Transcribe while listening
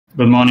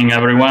Good morning,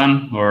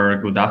 everyone, or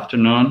good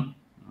afternoon,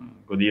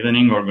 good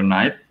evening, or good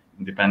night,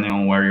 depending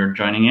on where you're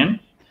joining in.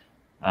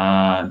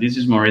 This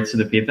is Maurizio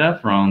de Pittà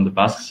from the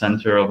Basque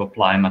Center of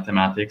Applied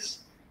Mathematics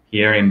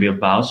here in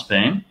Bilbao,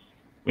 Spain.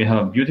 We have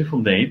a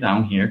beautiful day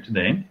down here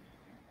today,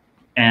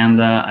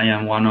 and I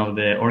am one of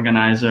the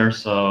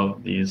organizers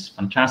of this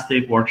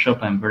fantastic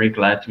workshop I'm very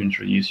glad to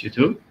introduce you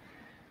to.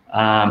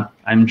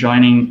 I'm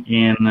joining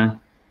in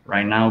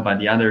right now by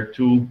the other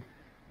two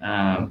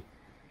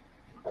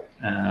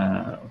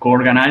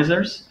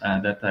co-organizers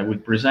that I will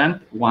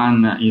present.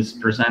 One is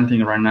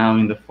presenting right now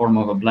in the form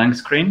of a blank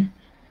screen.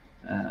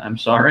 I'm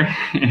sorry,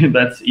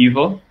 that's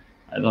Ivo.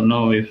 I don't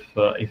know if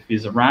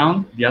he's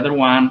around. The other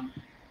one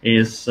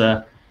is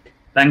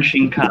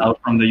Pengxing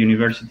from the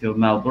University of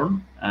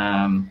Melbourne.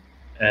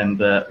 And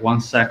 1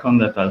 second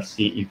that I'll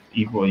see if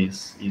Ivo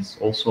is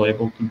also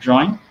able to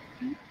join.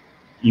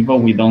 Ivo,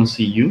 we don't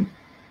see you.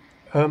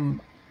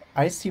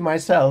 I see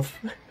myself.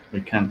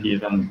 We can't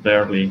even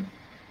barely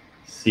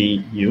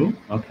see you.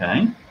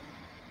 Okay.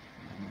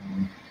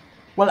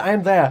 Well,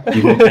 I'm there.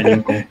 Ivo, can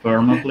you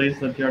confirm, please,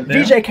 that you're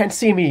there? Vijay can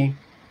see me.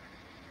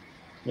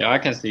 Yeah, I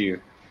can see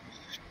you.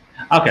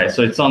 Okay,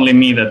 so it's only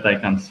me that I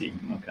can see.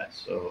 Okay,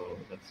 so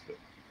that's good.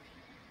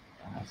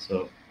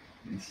 So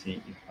let me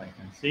see if I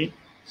can see.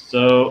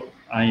 So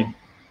I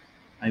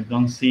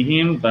don't see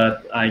him,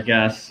 but I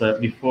guess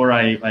before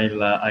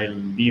I'll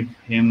leave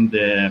him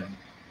the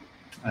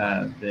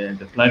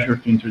pleasure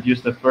to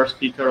introduce the first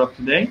speaker of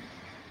today.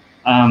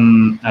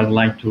 I would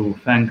like to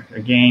thank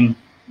again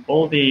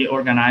all the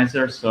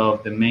organizers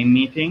of the main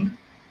meeting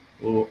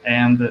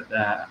and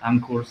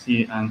Ankur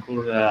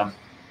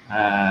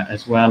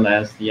as well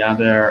as the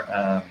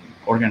other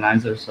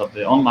organizers of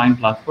the online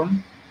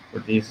platform for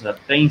this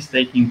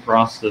painstaking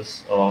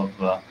process of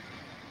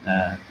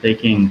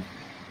taking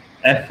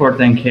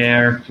effort and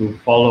care to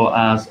follow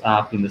us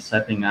up in the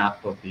setting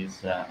up of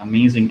this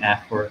amazing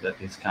effort that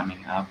is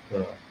coming up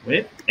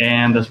with,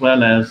 and as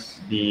well as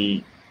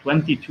the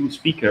 22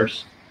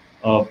 speakers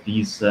of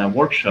this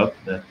workshop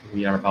that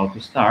we are about to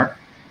start,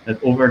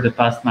 that over the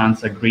past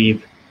months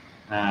agreed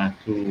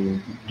to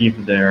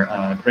give their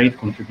great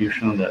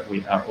contribution that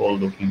we are all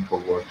looking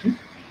forward to.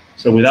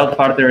 So without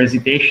further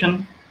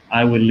hesitation,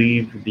 I will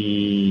leave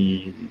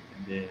the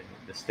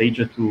stage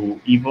to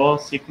Ivo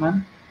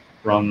Siekmann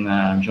from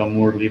John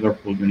Moore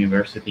Liverpool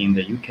University in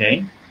the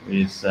UK, who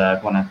is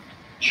going to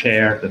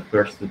chair the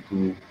first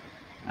two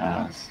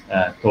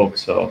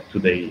talks of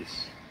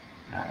today's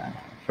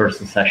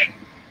first session.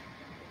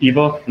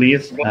 Ivo,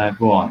 please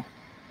go on.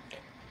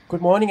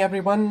 Good morning,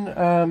 everyone.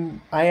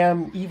 I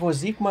am Ivo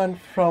Siekmann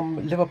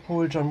from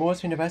Liverpool John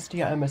Moores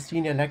University. I'm a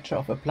senior lecturer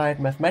of applied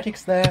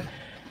mathematics there.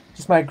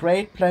 It's my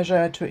great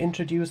pleasure to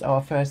introduce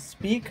our first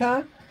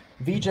speaker,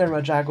 Vijay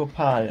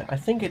Rajagopal. I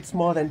think it's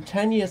more than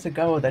 10 years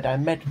ago that I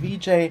met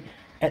Vijay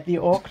at the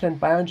Auckland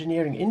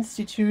Bioengineering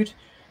Institute.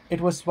 It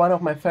was one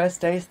of my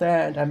first days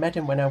there, and I met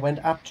him when I went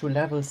up to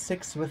level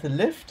 6 with a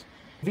lift.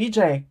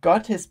 Vijay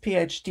got his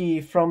PhD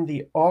from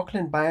the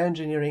Auckland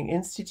Bioengineering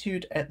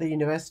Institute at the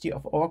University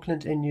of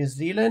Auckland in New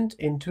Zealand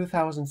in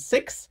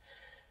 2006.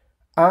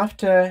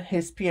 After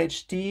his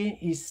PhD,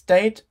 he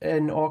stayed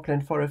in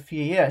Auckland for a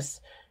few years.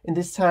 In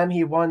this time,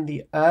 he won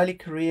the Early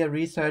Career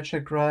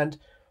Researcher Grant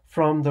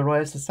from the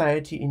Royal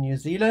Society in New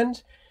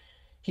Zealand.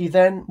 He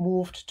then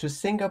moved to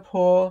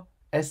Singapore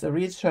as a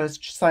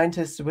research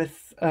scientist in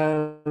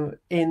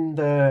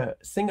the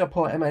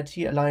Singapore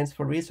MIT Alliance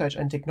for Research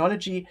and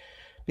Technology,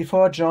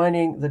 before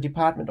joining the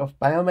Department of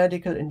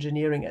Biomedical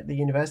Engineering at the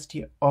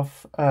University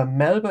of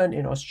Melbourne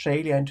in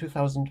Australia in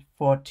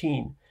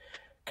 2014.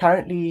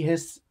 Currently,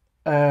 he's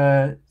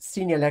a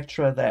senior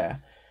lecturer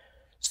there.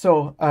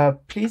 So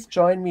please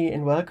join me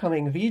in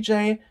welcoming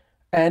Vijay,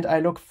 and I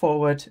look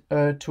forward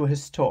to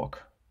his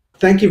talk.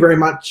 Thank you very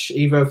much,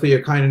 Ivo, for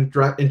your kind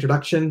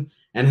introduction,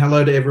 and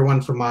hello to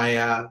everyone from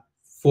my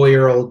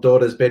 4-year-old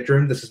daughter's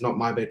bedroom. This is not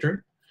my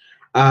bedroom.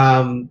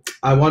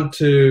 I want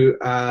to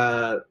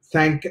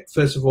thank,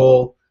 first of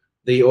all,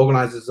 the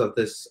organizers of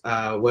this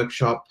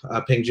workshop,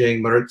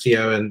 Pengxing,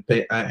 Maurizio, and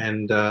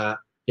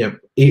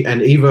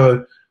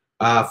Ivo,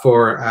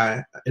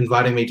 for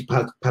inviting me to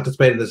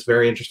participate in this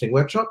very interesting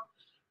workshop.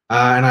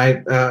 And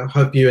I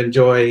hope you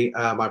enjoy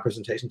my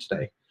presentation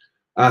today.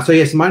 So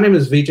yes, my name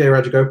is Vijay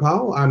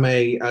Rajagopal. I'm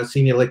a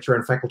senior lecturer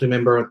and faculty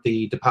member at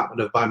the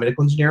Department of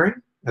Biomedical Engineering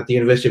at the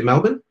University of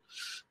Melbourne.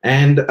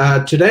 And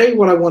today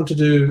what I want to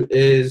do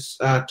is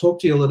talk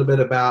to you a little bit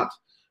about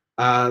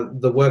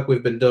the work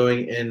we've been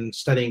doing in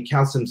studying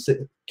calcium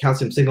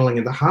signaling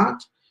in the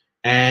heart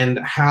and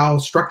how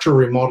structural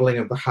remodeling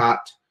of the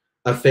heart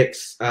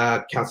affects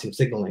calcium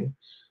signaling.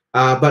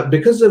 But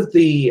because of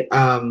the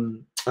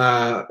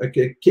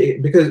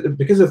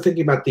because of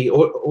thinking about the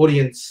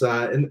audience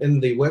in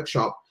the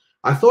workshop,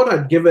 I thought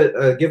I'd give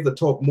the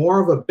talk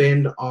more of a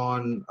bend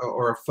on,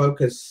 or a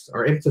focus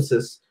or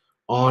emphasis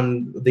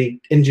on the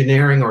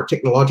engineering or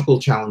technological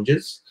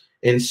challenges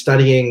in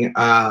studying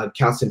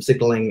calcium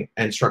signaling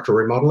and structural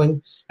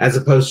remodeling, as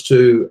opposed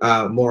to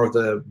more of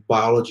the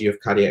biology of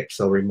cardiac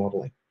cell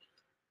remodeling.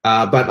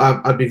 But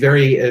I'd be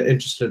very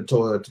interested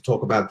to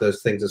talk about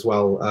those things as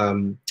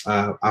well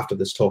after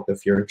this talk,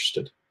 if you're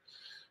interested.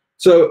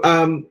 So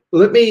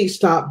let me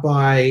start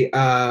by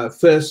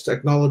first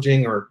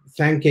acknowledging or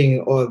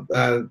thanking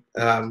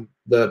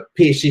the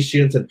PhD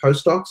students and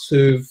postdocs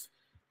who've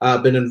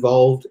been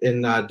involved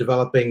in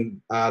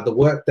developing the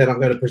work that I'm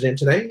going to present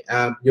today.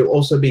 You'll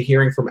also be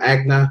hearing from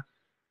Agne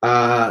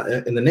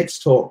in the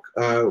next talk,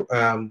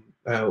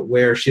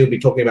 where she'll be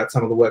talking about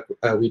some of the work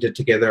we did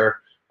together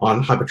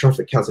on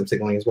hypertrophic calcium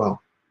signaling as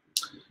well.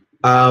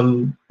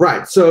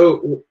 Right,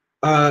 so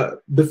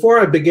before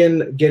I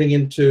begin getting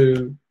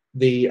into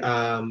the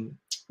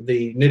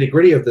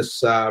nitty-gritty of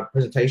this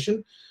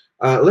presentation,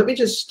 let me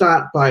just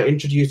start by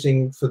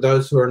introducing, for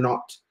those who are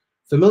not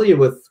familiar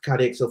with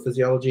cardiac cell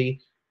physiology,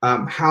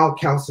 how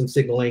calcium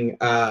signaling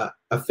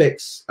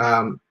affects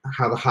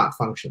how the heart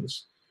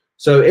functions.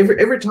 So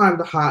every time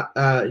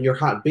your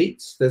heart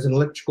beats, there's an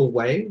electrical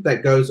wave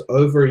that goes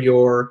over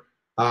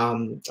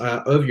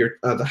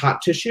the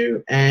heart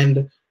tissue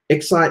and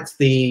excites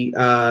the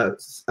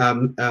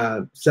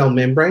cell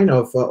membrane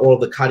of all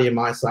the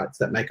cardiomyocytes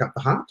that make up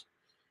the heart.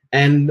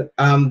 And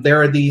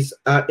there are these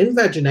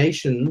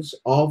invaginations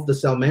of the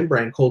cell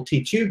membrane called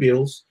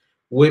T-tubules,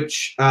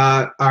 which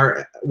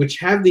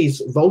have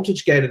these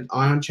voltage-gated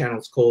ion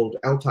channels called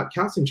L-type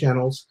calcium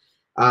channels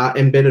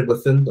embedded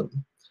within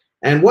them.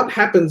 And what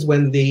happens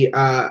when the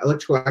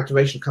electrical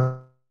activation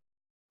comes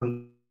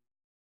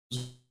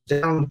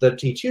down the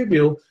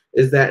T-tubule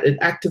is that it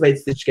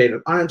activates the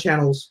gated ion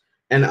channels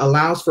and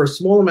allows for a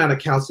small amount of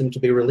calcium to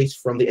be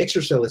released from the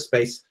extracellular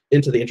space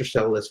into the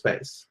intercellular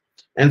space.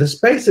 And the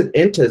space it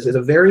enters is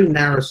a very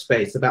narrow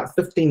space, about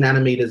 15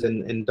 nanometers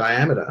in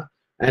diameter,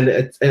 and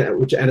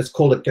it's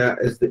called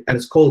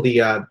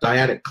the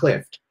dyadic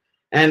cleft.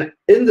 And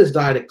in this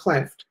dyadic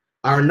cleft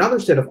are another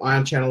set of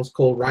ion channels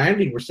called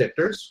ryanodine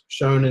receptors,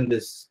 shown in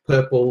this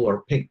purple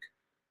or pink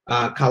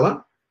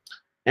color.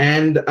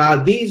 And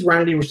these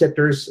ryanodine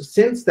receptors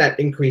sense that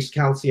increased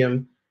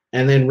calcium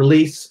and then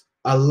release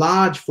a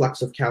large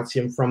flux of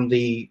calcium from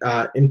the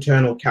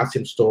internal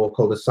calcium store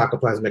called the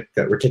sarcoplasmic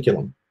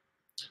reticulum.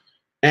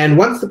 And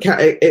once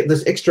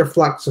this extra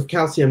flux of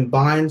calcium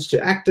binds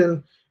to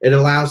actin, it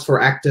allows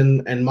for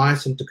actin and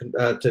myosin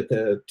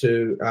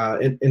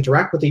to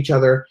interact with each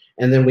other,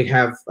 and then we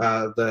have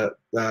the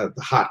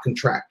heart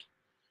contract.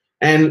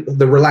 And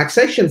the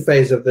relaxation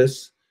phase of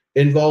this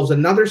involves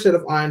another set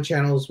of ion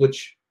channels,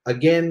 which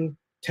again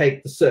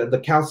take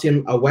the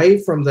calcium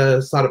away from the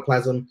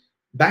cytoplasm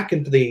back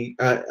into the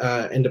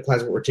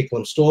endoplasmic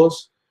reticulum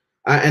stores,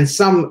 and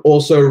some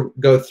also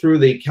go through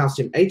the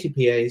calcium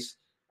ATPase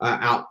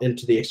out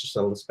into the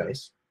extracellular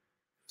space.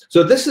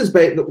 So this is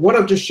what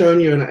I've just shown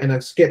you in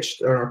a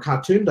sketch or a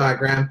cartoon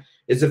diagram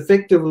is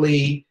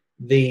effectively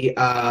the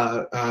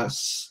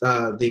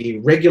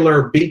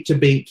regular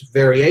beat-to-beat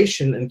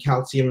variation in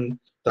calcium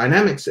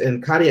dynamics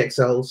in cardiac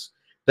cells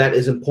that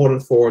is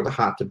important for the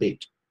heart to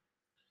beat.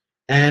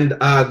 And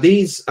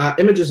these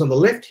images on the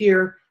left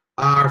here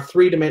are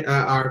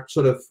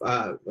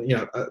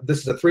this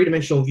is a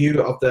three-dimensional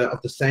view of the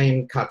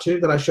same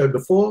cartoon that I showed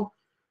before.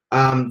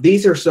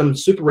 These are some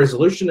super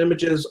resolution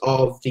images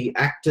of the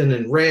actin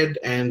in red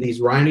and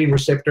these ryanodine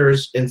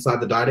receptors inside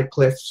the dyadic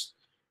clefts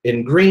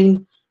in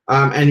green.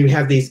 And you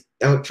have these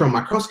electron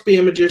microscopy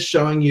images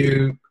showing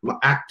you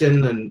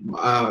actin and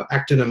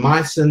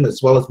myosin,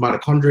 as well as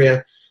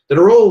mitochondria, that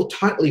are all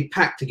tightly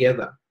packed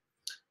together.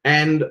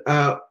 And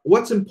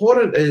what's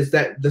important is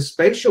that the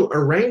spatial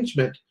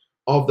arrangement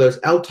of those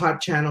L-type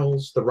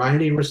channels, the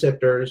ryanodine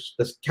receptors,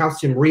 the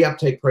calcium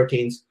reuptake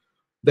proteins,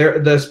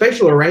 the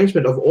spatial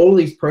arrangement of all of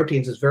these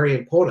proteins is very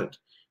important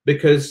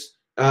because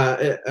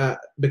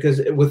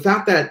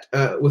without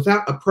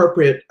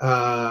appropriate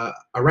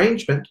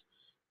arrangement,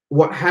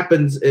 what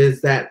happens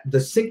is that the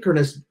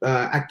synchronous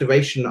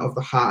activation of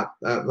the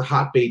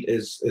heartbeat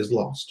is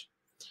lost.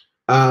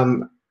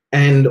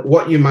 And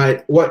what you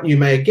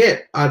may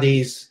get are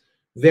these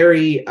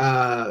very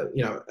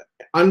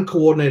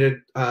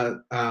uncoordinated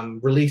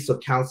release of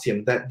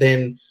calcium that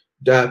then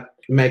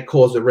may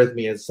cause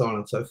arrhythmias, so on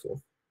and so forth.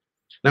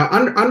 Now,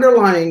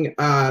 underlying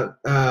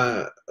now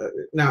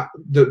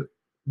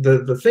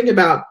the thing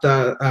about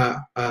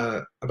the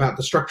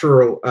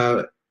structural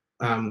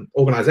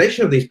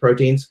organization of these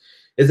proteins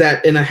is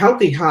that in a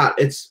healthy heart,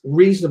 it's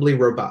reasonably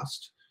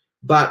robust.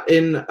 But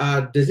in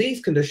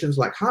disease conditions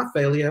like heart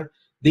failure,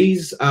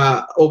 these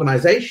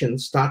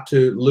organizations start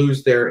to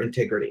lose their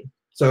integrity.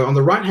 So on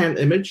the right-hand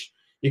image,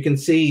 you can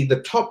see the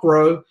top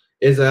row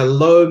is a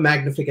low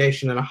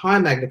magnification and a high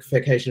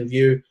magnification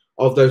view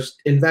of those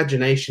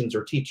invaginations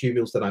or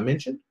T-tubules that I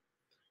mentioned.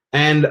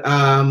 And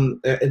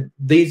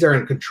these are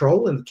in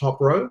control in the top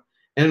row.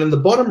 And in the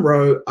bottom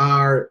row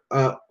are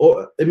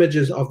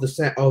images of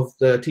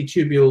the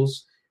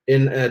T-tubules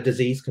in a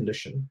disease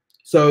condition.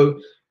 So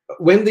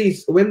when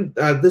this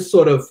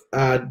sort of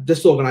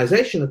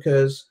disorganization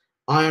occurs,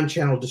 ion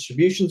channel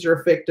distributions are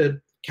affected,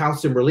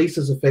 calcium release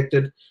is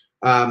affected,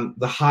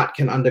 the heart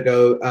can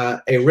undergo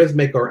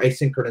arrhythmic or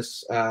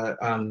asynchronous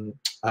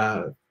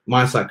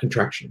myocyte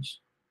contractions.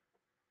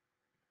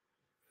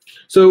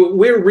 So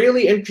we're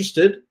really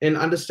interested in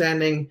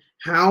understanding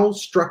how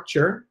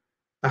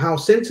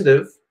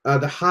sensitive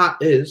the heart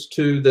is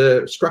to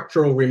the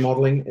structural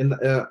remodeling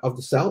of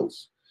the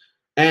cells,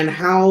 and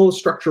how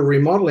structural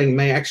remodeling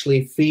may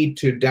actually feed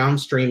to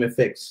downstream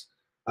effects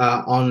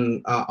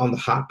on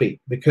the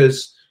heartbeat.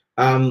 Because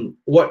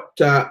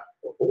what's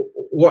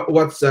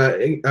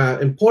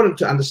important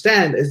to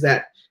understand is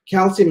that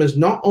calcium is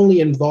not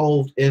only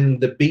involved in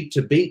the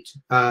beat-to-beat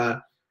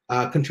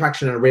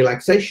contraction and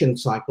relaxation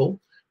cycle.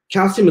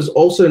 Calcium is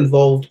also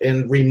involved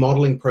in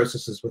remodeling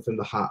processes within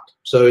the heart.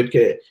 So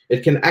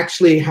it can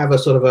actually have a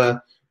sort of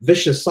a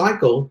vicious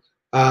cycle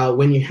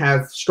when you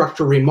have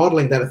structural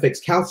remodeling that affects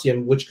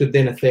calcium, which could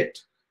then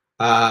affect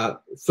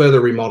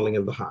further remodeling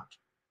of the heart.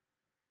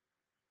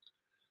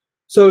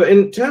 So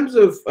in terms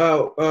of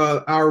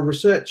our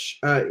research,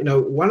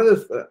 one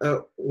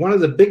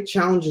of the big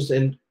challenges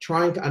in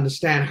trying to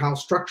understand how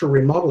structural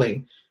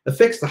remodeling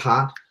affects the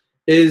heart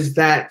is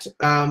that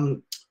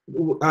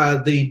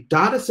the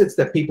data sets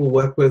that people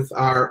work with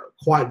are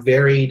quite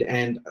varied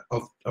and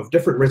of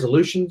different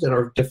resolutions and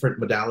of different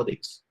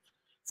modalities.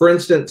 For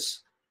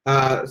instance,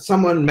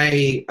 someone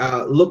may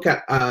look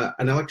at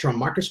an electron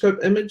microscope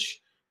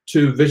image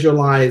to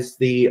visualize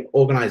the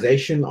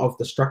organization of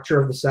the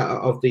structure of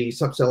the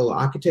subcellular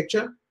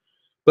architecture.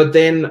 But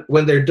then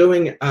when they're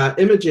doing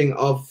imaging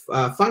of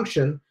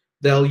function,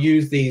 they'll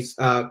use these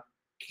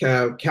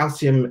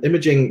calcium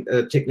imaging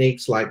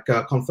techniques like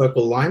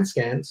confocal line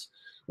scans,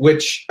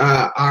 which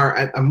are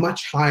at a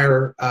much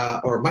higher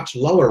or much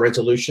lower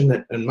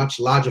resolution and much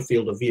larger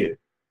field of view.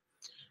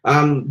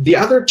 The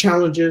other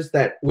challenge is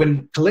that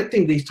when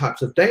collecting these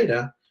types of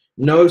data,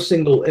 no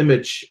single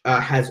image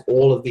has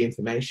all of the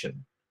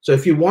information. So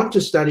if you want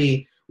to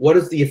study what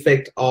is the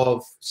effect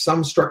of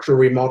some structural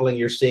remodeling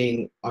you're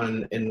seeing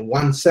in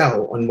one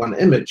cell, on one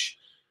image,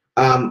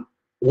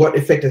 what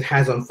effect it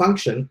has on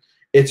function,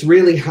 it's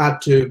really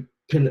hard to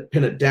pin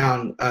it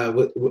down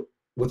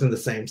within the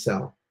same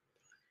cell.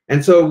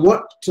 And so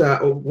one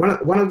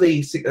of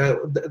the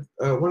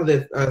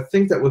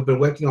things that we've been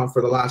working on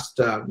for the last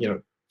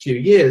few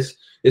years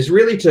is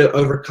really to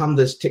overcome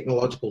this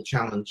technological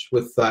challenge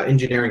with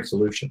engineering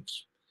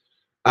solutions.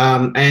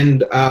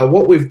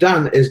 What we've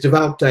done is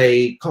developed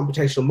a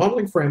computational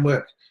modeling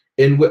framework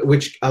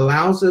which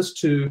allows us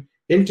to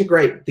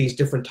integrate these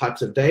different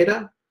types of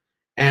data,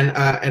 and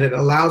it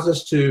allows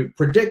us to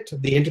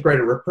predict the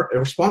integrated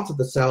response of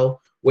the cell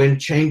when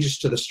changes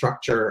to the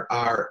structure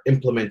are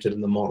implemented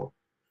in the model.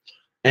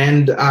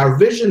 And our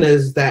vision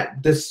is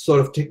that this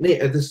sort of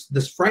technique,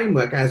 this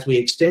framework, as we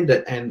extend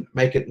it and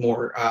make it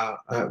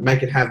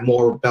have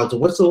more bells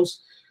and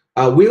whistles,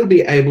 we'll be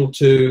able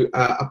to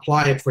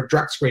apply it for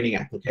drug screening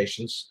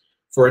applications.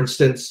 For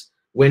instance,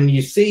 when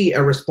you see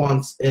a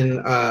response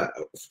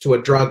to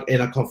a drug in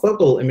a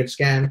confocal image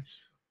scan,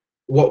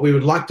 what we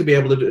would like to be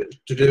able to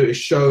do is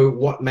show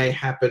what may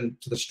happen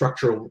to the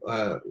structure of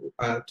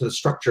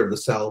the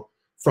cell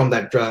from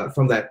that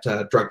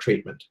drug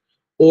treatment.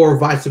 Or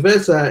vice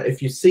versa,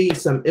 if you see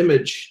some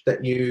image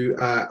that you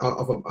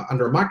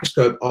under a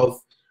microscope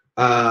of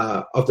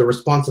the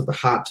response of the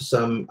heart to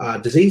some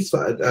disease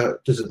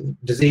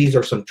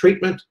or some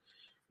treatment,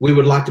 we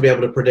would like to be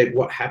able to predict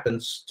what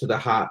happens to the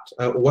heart,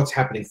 what's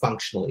happening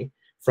functionally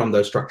from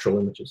those structural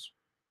images.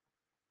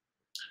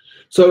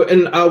 So,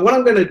 what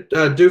I'm going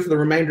to do for the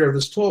remainder of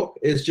this talk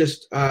is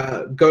just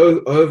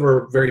go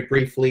over very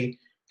briefly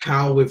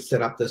how we've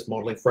set up this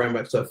modeling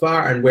framework so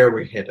far and where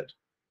we're headed.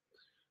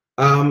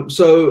 What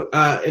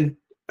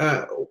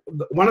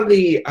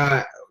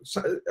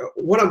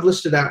I've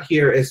listed out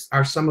here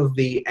are some of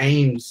the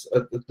aims,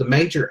 the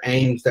major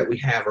aims that we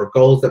have, or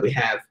goals that we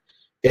have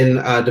in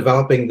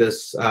developing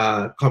this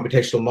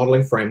computational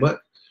modeling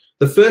framework.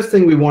 The first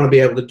thing we want to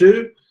be able to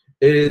do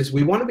is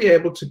we want to be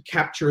able to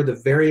capture the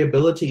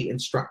variability in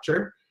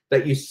structure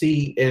that you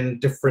see in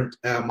different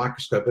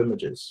microscope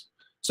images.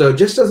 So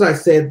just as I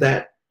said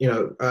that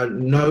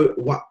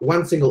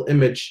one single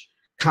image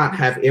can't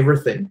have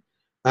everything.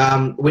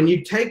 When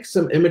you take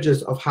some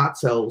images of heart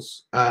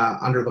cells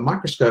under the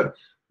microscope,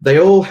 they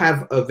all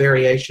have a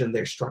variation in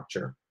their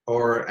structure,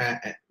 or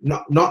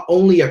not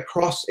only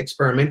across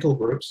experimental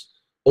groups,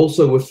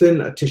 also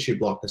within a tissue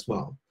block as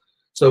well.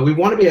 So we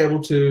want to be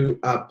able to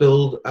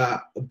build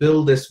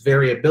this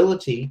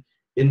variability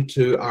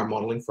into our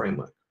modeling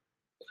framework.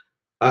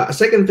 A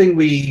second thing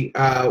we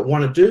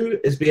want to do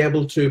is be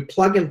able to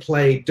plug and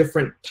play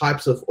different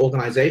types of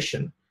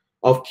organization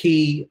of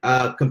key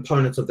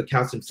components of the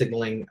calcium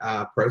signaling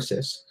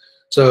process.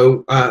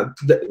 So,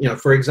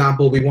 for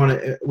example, we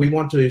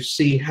want to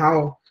see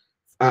how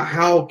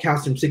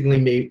calcium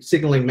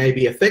signaling may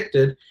be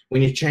affected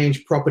when you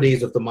change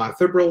properties of the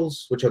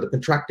myofibrils, which are the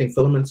contracting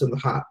filaments in the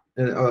heart,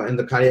 in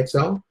the cardiac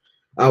cell.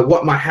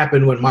 What might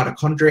happen when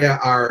mitochondria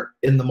are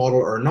in the model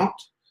or not,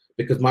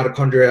 because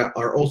mitochondria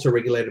are also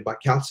regulated by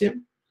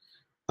calcium,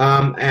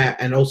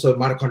 and also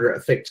mitochondria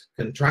affect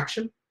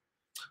contraction.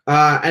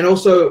 And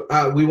also,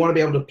 we want to be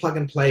able to plug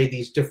and play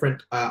these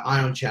different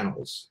ion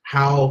channels.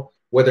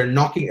 Whether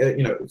knocking,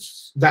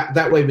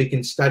 that way we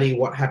can study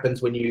what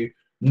happens when you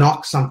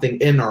knock something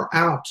in or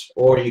out,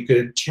 or you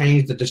could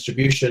change the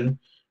distribution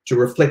to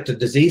reflect a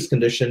disease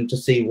condition to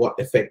see what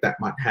effect that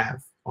might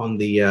have on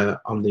the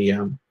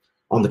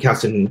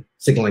calcium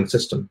signaling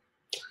system.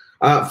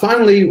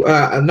 Finally,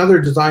 another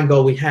design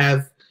goal we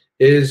have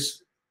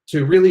is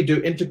to really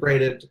do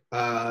integrated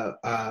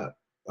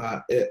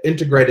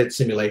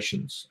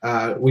simulations.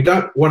 We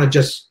don't want to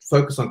just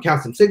focus on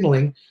calcium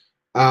signaling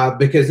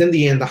because in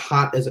the end, the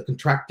heart is a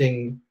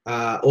contracting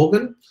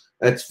organ.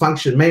 Its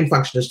main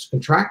function is to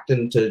contract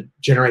and to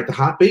generate the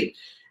heartbeat,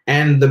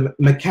 and the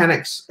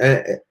mechanics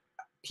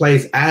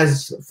plays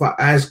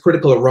as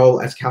critical a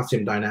role as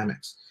calcium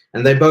dynamics,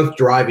 and they both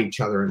drive each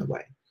other in a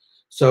way.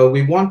 So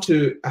we want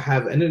to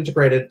have an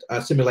integrated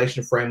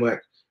simulation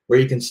framework where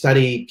you can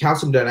study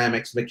calcium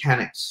dynamics,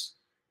 mechanics,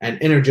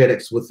 and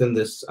energetics within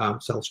this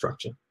cell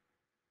structure.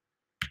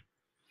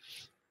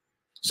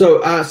 So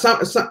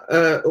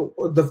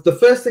the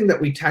first thing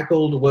that we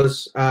tackled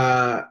was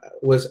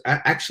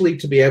actually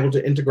to be able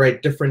to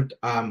integrate different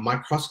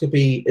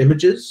microscopy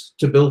images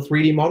to build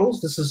 3D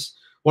models. This is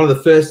one of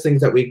the first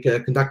things that we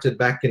conducted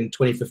back in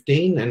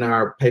 2015 in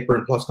our paper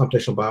in PLOS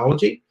Computational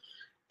Biology.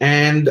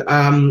 And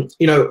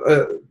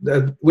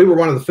we were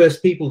one of the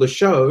first people to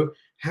show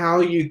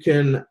how you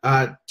can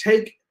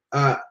take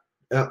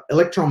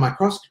electron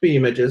microscopy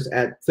images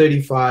at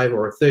 35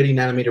 or 30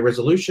 nanometer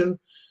resolution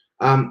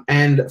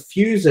and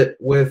fuse it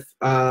with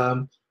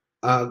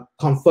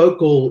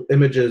confocal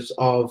images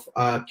of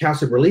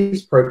calcium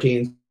release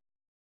proteins,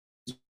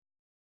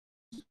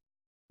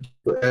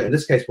 in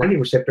this case, binding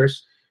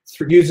receptors,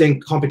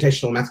 using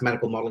computational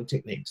mathematical modeling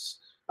techniques.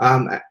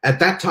 At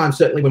that time,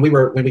 certainly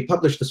when we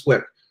published this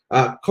work,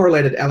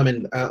 correlated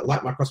element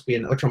light microscopy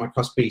and electron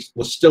microscopy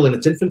was still in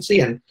its infancy,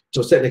 and to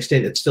a certain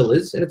extent it still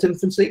is in its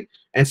infancy.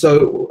 And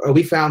so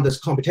we found this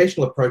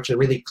computational approach a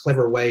really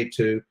clever way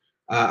to,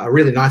 a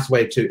really nice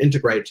way to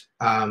integrate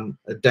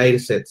data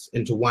sets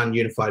into one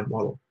unified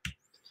model.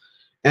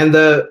 And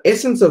the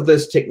essence of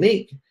this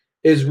technique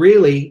is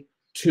really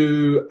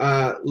to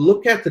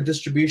look at the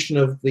distribution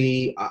of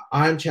the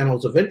ion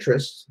channels of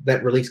interest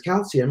that release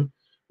calcium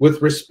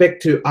with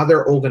respect to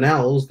other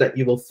organelles that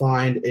you will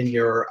find in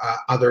your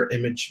other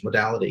image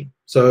modality.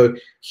 So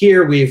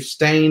here we've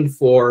stained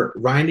for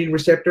ryanodine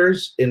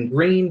receptors in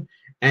green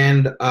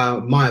and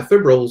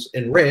myofibrils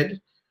in red.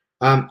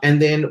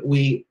 And then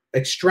we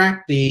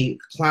extract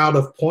the cloud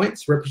of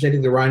points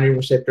representing the ryanodine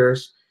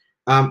receptors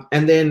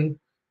and then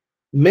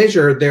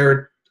measure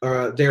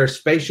their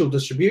spatial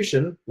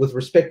distribution with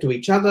respect to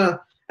each other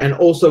and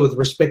also with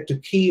respect to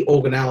key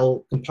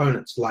organelle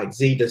components like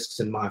Z disks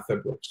and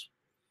myofibrils.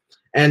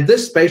 And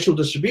this spatial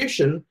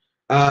distribution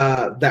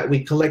that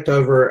we collect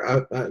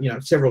over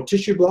several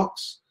tissue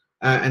blocks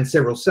and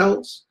several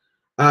cells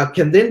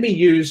can then be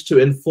used to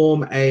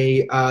inform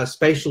a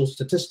spatial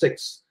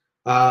statistics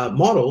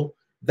model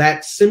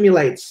that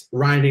simulates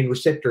ryanodine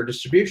receptor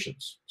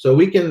distributions. So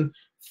we can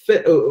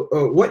fit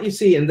what you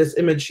see in this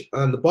image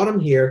on the bottom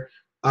here.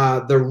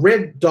 The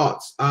red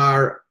dots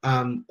are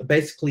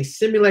basically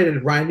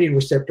simulated ryanodine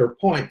receptor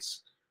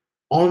points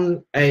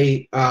on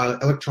a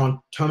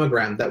electron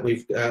tomogram that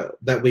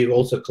we've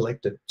also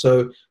collected.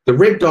 So the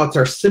red dots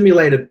are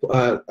simulated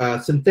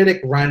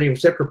synthetic ryanodine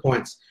receptor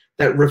points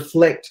that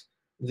reflect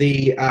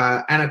the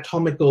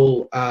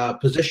anatomical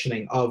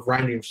positioning of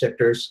ryanodine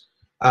receptors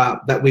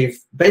that we've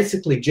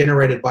basically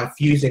generated by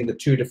fusing the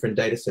two different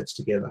data sets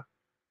together.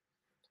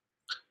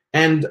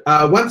 And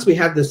once we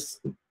have this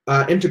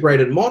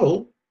integrated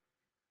model,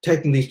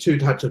 taking these two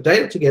types of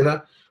data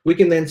together, we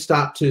can then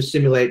start to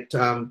simulate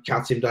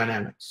calcium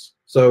dynamics.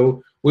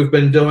 So we've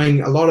been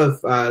doing a lot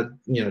of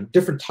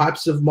different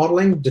types of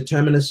modeling,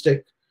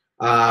 deterministic,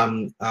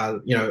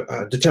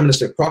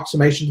 deterministic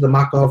approximation to the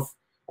Markov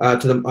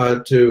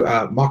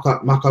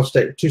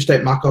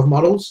two-state Markov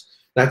models.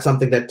 That's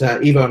something that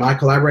Ivo and I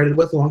collaborated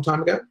with a long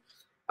time ago.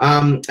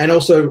 And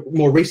also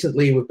more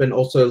recently, we've been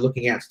also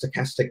looking at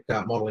stochastic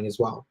modeling as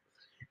well.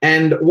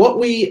 And what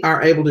we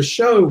are able to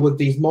show with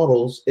these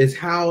models is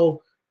how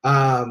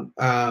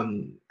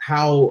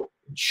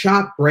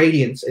sharp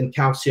gradients in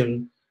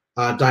calcium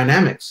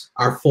dynamics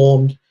are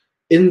formed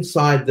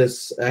inside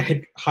this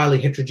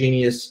highly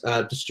heterogeneous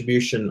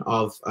distribution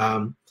of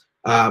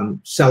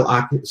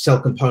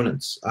cell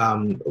components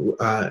in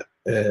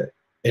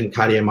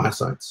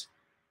cardiomyocytes.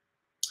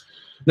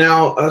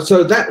 Now,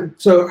 so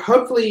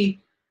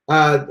hopefully,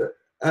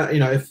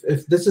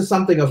 if this is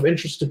something of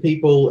interest to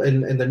people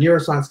in the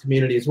neuroscience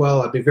community as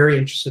well, I'd be very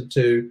interested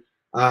to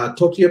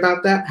talk to you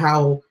about that.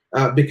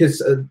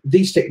 Because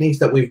these techniques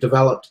that we've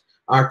developed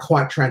are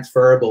quite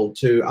transferable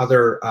to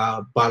other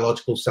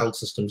biological cell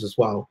systems as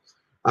well.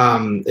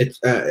 But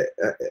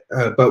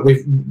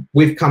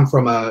we've come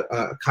from a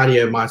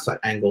cardiomyocyte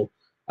angle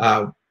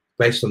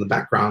based on the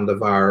background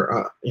of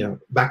our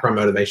background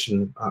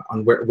motivation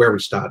on where we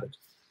started.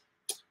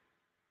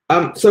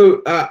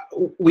 So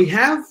we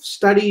have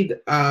studied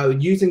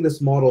using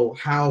this model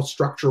how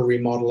structural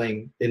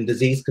remodeling in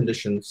disease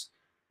conditions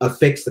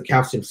affects the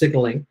calcium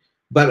signaling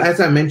But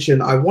as I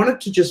mentioned, I wanted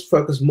to just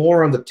focus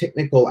more on the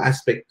technical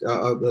aspect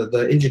of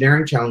the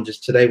engineering challenges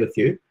today with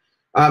you.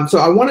 So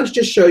I wanted to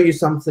just show you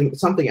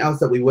something else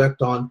that we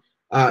worked on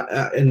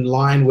in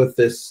line with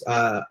this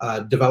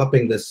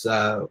developing this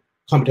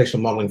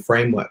computational modeling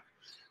framework.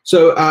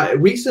 So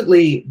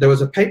recently there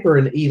was a paper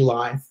in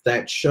eLife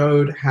that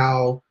showed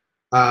how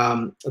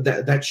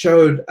that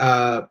showed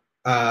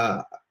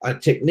a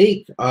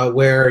technique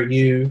where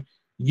you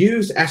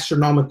use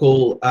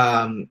astronomical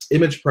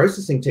image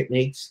processing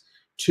techniques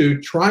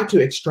to try to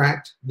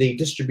extract the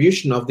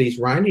distribution of these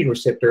ryanine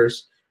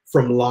receptors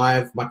from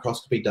live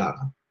microscopy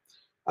data.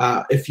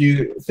 If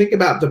you think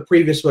about the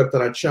previous work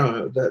that I'd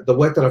shown, the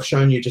work that I've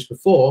shown you just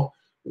before,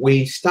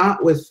 we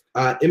start with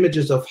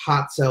images of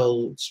heart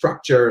cell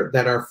structure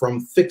that are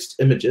from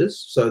fixed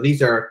images. So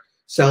these are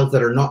cells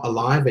that are not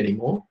alive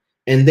anymore.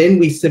 And then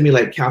we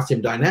simulate calcium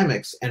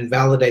dynamics and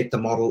validate the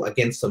model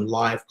against some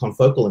live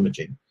confocal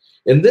imaging.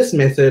 In this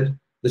method,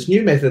 this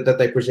new method that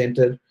they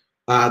presented,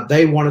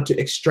 they wanted to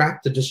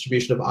extract the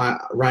distribution of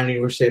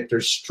ryanine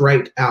receptors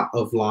straight out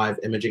of live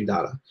imaging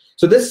data.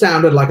 So this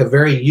sounded like a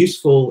very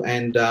useful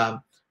and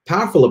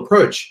powerful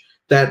approach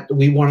that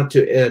we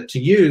wanted to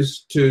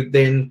use to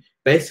then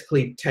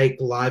basically take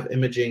live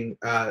imaging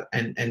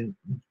and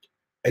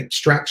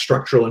extract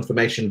structural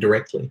information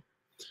directly.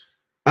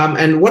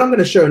 And what I'm going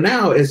to show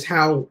now is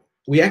how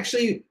we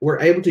actually were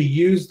able to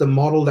use the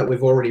model that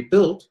we've already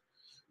built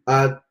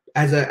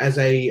as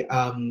a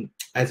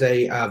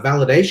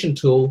validation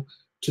tool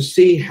to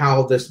see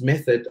how this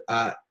method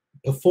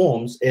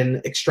performs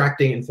in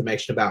extracting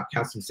information about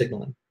calcium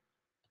signaling.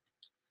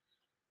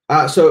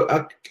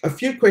 So a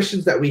few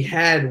questions that we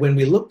had when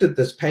we looked at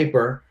this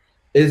paper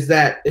is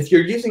that if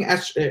you're using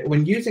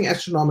when using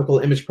astronomical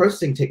image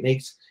processing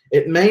techniques,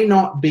 it may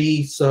not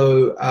be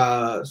so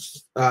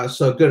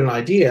so good an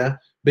idea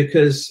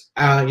because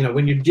you know,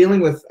 when you're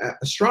dealing with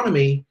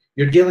astronomy,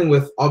 you're dealing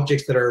with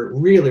objects that are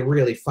really,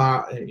 really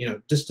far, you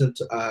know,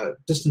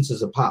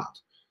 distances apart.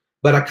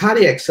 But a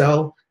cardiac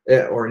cell,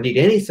 or indeed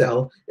any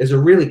cell, is a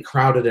really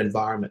crowded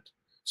environment.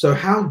 So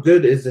how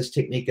good is this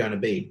technique going to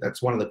be?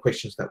 That's one of the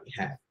questions that we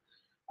have.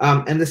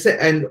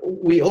 And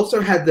we also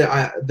had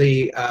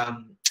the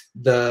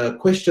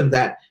question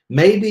that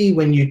maybe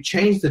when you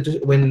change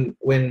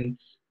when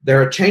there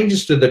are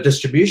changes to the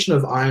distribution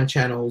of ion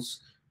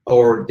channels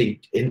or the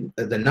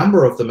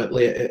number of them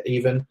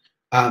even,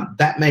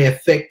 that may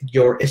affect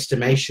your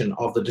estimation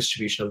of the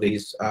distribution of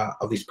these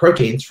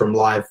proteins from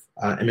live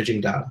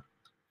imaging data.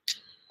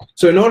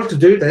 So in order to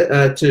do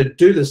that, to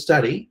do the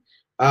study,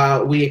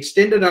 we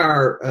extended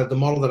the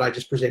model that I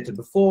just presented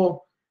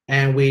before,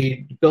 and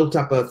we built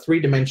up a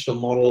three-dimensional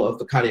model of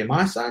the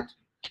cardiomyocyte.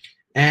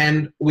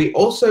 And we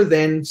also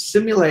then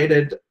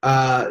simulated,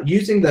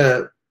 using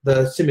the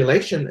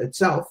simulation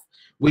itself,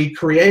 we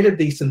created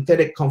the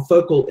synthetic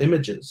confocal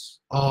images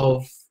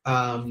of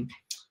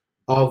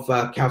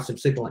calcium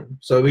signaling.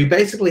 So we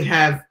basically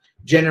have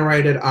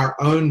generated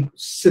our own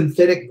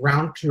synthetic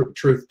ground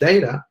truth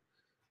data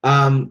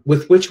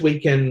with which we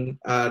can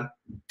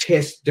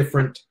test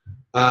different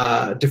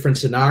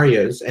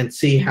scenarios and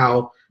see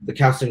how the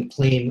calcium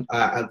clean,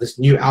 this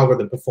new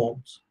algorithm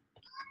performs.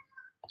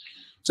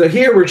 So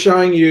here we're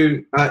showing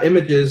you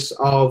images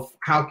of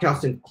how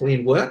calcium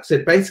clean works.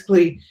 It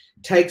basically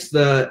takes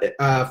the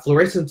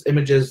fluorescence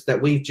images that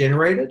we've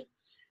generated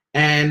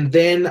and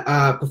then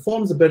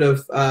performs a bit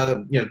of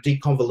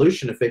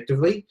deconvolution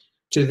effectively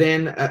to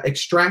then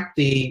extract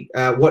the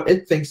what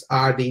it thinks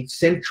are the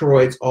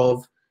centroids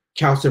of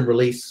calcium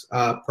release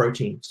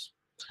proteins.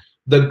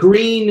 The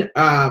green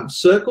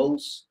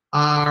circles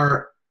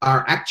are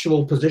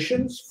actual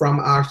positions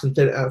from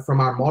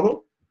our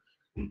model,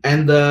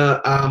 and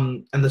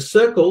the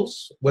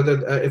circles,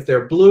 whether if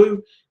they're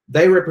blue,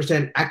 they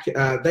represent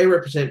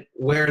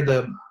where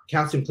the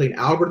calcium clean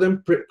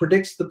algorithm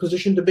predicts the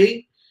position to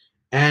be,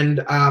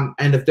 and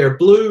if they're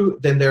blue,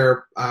 then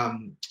they're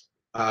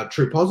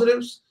true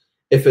positives.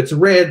 If it's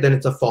red, then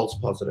it's a false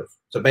positive.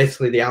 So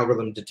basically, the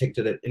algorithm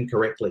detected it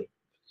incorrectly.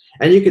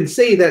 And you can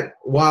see that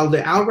while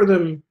the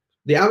algorithm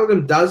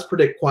does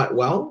predict quite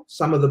well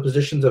some of the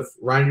positions of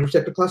ryanine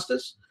receptor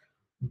clusters,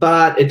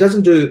 but it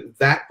doesn't do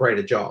that great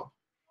a job.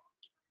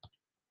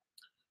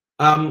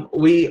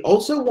 We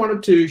also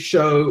wanted to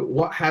show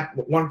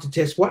wanted to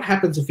test what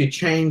happens if you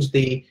change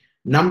the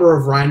number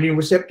of ryanine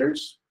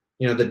receptors,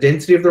 the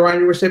density of the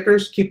ryanine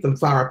receptors, keep them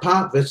far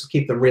apart versus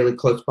keep them really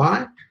close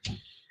by.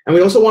 And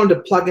we also wanted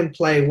to plug and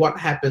play what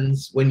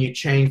happens when you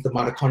change the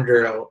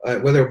mitochondrial,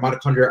 whether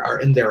mitochondria are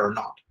in there or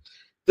not.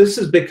 This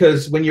is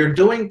because when you're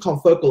doing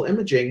confocal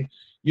imaging,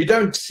 you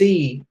don't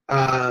see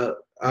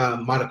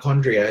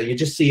mitochondria, you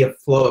just see a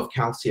flow of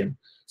calcium.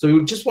 So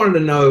we just wanted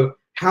to know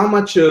how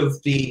much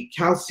of the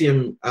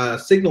calcium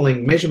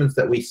signaling measurements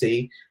that we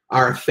see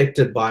are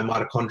affected by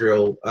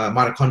mitochondria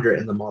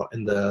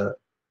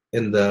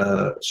in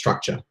the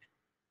structure.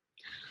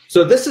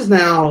 So this is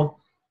now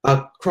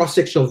a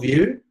cross-sectional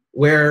view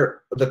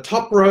where the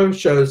top row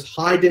shows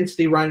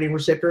high-density ryanine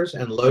receptors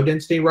and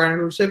low-density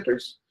ryanine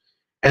receptors.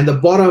 And the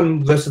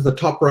bottom versus the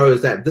top row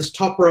is that this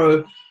top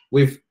row,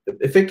 we've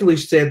effectively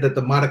said that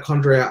the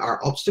mitochondria are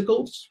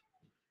obstacles,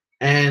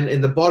 and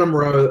in the bottom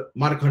row,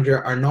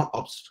 mitochondria are not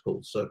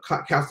obstacles, so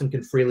calcium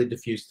can freely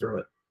diffuse through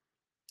it.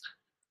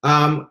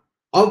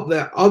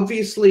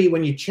 Obviously,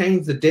 when you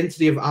change the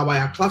density of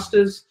RYR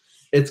clusters,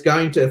 it's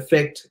going to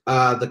affect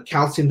the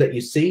calcium that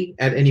you see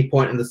at any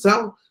point in the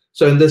cell.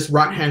 So in this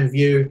right-hand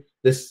view,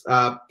 this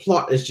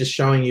plot is just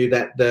showing you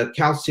that the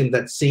calcium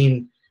that's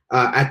seen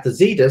at the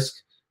Z-disc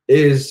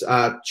is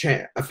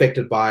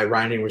affected by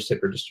RYR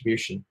receptor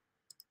distribution.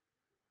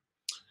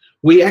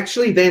 We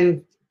actually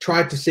then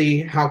tried to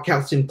see how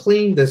calcium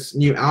clean, this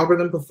new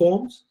algorithm,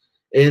 performs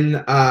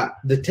in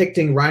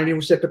detecting RYR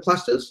receptor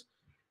clusters.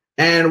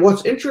 And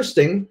what's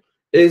interesting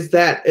is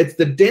that it's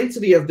the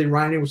density of the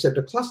RYR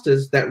receptor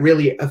clusters that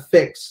really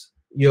affects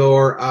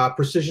your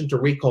precision to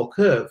recall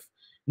curve,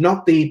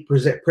 not the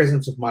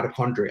presence of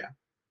mitochondria.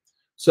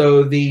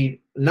 So the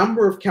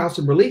number of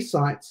calcium release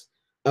sites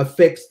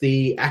affects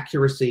the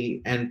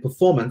accuracy and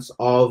performance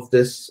of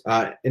this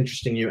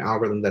interesting new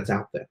algorithm that's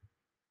out there.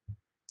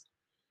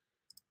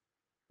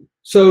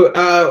 So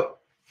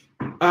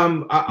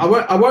I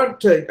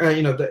won't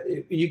you know,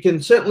 you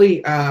can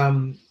certainly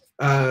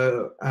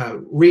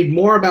read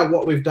more about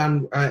what we've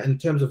done in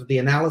terms of the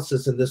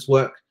analysis of this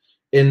work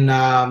in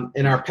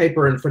our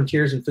paper in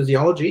Frontiers in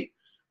Physiology.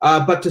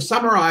 But to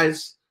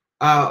summarize,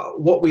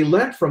 what we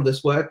learned from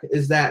this work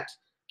is that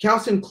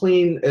calcium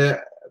clean,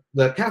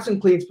 the calcium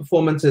clean's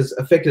performance is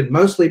affected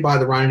mostly by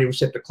the RYR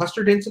receptor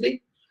cluster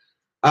density.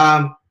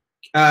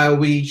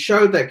 We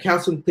showed that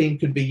calcium clean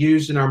could be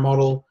used in our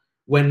model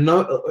when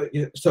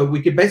so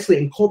we could basically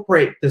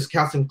incorporate this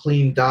calcium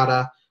clean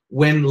data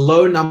when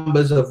low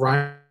numbers of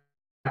RYR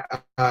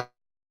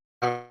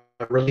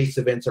release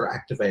events are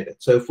activated.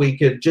 So if we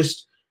could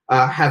just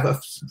have a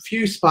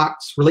few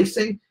sparks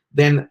releasing,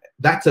 then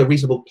that's a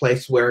reasonable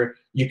place where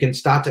you can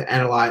start to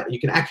analyze, you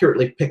can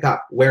accurately pick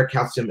up where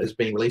calcium is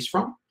being released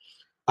from.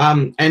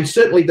 And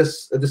certainly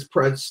this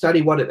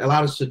study, what it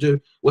allowed us to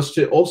do was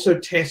to also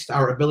test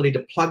our ability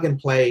to plug and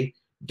play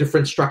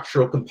different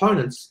structural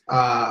components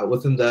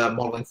within the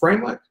modeling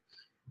framework.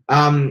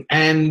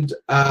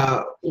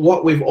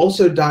 What we've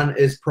also done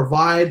is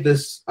provide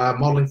this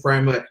modeling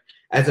framework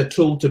as a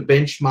tool to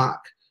benchmark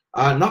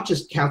not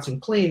just calcium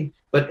clean,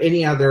 but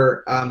any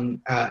other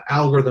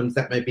algorithms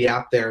that may be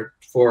out there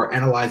for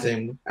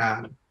analyzing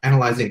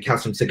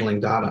calcium signaling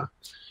data.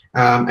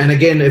 And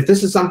again, if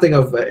this is something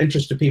of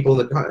interest to people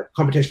in the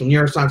computational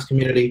neuroscience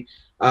community,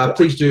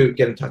 please do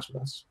get in touch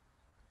with us.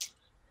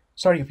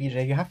 Sorry,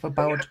 Vijay, you have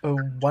about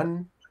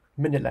 1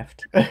 minute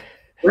left.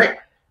 Great,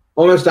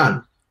 almost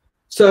done.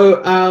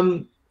 So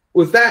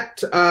with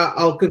that,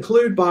 I'll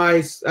conclude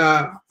by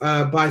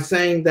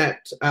saying that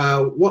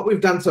what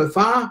we've done so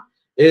far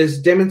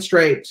is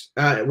demonstrate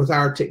with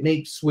our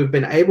techniques we've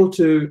been able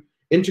to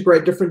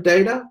integrate different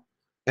data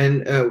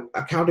and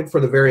accounting for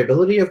the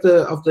variability of the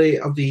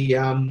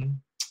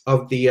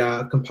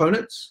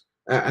components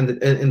and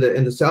in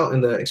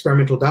the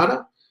experimental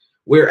data.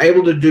 We're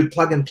able to do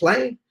plug and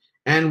play,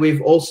 and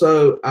we've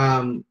also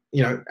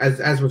you know,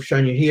 as we've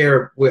shown you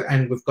here,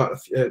 and we've got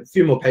a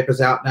few more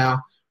papers out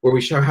now where we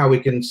show how we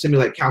can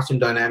simulate calcium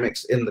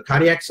dynamics in the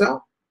cardiac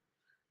cell.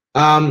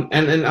 And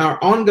in our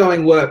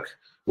ongoing work,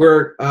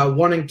 we're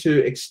wanting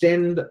to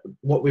extend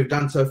what we've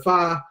done so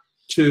far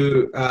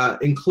to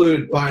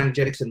include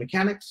bioenergetics and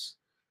mechanics.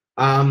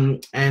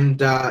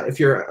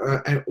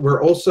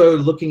 We're also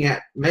looking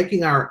at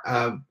making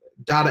our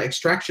data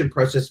extraction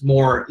process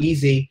more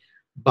easy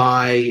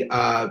by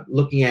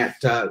looking at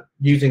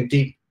using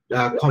deep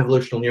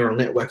convolutional neural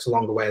networks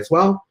along the way as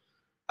well.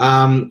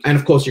 And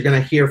of course, you're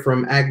going to hear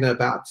from Agne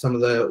about some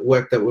of the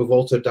work that we've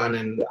also done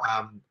in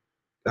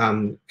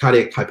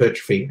cardiac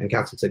hypertrophy and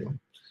calcium signaling.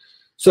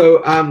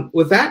 So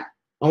with that,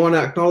 I want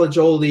to acknowledge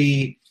all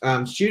the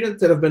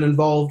students that have been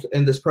involved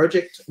in this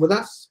project with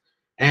us.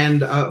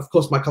 And of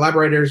course, my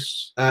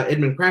collaborators,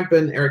 Edmund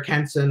Crampon, Eric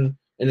Hansen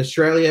in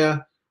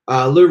Australia,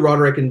 Lou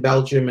Roderick in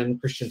Belgium, and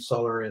Christian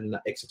Soller in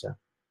Exeter.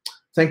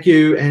 Thank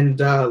you, and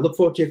look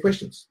forward to your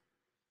questions.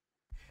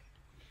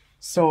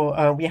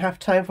 So we have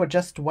time for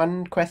just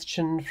one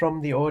question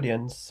from the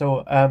audience.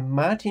 So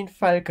Martin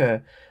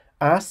Falke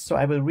asked, so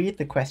I will read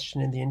the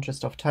question in the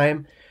interest of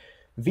time.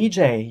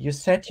 Vijay, you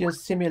said your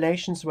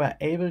simulations were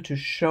able to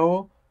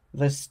show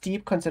the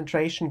steep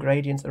concentration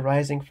gradients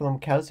arising from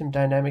calcium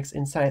dynamics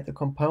inside the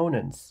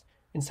components.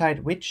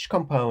 Inside which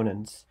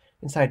components?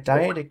 Inside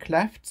dyadic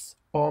clefts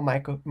or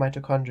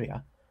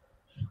mitochondria?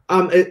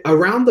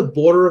 Around the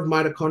border of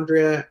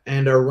mitochondria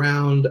and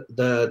around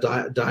the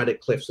dyadic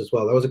clefts as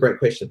well. That was a great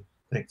question.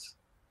 Thanks.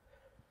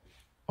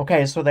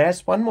 Okay, so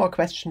there's one more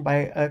question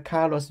by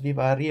Carlos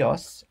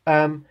Vivarios.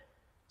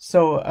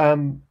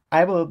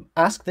 I will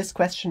ask this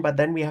question, but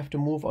then we have to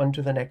move on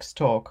to the next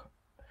talk.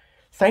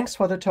 Thanks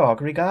for the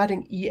talk.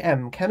 Regarding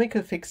EM,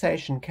 chemical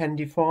fixation can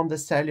deform the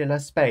cellular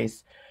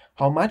space.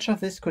 How much of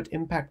this could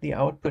impact the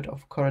output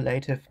of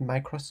correlative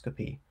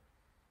microscopy?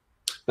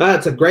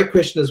 That's a great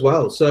question as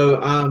well. So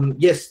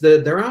yes,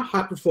 there are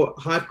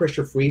high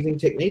pressure freezing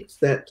techniques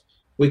that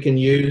we can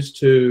use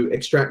to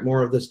extract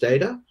more of this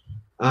data.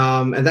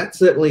 And that's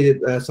certainly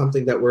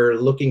something that we're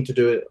looking to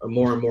do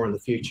more and more in the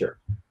future.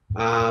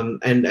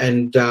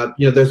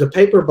 There's a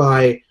paper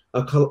by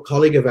a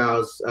colleague of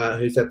ours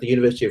who's at the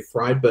University of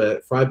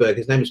Freiburg.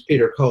 His name is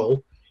Peter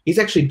Cole. He's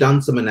actually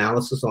done some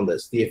analysis on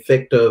this, the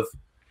effect of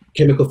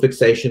chemical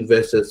fixation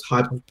versus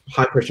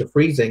high pressure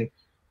freezing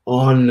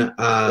on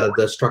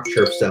the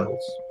structure of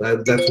cells.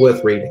 That's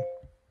worth reading.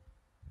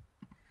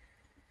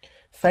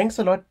 Thanks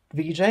a lot,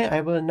 Vijay. I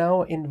will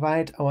now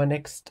invite our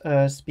next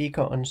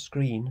speaker on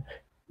screen.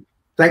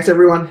 Thanks,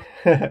 everyone.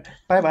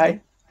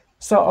 Bye-bye.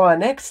 So our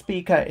next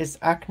speaker is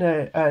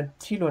Agne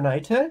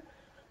Tilunaite.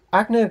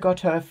 Agne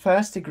got her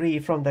first degree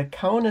from the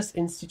Kaunas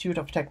Institute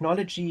of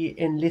Technology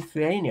in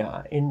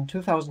Lithuania in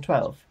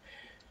 2012.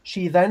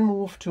 She then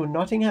moved to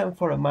Nottingham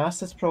for a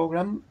master's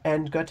program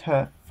and got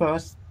her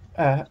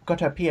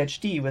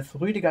PhD with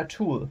Rüdiger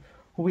Thul,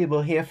 who we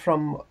will hear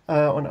from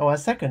on our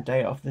second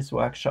day of this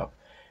workshop.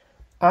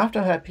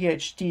 After her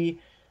PhD,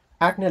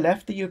 Agne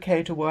left the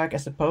UK to work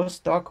as a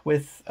postdoc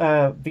with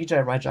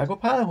Vijay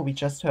Rajagopal, who we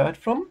just heard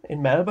from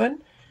in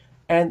Melbourne,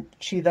 and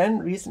she then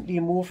recently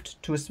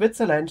moved to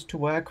Switzerland to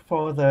work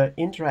for the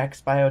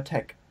Interax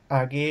Biotech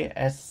AG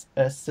as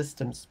a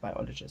systems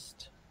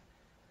biologist.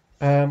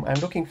 I'm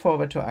looking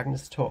forward to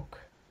Agnes' talk.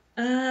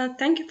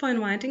 Thank you for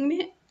inviting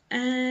me.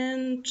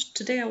 And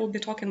today I will be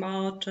talking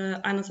about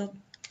inositol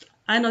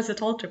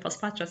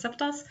triphosphate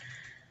receptors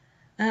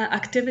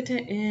activity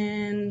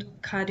in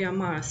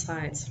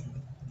cardiomyocytes.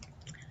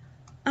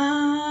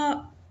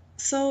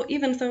 So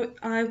even though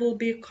I will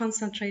be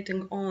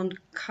concentrating on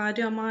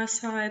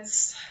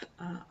cardiomyocytes,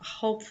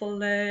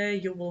 hopefully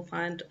you will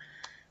find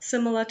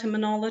similar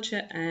terminology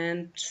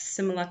and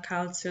similar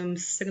calcium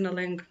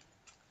signaling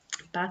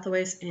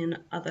pathways in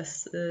other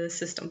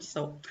systems.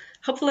 So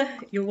hopefully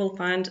you will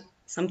find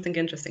something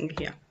interesting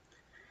here.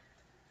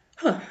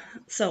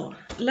 So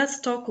let's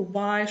talk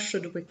why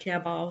should we care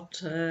about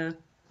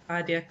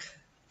cardiac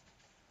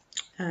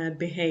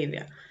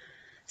behavior.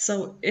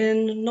 So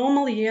in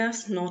normal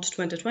years, not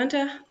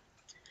 2020,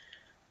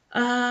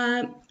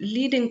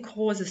 leading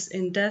causes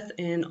in death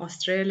in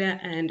Australia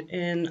and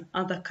in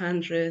other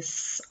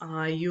countries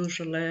are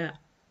usually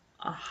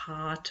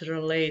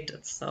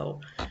heart-related. So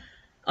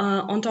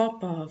on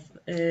top of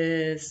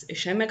is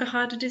ischemic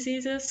heart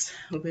diseases,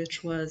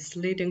 which was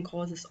leading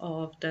causes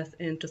of death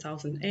in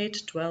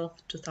 2008, 12,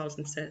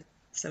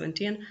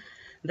 2017.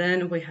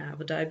 Then we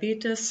have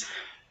diabetes,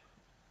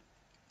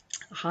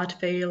 heart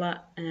failure,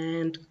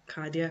 and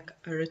cardiac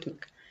arrhythmia.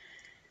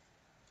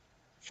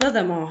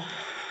 Furthermore,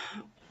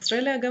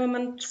 Australia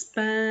government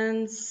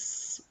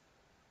spends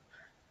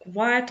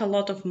quite a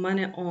lot of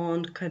money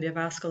on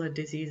cardiovascular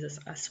diseases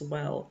as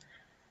well.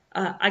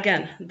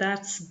 Again,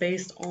 that's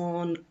based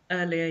on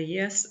earlier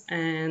years,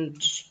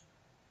 and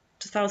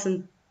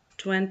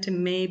 2020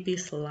 may be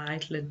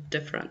slightly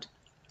different.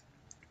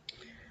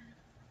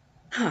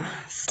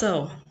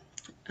 So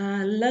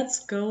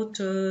let's go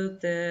to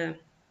the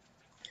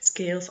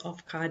scales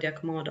of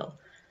cardiac model.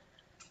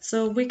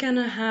 So we can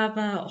have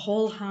a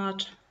whole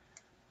heart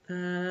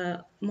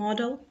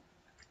model.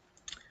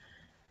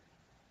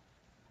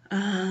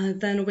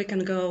 Then we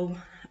can go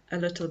a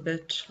little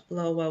bit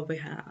lower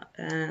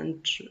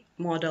and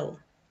model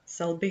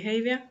cell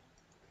behavior.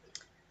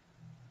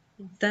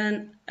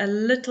 Then a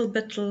little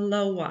bit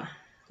lower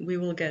we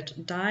will get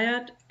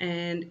dyad,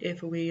 and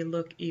if we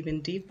look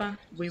even deeper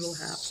we will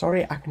have...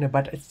 Sorry, Agne,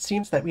 but it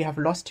seems that we have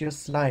lost your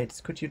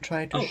slides. Could you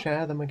try to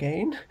share them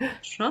again?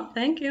 Sure,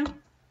 thank you.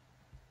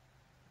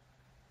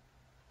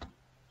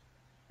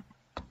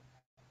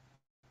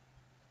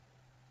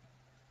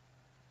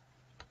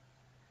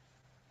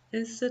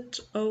 Is it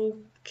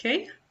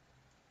okay?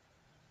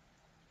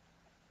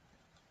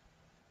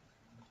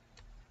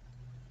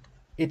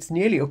 It's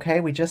nearly okay.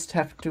 We just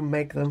have to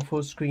make them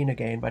full screen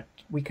again, but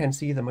we can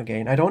see them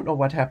again. I don't know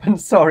what happened.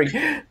 Sorry. So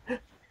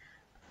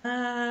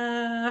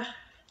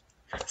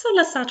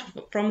let's start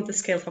from the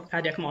scale of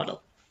cardiac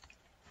model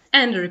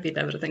and repeat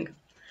everything.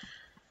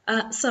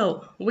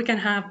 So we can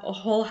have a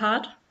whole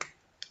heart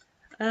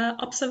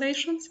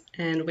observations,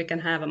 and we can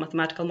have a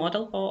mathematical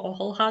model for a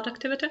whole heart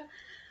activity.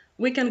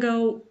 We can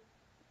go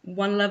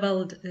one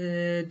level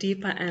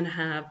deeper and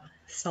have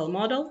cell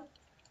model.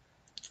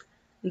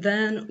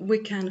 Then we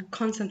can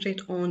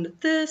concentrate on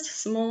this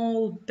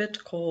small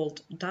bit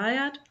called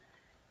dyad,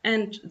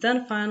 and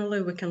then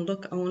finally we can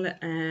look only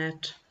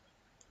at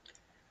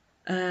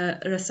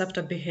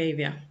receptor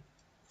behavior.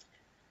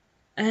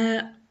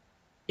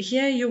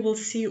 Here you will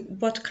see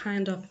what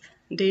kind of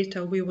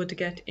data we would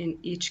get in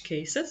each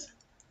cases.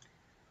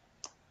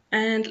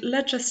 And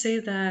let's just say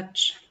that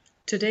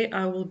today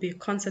I will be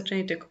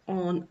concentrating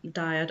on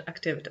dyad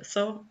activity,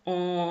 so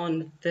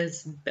on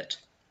this bit.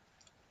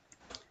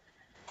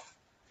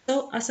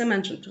 So as I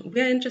mentioned,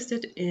 we are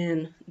interested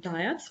in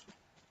dyads.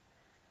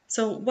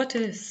 So what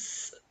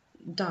is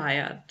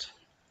dyad?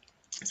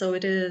 So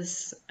it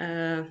is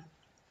a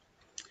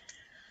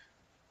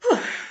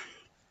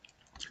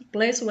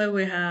place where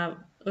we have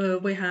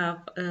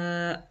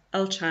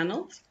L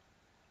channels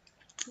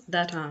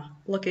that are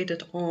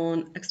located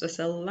on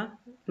extracellular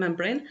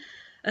membrane,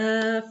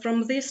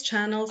 From these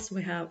channels,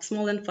 we have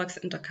small influx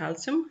into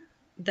calcium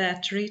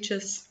that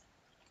reaches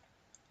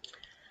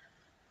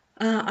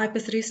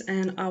IP3s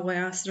and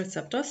AWAS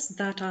receptors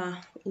that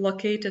are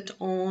located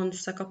on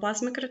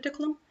sarcoplasmic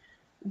reticulum.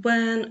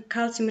 When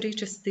calcium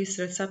reaches these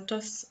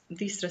receptors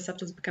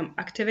become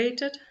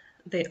activated,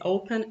 they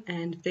open,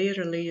 and they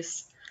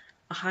release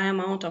a high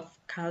amount of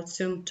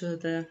calcium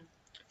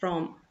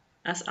from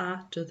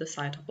SR to the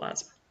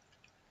cytoplasm.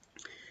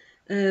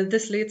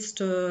 This leads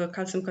to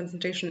calcium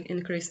concentration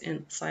increase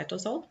in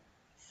cytosol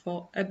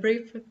for a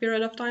brief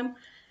period of time.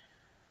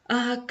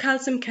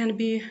 Calcium can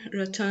be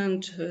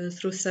returned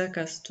through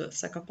circus to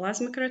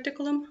sarcoplasmic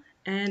reticulum,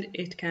 and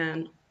it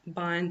can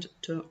bind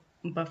to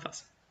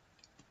buffers.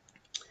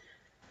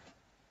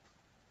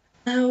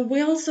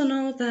 We also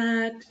know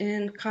that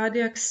in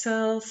cardiac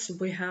cells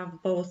we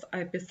have both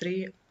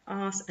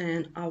IP3Rs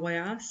and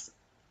AWAS.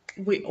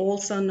 We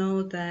also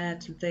know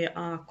that they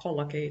are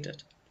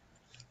collocated.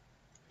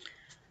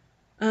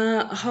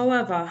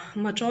 However,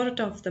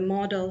 majority of the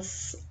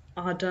models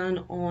are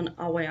done on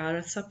AWAR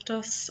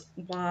receptors,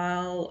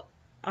 while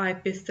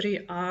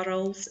IP3R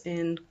roles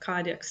in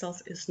cardiac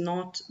cells is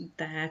not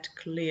that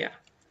clear.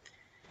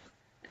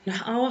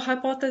 Our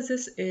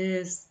hypothesis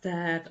is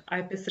that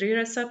IP3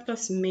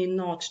 receptors may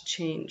not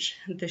change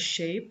the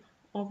shape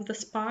of the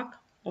spark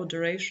or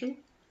duration,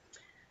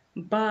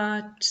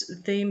 but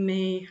they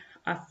may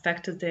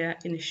affect their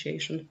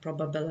initiation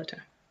probability.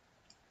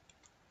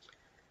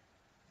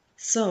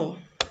 So,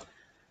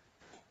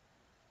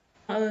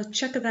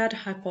 check that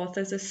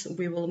hypothesis,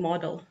 we will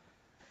model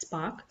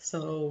spark.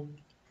 So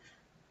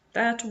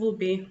that will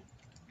be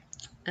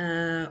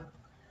 2D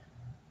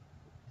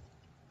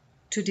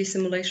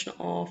simulation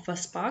of a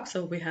spark.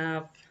 So we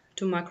have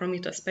 2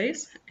 micrometer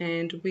space,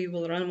 and we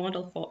will run a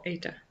model for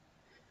 80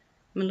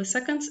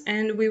 milliseconds,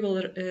 and we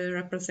will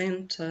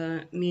represent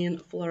mean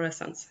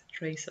fluorescence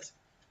traces.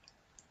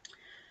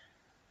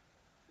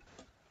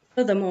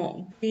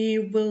 Furthermore, we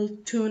will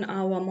tune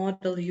our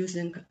model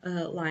using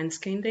line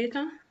scan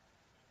data,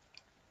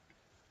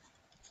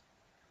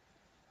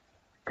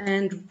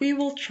 and we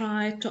will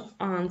try to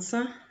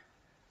answer,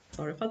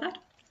 sorry for that,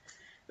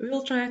 we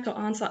will try to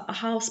answer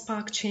how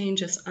spark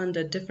changes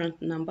under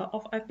different number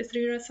of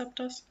IP3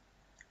 receptors.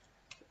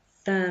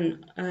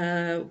 Then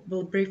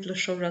we'll briefly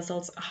show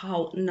results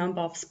how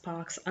number of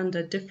sparks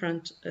under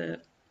different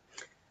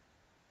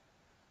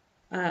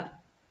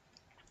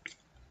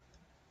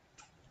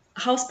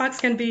how sparks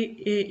can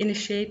be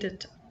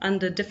initiated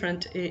under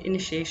different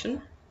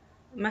initiation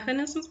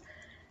mechanisms.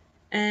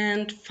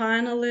 And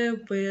finally,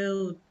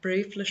 we'll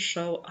briefly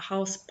show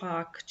how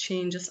spark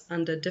changes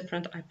under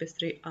different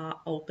IP3R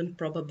open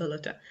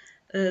probability.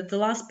 The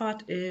last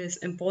part is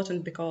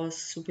important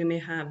because we may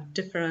have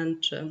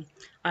different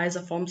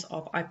isoforms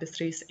of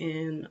IP3s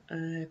in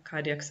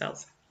cardiac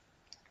cells.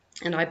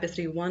 And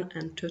IP3 1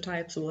 and 2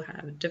 types will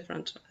have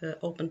different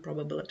open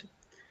probability.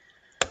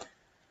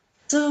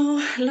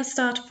 So let's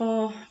start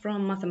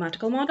from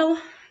mathematical model.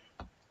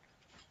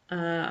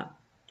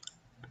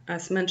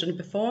 As mentioned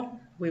before,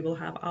 we will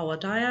have our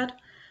dyad.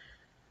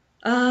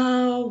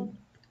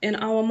 In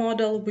our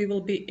model, we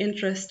will be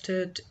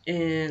interested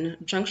in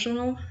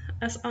junctional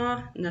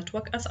SR,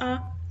 network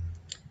SR.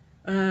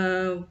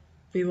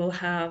 We will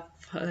have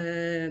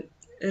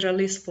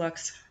release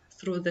flux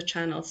through the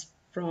channels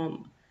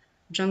from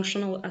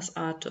junctional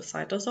SR to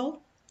cytosol.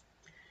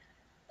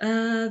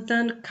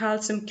 Then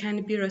calcium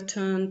can be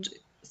returned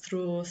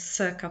through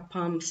circa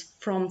pumps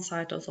from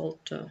cytosol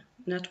to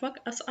network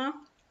SR.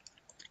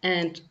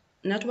 And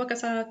network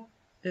SR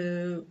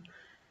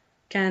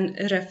can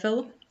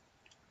refill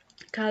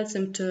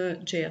calcium to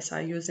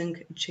JSI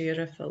using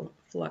J-refill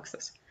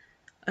fluxes.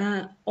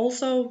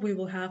 Also, we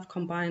will have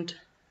combined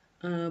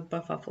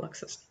buffer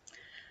fluxes.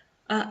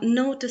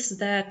 Notice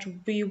that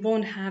we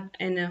won't have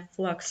any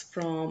flux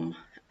from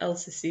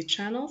LCC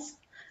channels,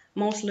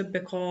 mostly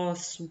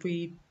because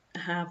we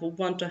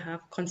want to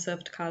have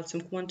conserved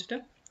calcium quantity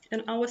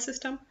in our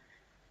system,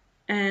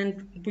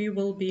 and we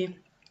will be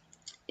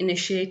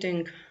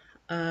initiating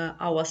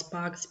our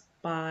sparks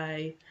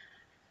by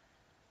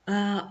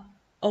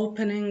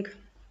opening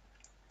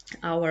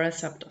our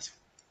receptors.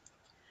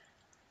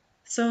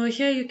 So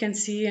here you can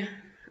see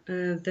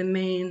the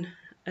main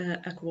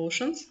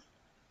equations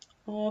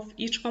of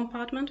each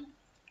compartment.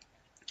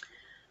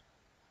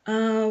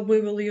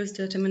 We will use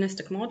the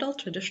deterministic model,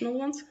 traditional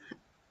ones,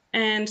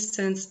 and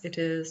since it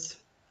is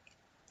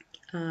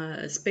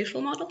a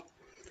spatial model,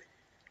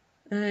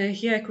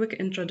 here a quick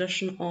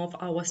introduction of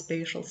our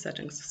spatial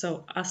settings.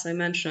 So as I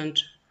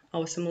mentioned,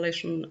 our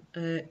simulation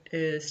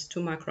is 2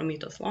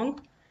 micrometers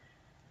long.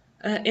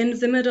 In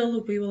the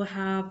middle, we will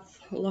have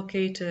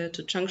located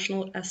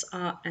junctional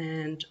SR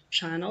and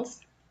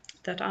channels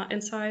that are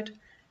inside.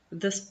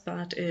 This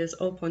part is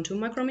 0.2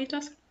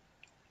 micrometers.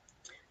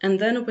 And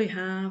then we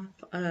have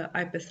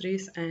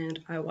IP3s and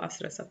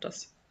IWAS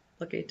receptors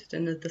located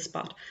in this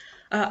part.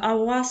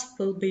 IWAS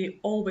will be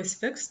always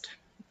fixed,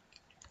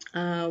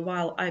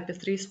 while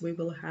IP3s we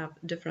will have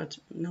different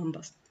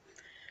numbers.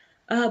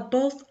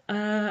 Both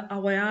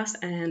OARs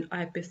and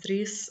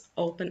IP3s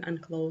open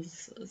and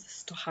close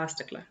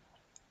stochastically.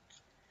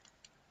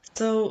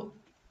 So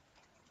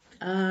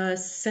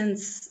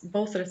since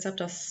both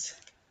receptors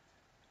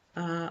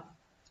are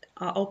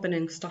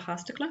opening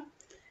stochastically,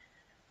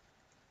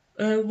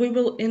 we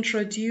will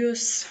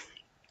introduce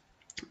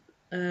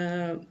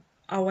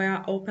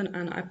OAR open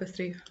and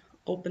IP3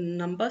 open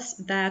numbers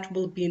that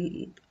will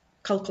be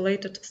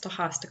calculated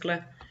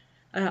stochastically.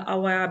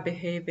 OAR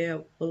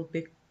behavior will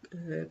be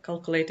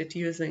calculated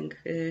using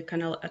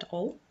Canal et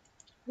al.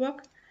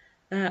 Work.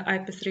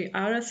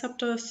 IP3R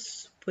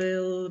receptors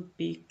will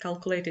be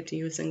calculated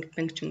using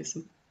Pengxing's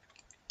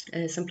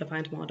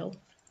simplified model.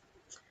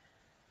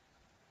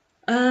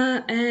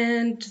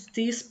 And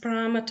these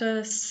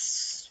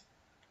parameters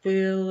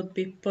will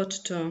be put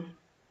to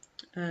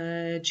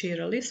G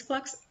release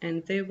flux,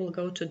 and they will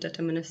go to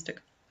deterministic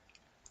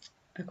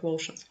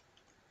equations.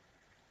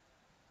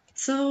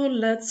 So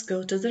let's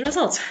go to the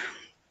results.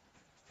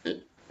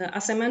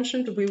 As I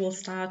mentioned, we will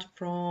start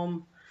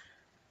from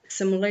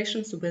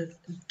simulations with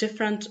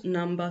different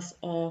numbers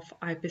of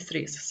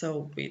IP3s.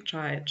 So we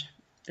tried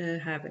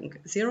having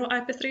 0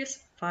 IP3s,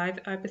 5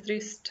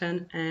 IP3s,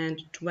 10, and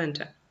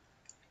 20.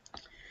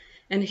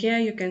 And here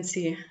you can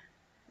see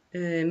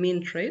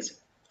mean trace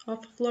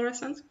of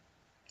fluorescence.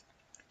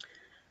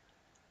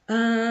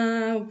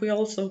 We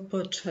also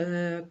put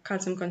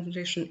calcium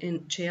concentration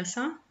in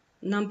GSR,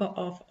 number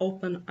of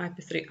open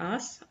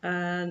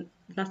IP3Rs,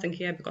 nothing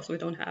here because we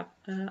don't have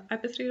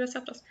IP3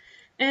 receptors,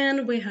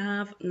 and we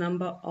have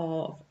number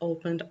of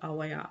opened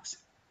OARs.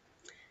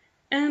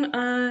 And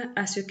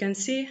as you can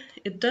see,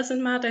 it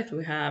doesn't matter if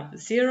we have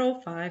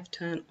 0, 5,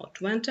 10, or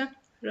 20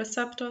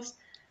 receptors,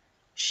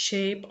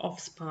 shape of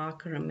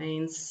spark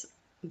remains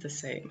the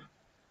same.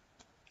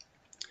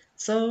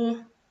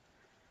 So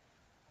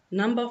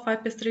number of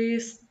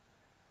IP3s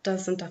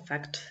doesn't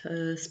affect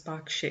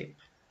spark shape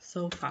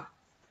so far.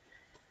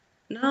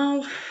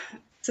 Now,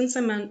 since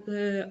I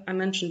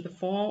mentioned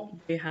before,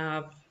 we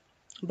have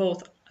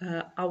both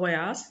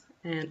OARs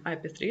and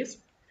IP3s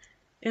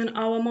in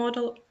our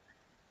model,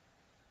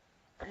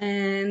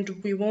 and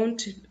we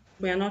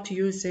are not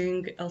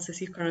using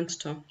LCC current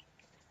to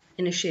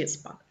initiate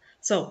spark.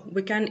 So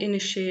we can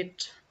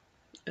initiate,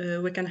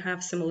 we can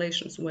have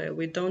simulations where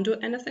we don't do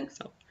anything.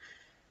 So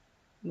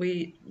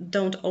we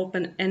don't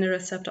open any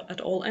receptor at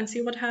all and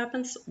see what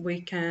happens.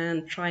 We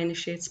can try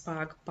initiate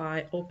spark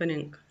by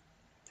opening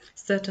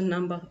certain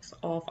numbers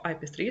of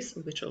IP3s,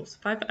 we chose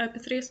 5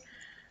 IP3s.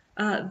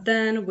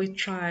 Then we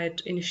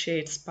tried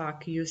initiate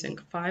spark using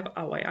 5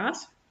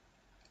 OARs,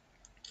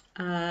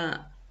 a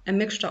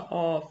mixture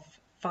of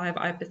 5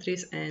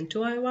 IP3s and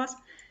 2 OARs.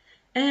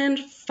 And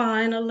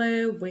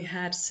finally, we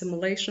had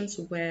simulations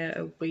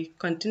where we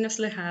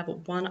continuously have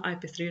one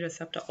IP3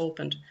 receptor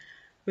opened.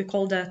 We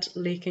call that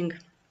leaking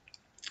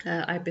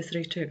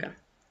IP3 trigger.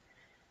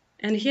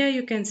 And here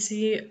you can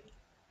see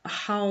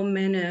how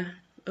many,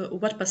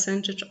 what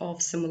percentage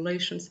of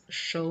simulations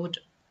showed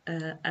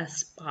a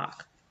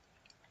spark.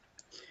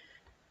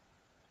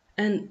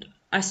 And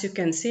as you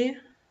can see,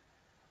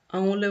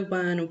 only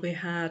when we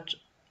had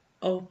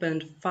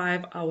opened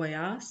 5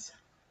 OARs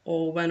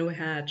or when we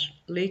had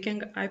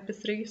leaking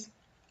IP3s,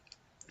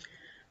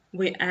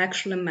 we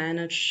actually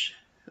managed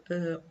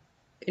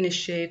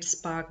initiate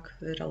spark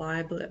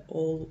reliably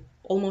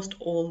almost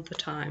all the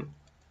time.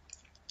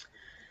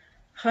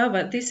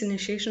 However, these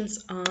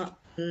initiations are a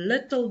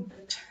little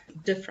bit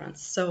different.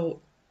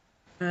 So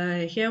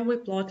here we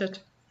plotted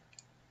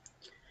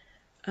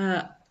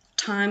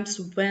times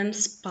when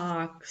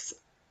sparks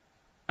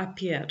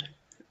appeared.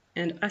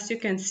 And as you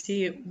can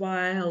see,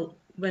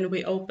 when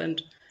we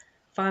opened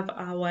 5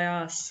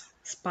 OARs,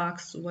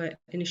 sparks were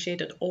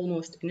initiated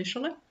almost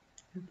initially.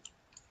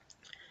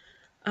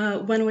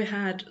 When we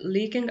had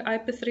leaking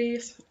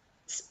IP3s,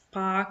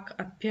 spark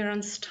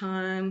appearance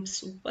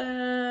times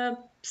were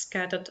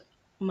scattered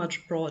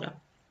much broader.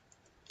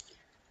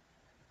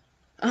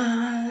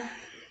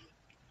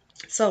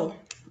 So,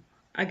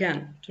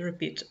 again, to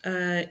repeat,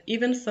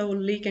 even though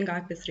leaking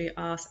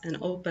IP3Rs and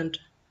opened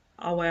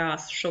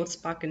OARs showed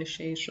spark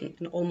initiation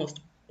in almost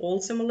all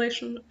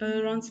simulation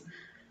runs,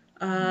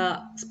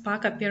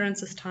 spark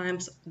appearances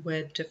times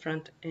were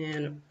different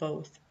in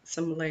both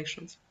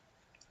simulations.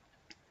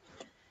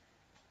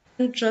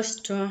 And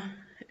just to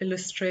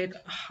illustrate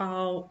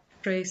how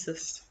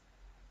traces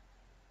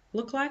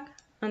look like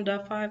under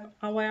 5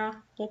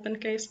 OAR open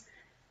case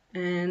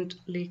and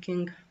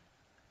leaking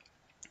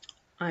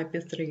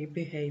IP3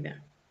 behavior.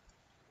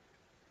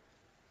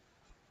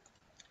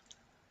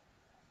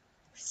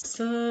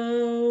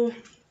 So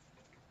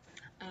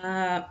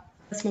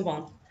let's move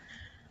on.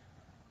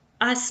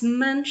 As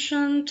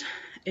mentioned,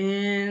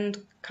 in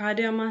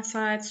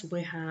cardiomyocytes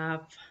we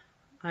have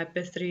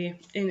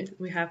IP3.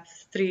 We have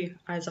 3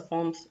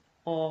 isoforms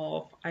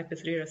of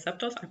IP3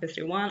 receptors: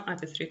 IP3-1,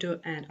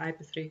 IP3-2, and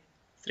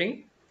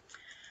IP3-3.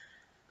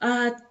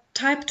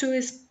 Type 2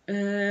 is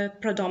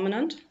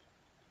predominant,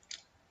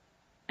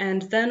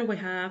 and then we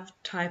have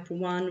type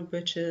 1,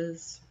 which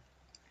is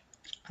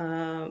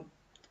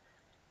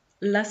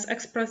less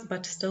expressed,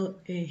 but still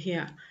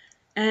here.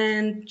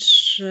 And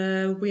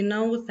we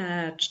know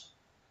that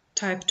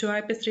type 2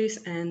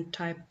 IP3s and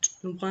type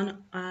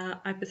 1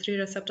 IP3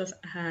 receptors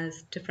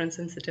has different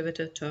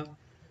sensitivity to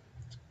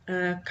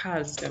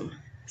calcium.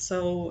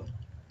 So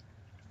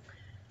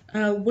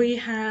we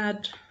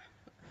had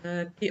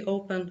the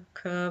open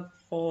curve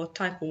for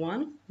type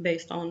 1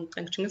 based on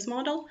Pengxing's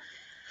model.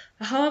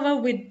 However,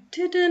 we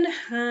didn't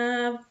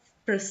have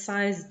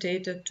precise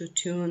data to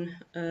tune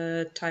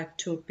type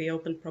 2 P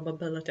open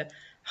probability.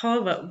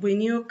 However, we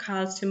knew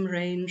calcium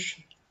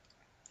range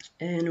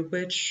in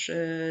which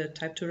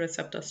type 2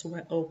 receptors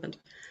were opened.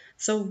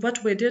 So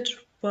what we did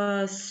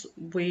was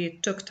we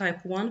took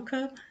type 1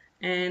 curve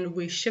and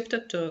we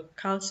shifted to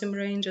calcium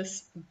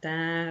ranges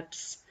that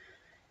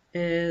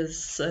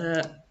is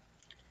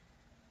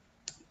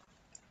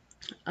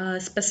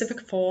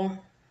specific for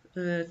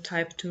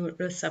type 2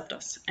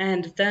 receptors.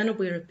 And then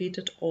we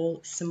repeated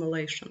all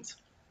simulations.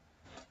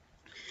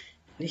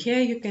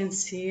 Here you can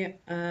see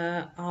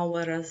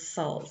our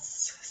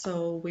results.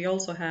 So we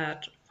also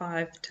had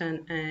 5,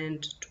 10,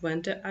 and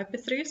 20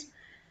 IP3s.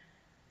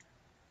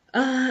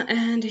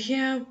 And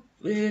here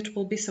it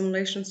will be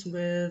simulations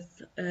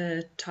with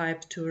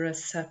type 2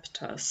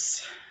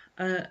 receptors.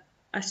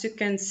 As you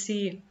can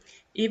see,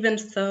 even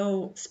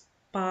though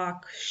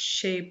spark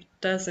shape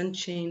doesn't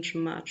change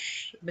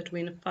much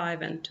between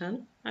 5 and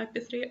 10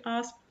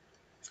 IP3Rs,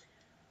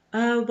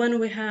 when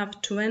we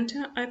have 20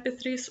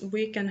 IP3s,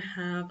 we can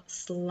have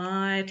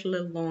slightly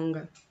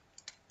longer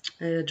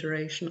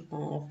duration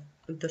of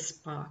the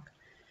spark.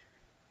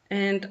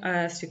 And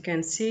as you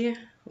can see,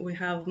 we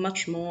have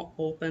much more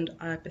opened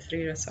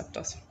IP3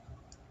 receptors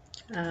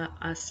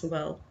as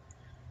well.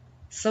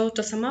 So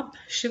to sum up,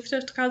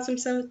 shifted calcium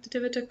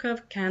sensitivity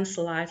curve can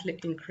slightly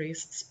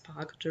increase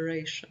spark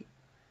duration.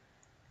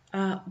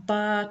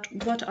 But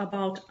what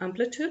about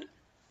amplitude?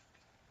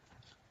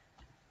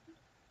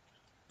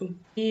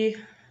 We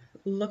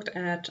looked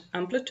at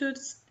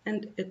amplitudes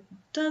and it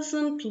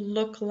doesn't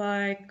look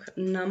like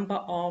number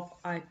of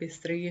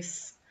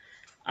IP3s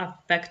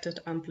affected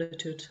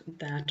amplitude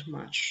that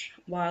much,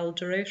 while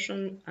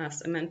duration,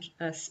 as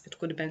it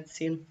could have been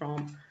seen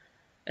from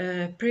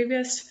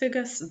previous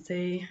figures,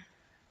 they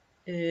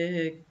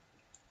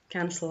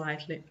can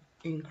slightly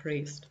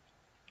increase.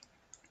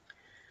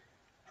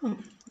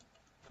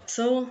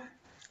 So,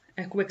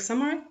 a quick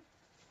summary.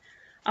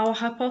 Our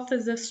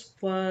hypothesis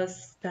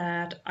was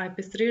that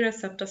IP3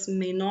 receptors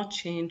may not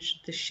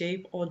change the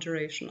shape or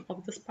duration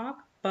of the spark,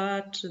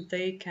 but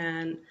they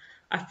can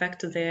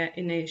affect their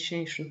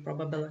initiation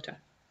probability.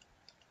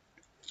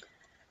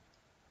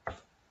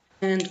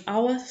 And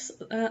our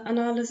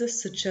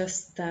analysis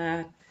suggests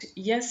that,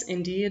 yes,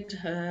 indeed,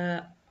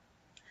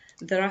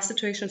 there are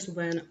situations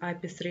when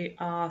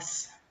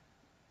IP3Rs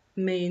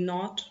may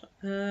not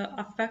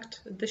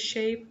affect the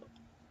shape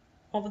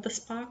of the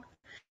spark,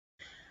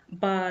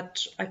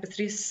 but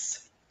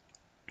IP3s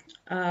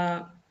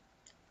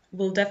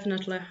will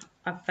definitely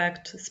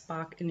affect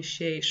spark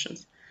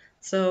initiations.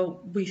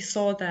 So we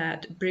saw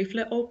that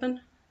briefly open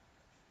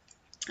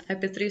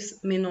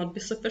IP3s may not be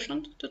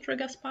sufficient to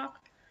trigger spark.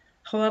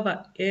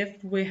 However,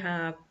 if we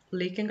have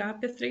leaking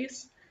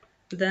IP3s,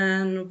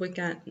 then we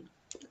can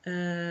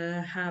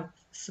have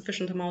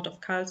sufficient amount of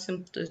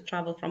calcium to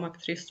travel from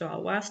IP3s to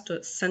OS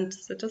to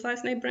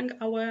synthesize neighboring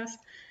OS,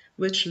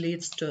 which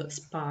leads to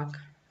spark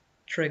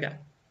trigger.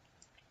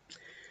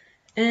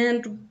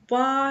 And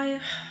why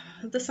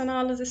this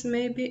analysis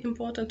may be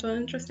important or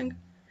interesting?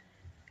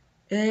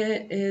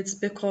 It's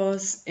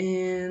because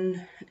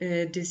in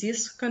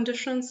disease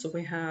conditions,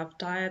 we have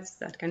dyads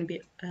that can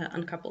be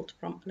uncoupled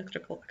from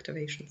electrical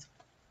activations.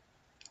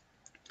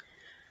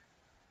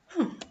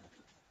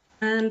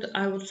 And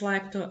I would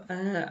like to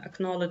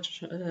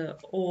acknowledge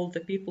all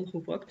the people who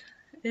worked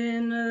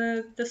in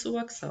this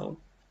work. So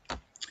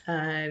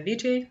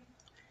Vijay,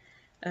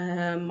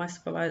 my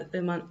supervisor,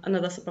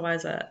 another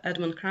supervisor,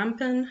 Edmund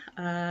Crampin,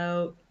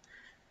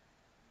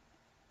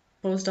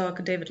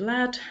 postdoc David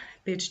Ladd,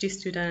 PhD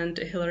student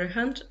Hilary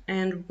Hunt,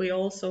 and we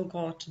also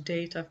got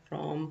data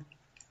from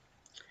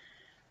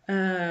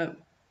Lou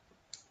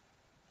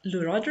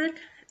Roderick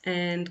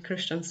and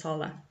Christian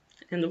Sola,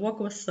 and the work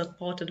was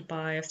supported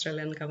by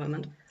Australian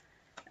government.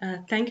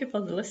 Thank you for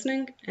the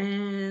listening,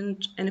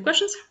 and any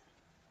questions?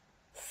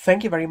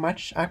 Thank you very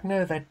much,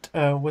 Agne. That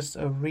was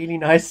a really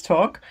nice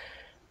talk.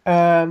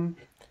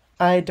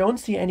 I don't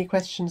see any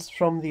questions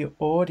from the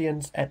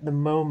audience at the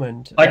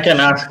moment. I can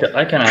ask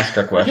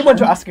a question. You want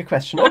to ask a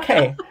question?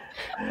 Okay.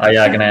 Hi,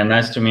 Agne.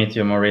 Nice to meet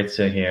you.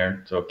 Maurizio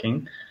here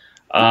talking.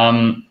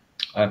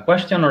 A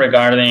question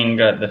regarding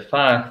the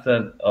fact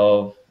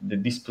of the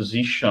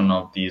disposition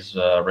of these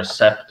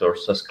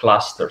receptors as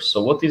clusters.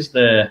 So what is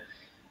the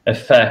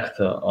effect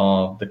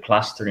of the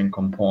clustering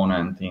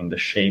component in the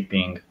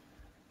shaping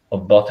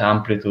of both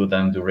amplitude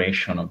and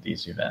duration of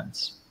these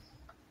events?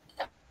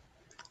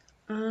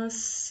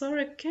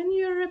 Sorry, can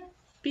you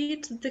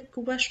repeat the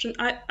question?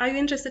 Are you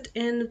interested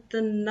in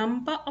the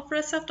number of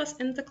receptors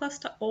in the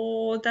cluster,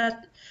 or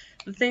that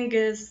the thing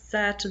is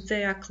that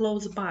they are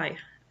close by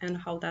and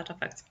how that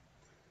affects?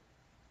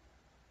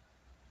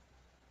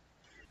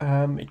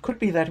 It could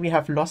be that we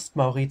have lost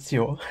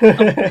Maurizio.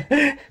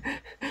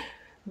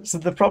 So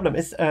the problem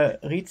is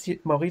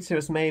Maurizio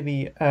is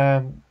maybe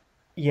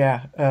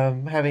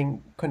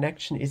having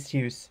connection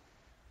issues.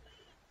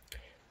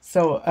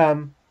 So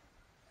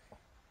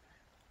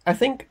I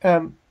think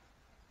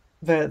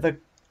the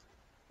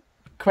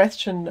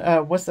question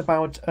was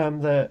about how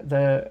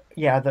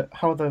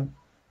the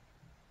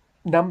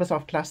numbers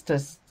of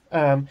clusters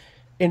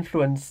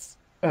influence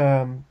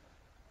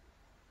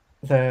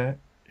the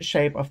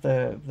shape of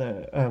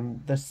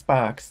the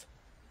sparks.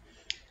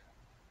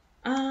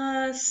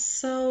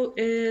 So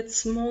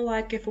it's more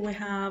like if we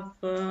have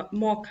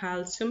more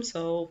calcium,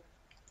 so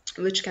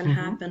which can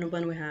happen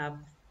when we have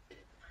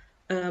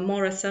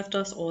more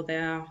receptors or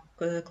they're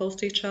close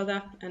to each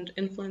other and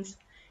influence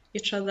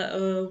each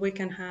other, we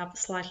can have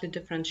slightly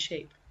different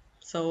shape.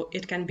 So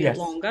it can be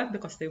longer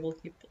because they will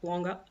keep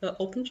longer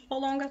open for a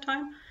longer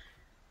time.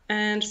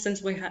 And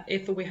since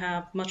if we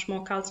have much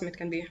more calcium,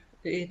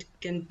 it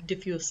can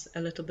diffuse a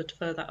little bit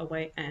further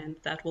away, and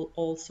that will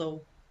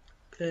also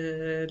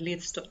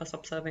leads to us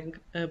observing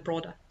a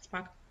broader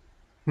spark.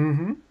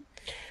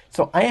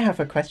 So I have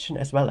a question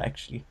as well,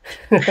 actually.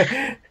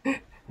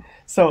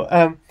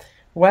 So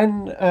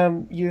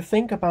when you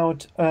think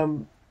about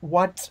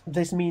what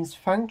this means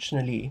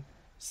functionally,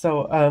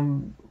 so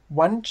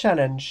one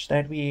challenge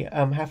that we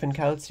have in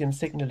calcium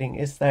signaling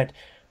is that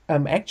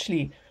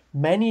actually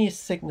many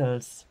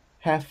signals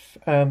have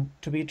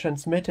to be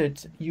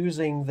transmitted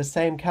using the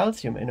same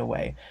calcium in a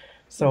way.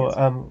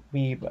 So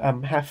we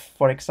have,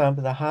 for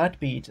example, the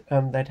heartbeat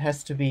that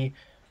has to be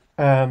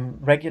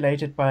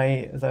regulated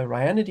by the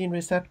ryanodine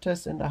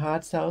receptors in the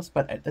heart cells,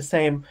 but at the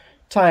same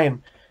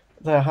time,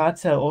 the heart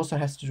cell also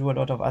has to do a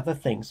lot of other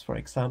things, for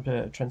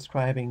example,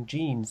 transcribing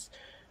genes.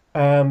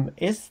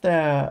 Is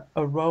there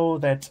a role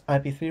that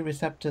IP3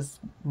 receptors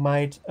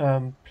might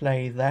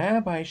play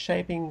there by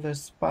shaping the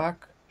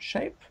spark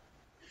shape?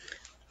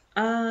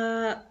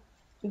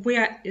 We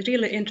are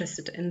really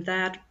interested in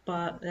that,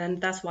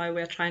 and that's why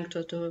we're trying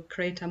to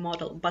create a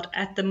model. But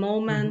at the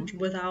moment,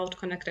 without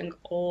connecting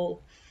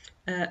all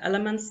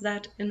elements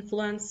that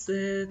influence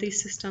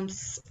these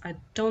systems, I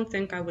don't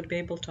think I would be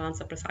able to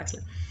answer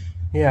precisely.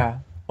 Yeah,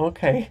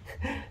 okay.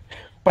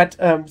 But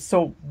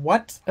so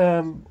what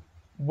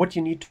would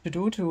you need to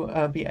do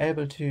to be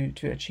able to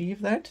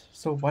achieve that?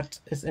 So what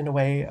is in a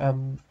way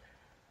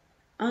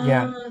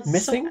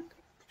missing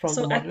from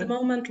the model? So at the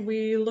moment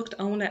we looked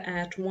only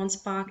at one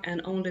spark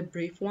and only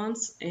brief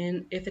ones,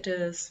 and if it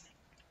is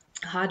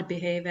hard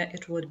behavior,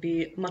 it would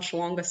be much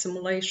longer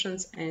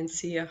simulations and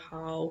see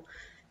how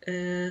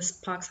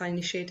sparks are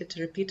initiated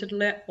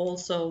repeatedly.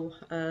 Also,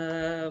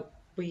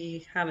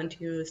 we haven't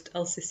used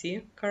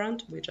LCC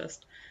current, we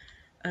just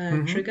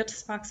triggered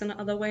sparks in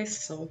other ways,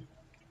 so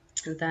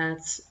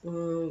that's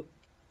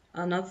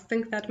another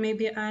thing that may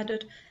be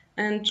added.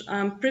 And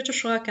I'm pretty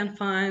sure I can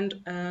find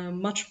a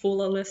much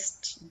fuller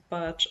list,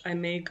 but I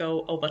may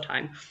go over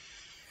time.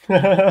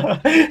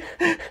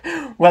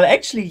 Well,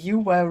 actually, you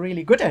were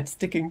really good at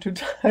sticking to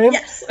time.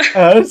 Yes.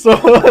 So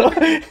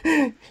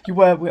you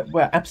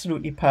were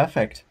absolutely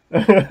perfect.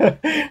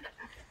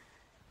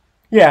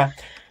 Yeah.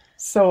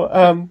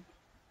 So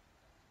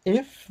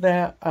if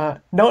there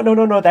are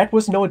no, that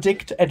was no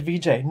dig at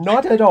Vijay,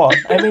 not at all.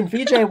 I mean,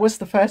 Vijay was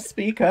the first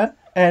speaker,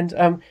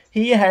 and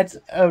he had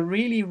a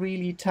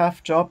really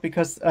tough job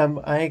because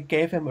I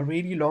gave him a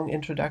really long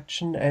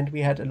introduction, and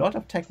we had a lot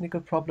of technical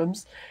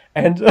problems,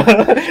 and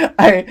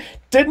I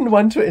didn't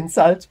want to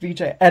insult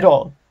Vijay at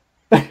all.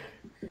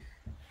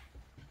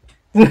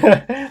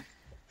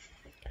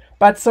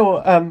 But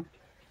so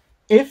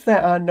if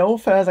there are no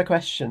further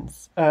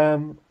questions,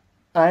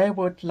 I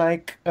would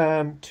like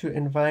to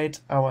invite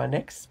our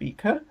next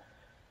speaker.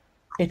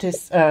 It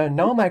is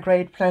now my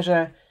great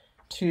pleasure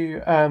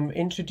to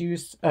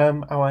introduce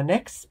our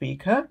next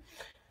speaker.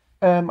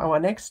 Our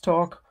next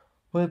talk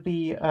will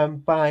be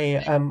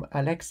by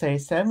Alexey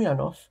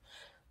Semyanov.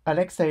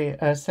 Alexey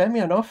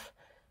Semyanov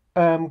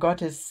got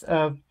his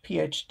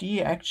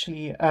PhD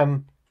actually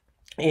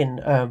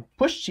in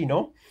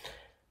Pushchino.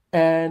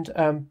 And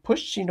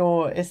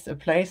Pushchino is a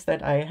place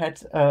that I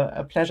had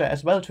a pleasure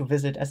as well to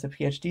visit as a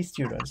PhD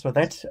student. So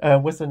that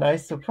was a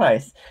nice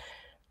surprise.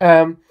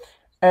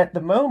 At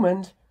the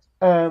moment,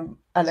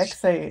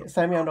 Alexey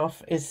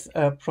Semyanov is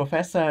a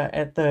professor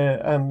at the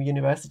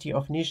University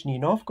of Nizhny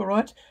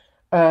Novgorod.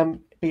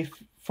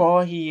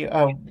 Before he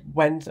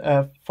went,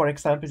 for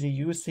example, to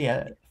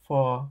UCL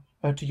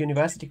to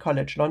University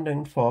College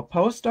London for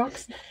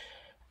postdocs.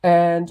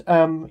 And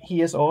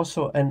he is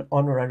also an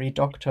honorary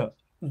doctor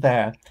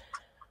there.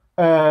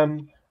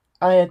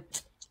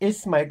 It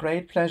is my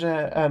great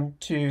pleasure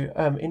to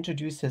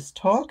introduce his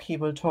talk. He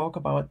will talk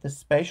about the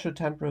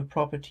spatiotemporal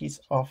properties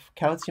of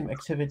calcium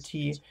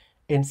activity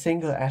in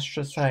single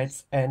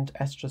astrocytes and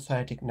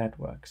astrocytic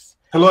networks.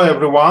 Hello,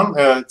 everyone.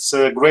 It's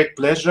a great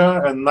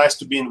pleasure and nice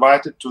to be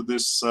invited to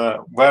this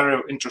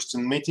very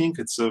interesting meeting.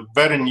 It's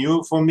very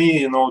new for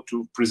me,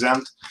 to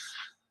present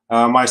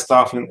my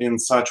stuff in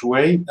such a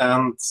way.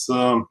 And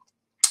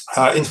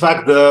In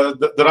fact,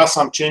 there are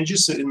some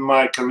changes in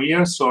my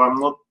career, so I'm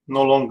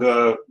no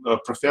longer a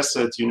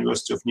professor at the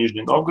University of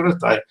Nizhny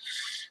Novgorod.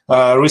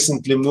 I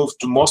recently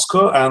moved to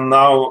Moscow and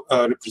now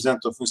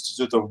representative of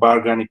Institute of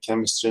Bioorganic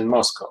Chemistry in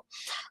Moscow.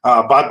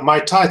 But my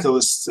title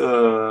is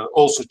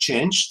also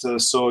changed.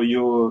 So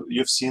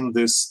you've seen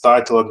this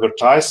title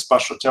advertised: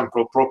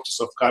 Spatiotemporal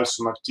Properties of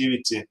Calcium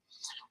Activity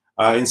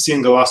in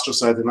single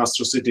astrocyte and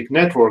astrocytic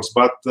networks.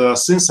 But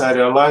since I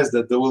realized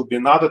that there will be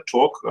another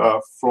talk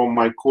from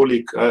my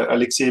colleague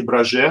Alexey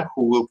Brazhe,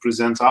 who will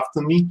present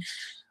after me,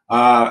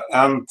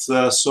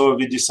 so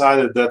we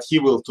decided that he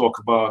will talk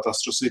about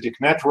astrocytic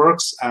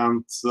networks,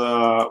 and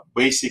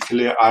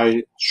basically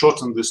I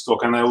shortened this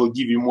talk and I will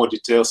give you more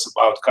details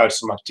about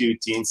calcium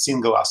activity in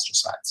single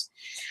astrocytes.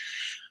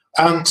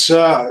 And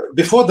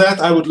before that,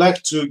 I would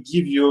like to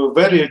give you a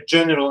very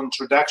general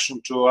introduction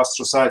to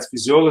astrocyte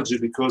physiology,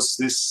 because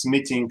this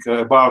meeting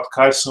about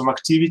calcium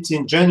activity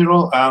in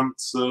general, and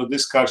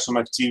this calcium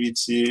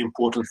activity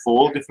important for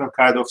all different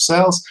kind of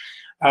cells.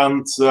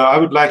 And I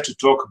would like to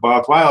talk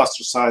about why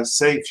astrocytes,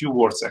 say a few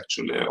words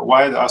actually,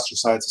 why the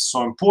astrocytes is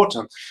so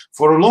important.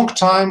 For a long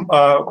time,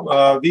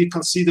 we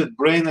considered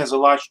brain as a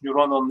large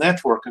neuronal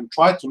network and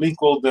tried to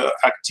link all the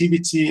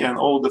activity and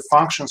all the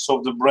functions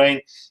of the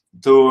brain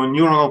to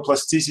neuronal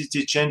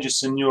plasticity,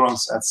 changes in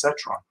neurons, etc.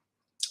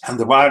 And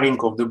the wiring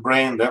of the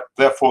brain.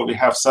 Therefore, we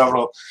have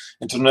several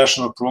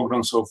international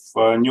programs of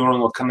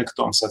neuronal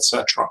connectomes,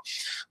 etc.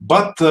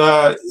 But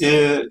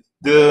in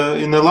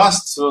the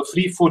last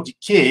 3-4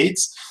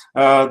 decades,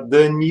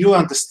 the new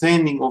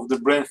understanding of the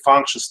brain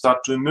functions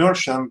start to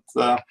emerge, and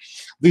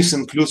this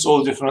includes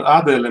all different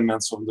other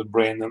elements of the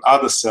brain and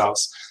other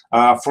cells.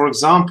 For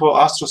example,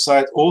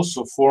 astrocytes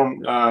also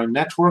form a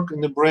network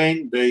in the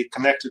brain. They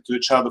connected to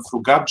each other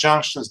through gap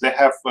junctions. They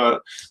have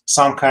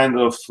some kind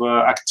of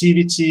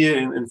activity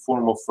in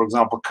form of, for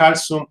example,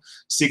 calcium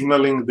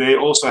signaling. They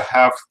also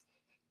have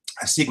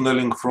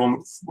signaling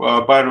from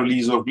by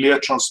release of glia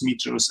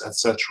transmitters,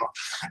 etc.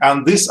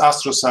 And these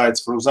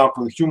astrocytes, for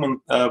example, in human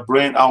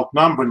brain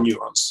outnumber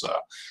neurons.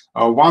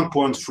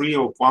 1.3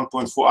 or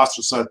 1.4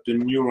 astrocytes per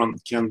neuron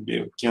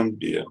can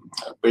be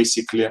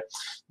basically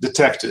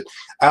detected.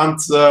 And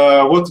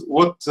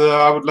what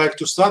I would like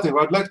to start with,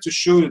 I'd like to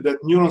show you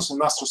that neurons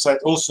and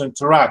astrocytes also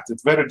interact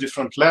at very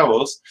different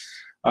levels.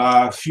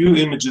 A few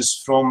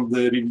images from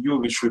the review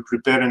which we're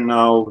preparing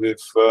now with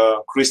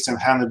Christian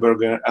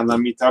Hanneberger and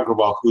Amit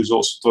Agrawal, who is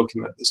also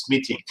talking at this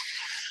meeting.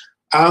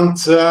 And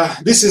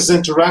this is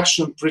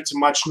interaction pretty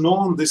much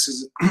known. This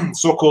is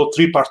so-called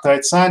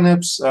tripartite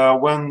synapse.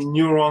 When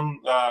neuron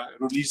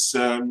release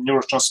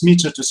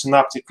neurotransmitter to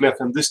synaptic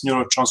cleft, and this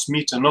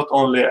neurotransmitter not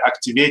only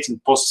activating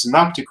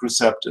postsynaptic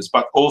receptors,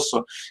 but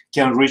also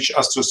can reach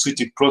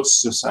astrocytic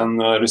processes and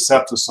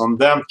receptors on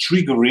them,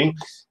 triggering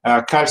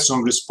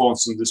calcium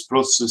response in this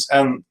process.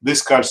 And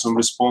this calcium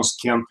response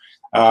can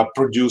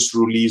produce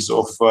release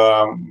of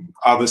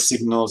other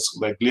signals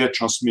like glia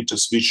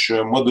transmitters, which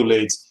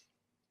modulate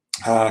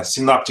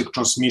synaptic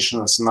transmission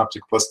and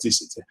synaptic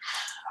plasticity.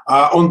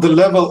 On the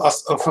level of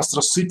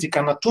astrocytic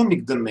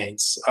anatomic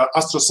domains,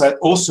 astrocytes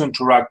also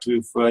interact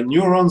with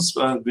neurons,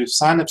 with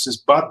synapses,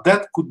 but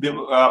that could be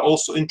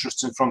also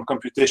interesting from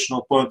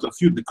computational point of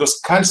view, because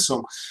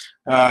calcium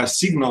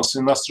signals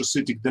in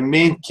astrocytic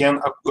domain can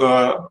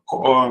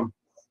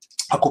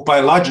occupy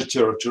larger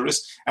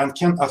territories and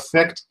can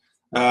affect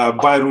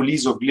by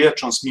release of glia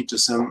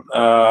transmitters in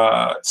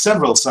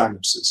several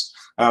synapses.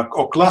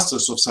 Or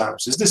clusters of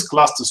synapses. These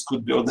clusters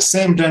could be, or the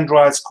same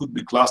dendrites could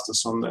be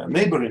clusters on the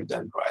neighboring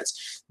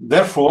dendrites.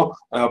 Therefore,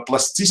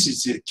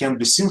 plasticity can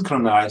be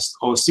synchronized,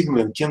 or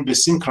signaling can be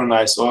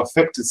synchronized or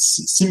affected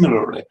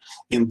similarly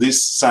in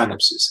these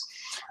synapses.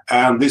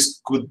 And this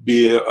could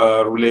be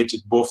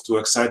related both to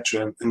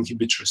excitatory and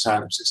inhibitory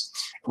synapses.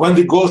 When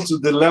we go to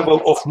the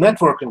level of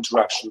network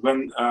interaction,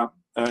 when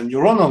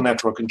neuronal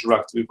network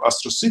interact with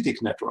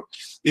astrocytic network,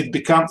 it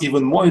becomes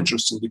even more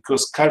interesting,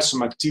 because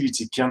calcium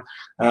activity can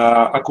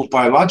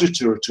occupy larger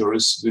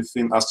territories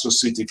within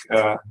astrocytic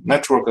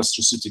network,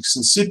 astrocytic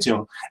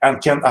syncytium,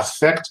 and can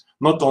affect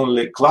not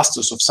only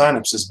clusters of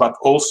synapses, but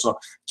also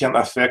can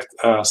affect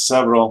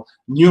several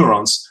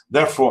neurons,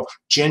 therefore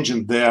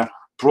changing their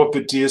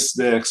properties,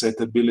 their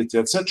excitability,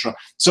 etc.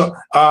 So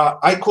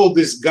I call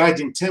this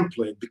guiding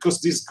template, because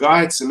this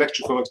guides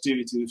electrical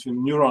activity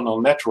within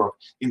neuronal network.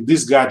 In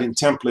this guiding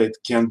template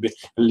can be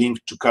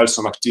linked to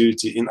calcium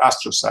activity in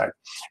astrocyte.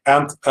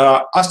 And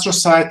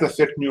astrocyte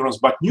affect neurons,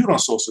 but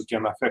neurons also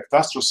can affect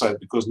astrocyte,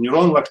 because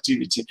neuronal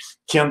activity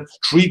can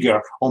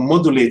trigger or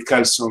modulate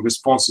calcium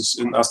responses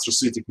in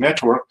astrocytic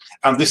network.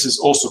 And this is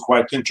also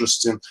quite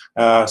interesting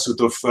sort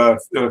of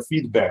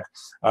feedback,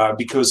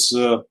 because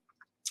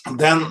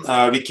then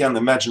we can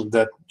imagine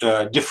that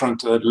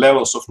different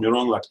levels of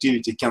neuronal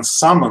activity can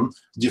summon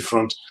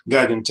different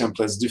guiding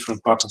templates,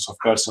 different patterns of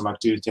calcium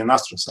activity in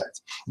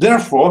astrocytes.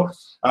 Therefore,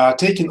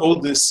 taking all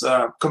this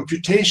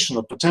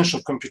potential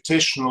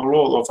computational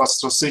role of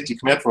astrocytic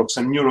networks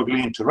and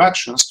neuroglia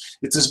interactions,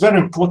 it is very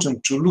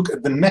important to look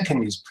at the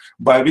mechanism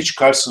by which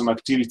calcium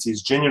activity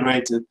is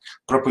generated,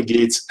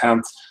 propagates,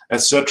 and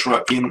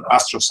etc. in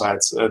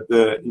astrocytes at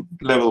the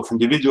level of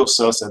individual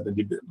cells, at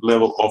the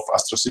level of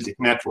astrocytic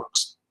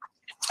networks.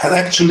 And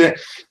actually,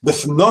 the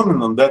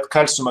phenomenon that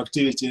calcium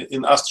activity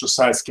in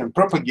astrocytes can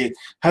propagate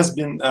has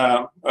been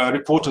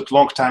reported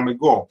long time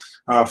ago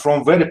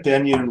from very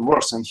pioneering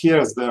works. And here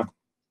is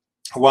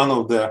one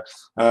of the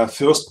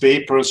first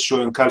papers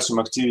showing calcium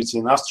activity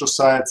in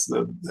astrocytes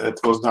that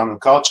was done in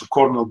culture,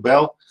 Cornell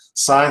Bell,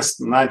 Science,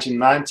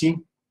 1990.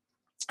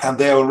 And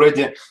they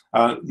already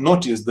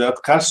noticed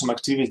that calcium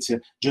activity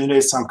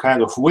generates some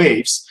kind of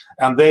waves,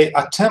 and they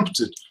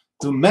attempted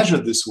to measure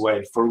this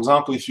wave. For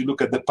example, if you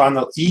look at the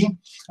panel E,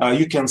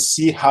 you can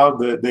see how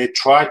they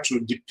try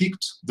to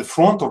depict the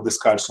front of this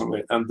calcium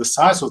wave and the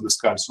size of this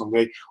calcium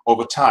wave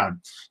over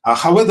time.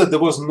 However, there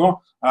was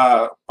no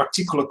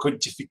particular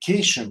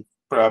quantification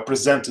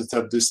presented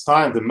at this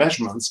time, the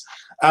measurements.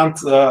 And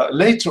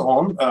later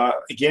on,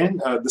 again,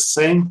 the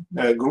same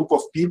group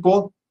of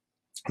people,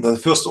 the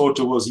first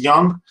author was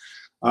Young,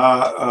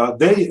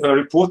 they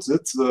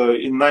reported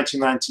in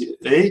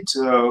 1998,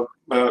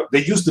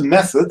 they used a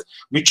method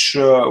which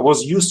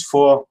was used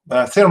for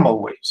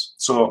thermal waves.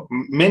 So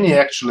many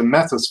actually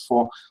methods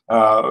for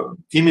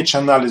image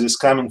analysis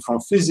coming from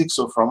physics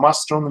or from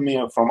astronomy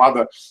or from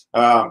other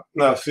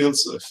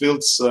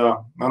fields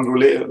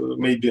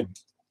maybe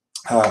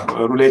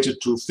related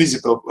to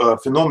physical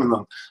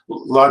phenomenon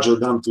larger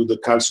than to the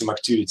calcium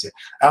activity.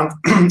 And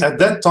at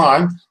that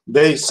time,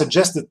 they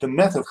suggested the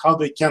method how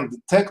they can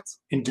detect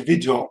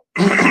individual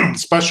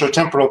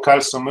spatiotemporal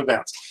calcium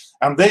events.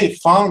 And they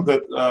found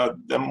that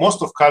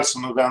most of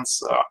calcium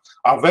events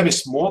are very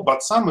small,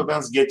 but some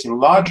events getting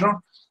larger.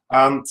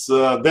 And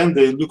then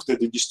they looked at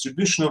the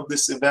distribution of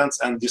these events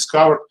and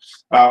discovered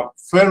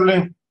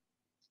fairly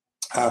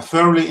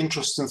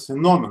interesting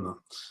phenomenon.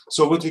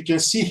 So what you can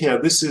see here,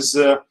 this is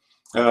a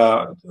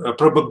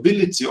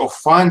probability of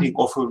finding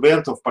of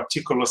event of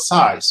particular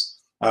size.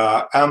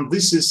 And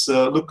this is,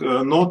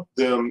 not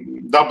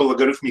the double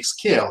logarithmic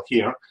scale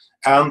here.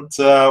 And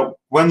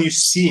when you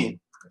see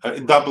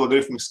double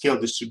logarithmic scale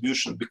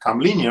distribution become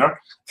linear,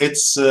 it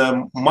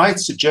might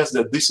suggest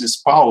that this is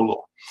Power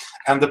law.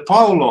 And the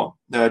Power law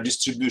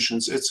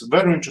distributions, it's a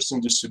very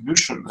interesting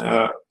distribution,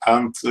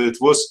 and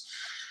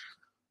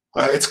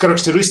it's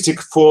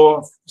characteristic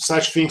for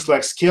such things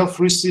like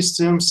scale-free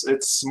systems.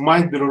 It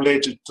might be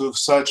related to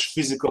such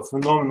physical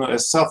phenomena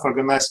as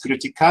self-organized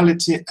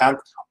criticality, and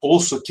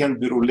also can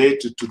be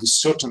related to the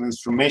certain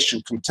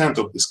information content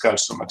of this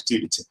calcium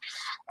activity.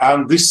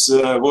 And this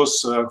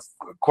was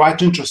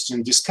quite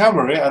interesting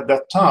discovery at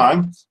that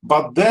time,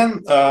 but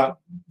then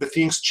the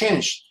things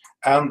changed,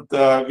 and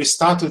we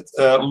started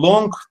a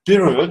long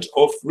period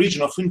of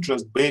region of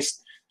interest based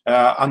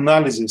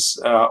analysis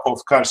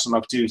of calcium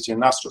activity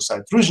in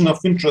astrocytes. Region of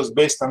interest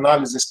based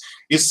analysis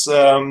is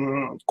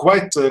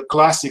quite a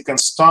classic and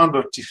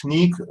standard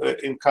technique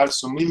in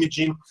calcium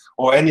imaging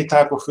or any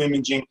type of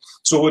imaging.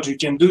 So what you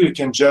can do, you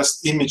can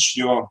just image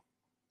your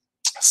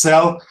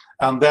cell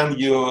and then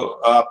you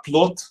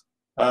plot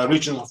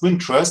region of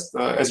interest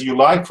as you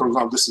like. For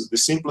example, this is the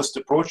simplest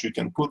approach. You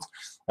can put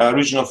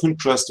region of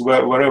interest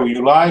wherever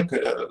you like.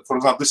 For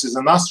example, this is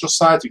an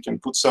astrocyte. You can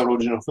put several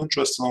regions of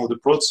interest in all the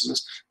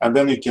processes, and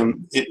then you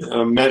can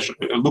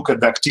look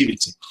at the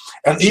activity.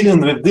 And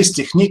even with this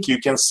technique, you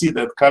can see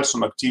that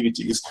calcium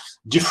activity is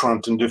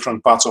different in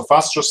different parts of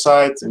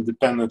astrocytes,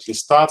 independently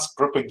starts,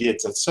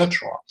 propagates,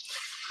 etc.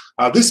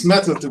 This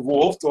method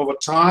evolved over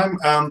time,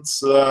 and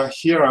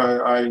here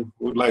I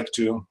would like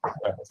to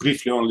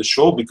briefly only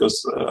show,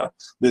 because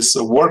this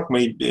work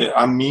maybe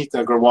Amit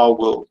Agrawal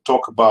will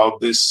talk about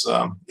this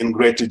in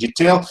greater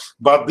detail,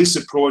 but this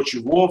approach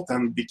evolved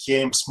and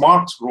became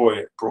smart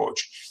ROI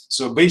approach.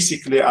 So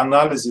basically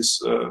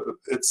analysis,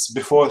 it's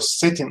before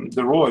setting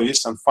the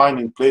ROIs and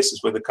finding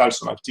places where the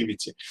calcium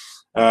activity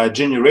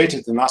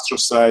generated in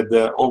astrocyte,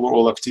 the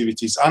overall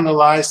activity is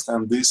analyzed,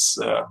 and this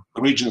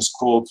region is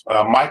called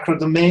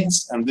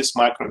microdomains, and these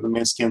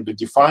microdomains can be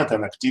defined,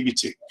 and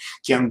activity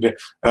can be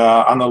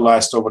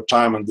analyzed over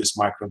time in these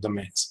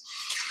microdomains.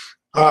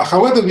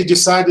 However, we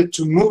decided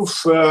to move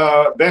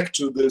back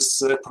to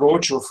this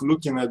approach of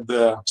looking at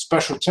the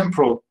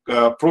spatiotemporal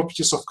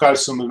properties of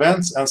calcium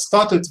events, and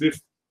started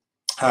with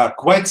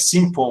quite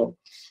simple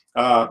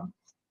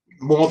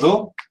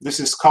model. This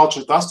is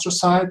cultured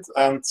astrocyte,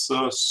 and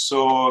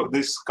so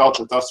this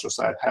cultured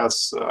astrocyte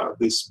has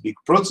these big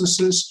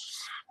processes,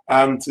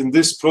 and in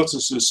these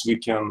processes we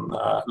can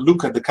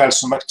look at the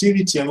calcium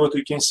activity, and what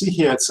you can see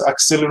here, it's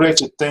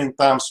accelerated 10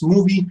 times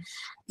movie,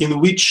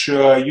 in which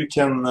you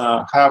can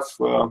have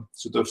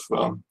sort of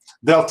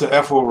delta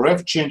F over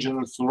F change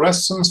in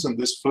fluorescence, and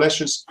this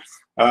flashes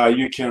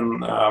you can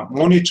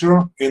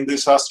monitor in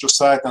this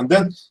astrocyte. And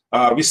then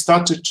we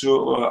started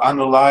to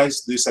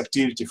analyze this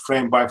activity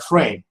frame by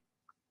frame.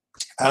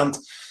 And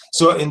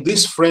so in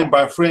this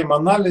frame-by-frame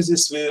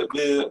analysis,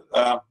 we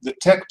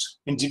detect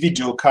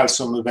individual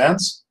calcium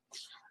events.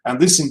 And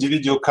these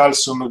individual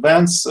calcium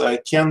events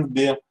can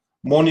be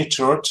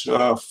monitored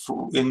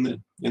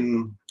in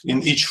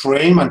each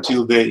frame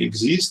until they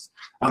exist.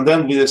 And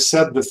then we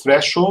set the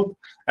threshold.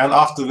 And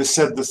after we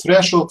set the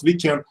threshold, we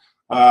can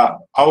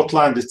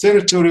outline the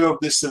territory of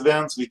this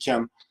event. We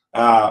can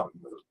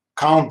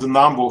count the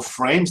number of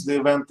frames the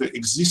event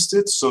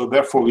existed, so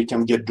therefore we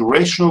can get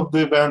duration of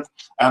the event,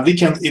 and we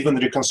can even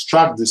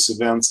reconstruct these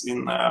events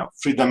in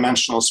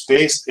three-dimensional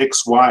space,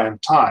 x, y,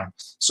 and time.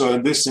 So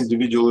in this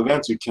individual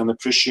event, you can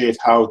appreciate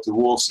how it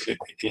evolves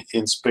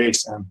in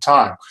space and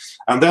time.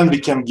 And then we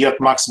can get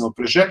maximal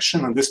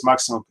projection, and this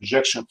maximal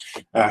projection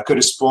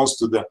corresponds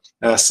to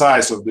the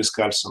size of this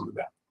calcium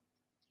event.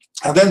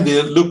 And then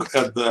we look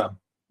at the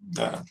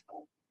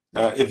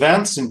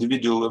events,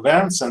 individual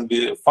events, and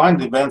we find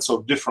events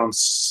of different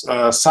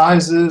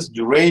sizes,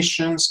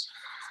 durations.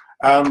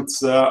 And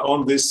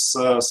on this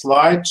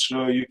slide,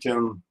 you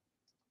can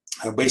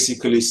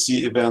basically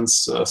see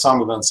events.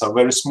 Some events are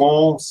very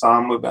small,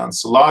 some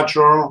events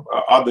larger,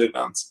 other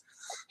events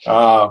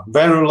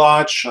very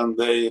large, and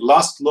they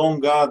last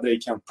longer, they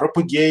can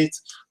propagate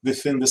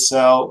within the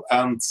cell,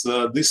 and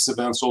these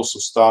events also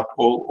start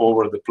all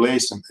over the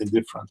place and in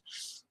different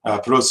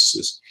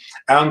processes.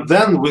 And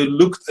then we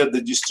looked at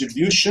the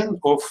distribution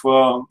of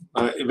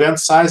event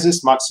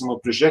sizes,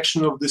 maximal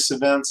projection of these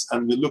events,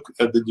 and we looked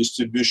at the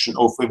distribution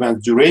of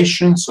event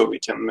duration, so we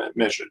can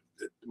measure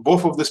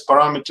both of these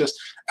parameters.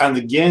 And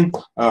again,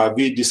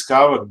 we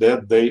discovered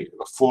that they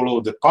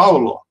follow the power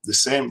law, the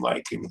same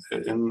like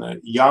in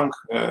Young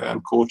and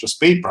Coulter's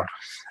paper.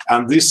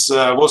 And this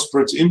was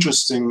pretty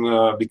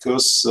interesting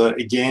because,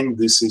 again,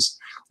 this is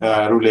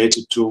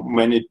related to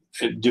many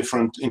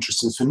different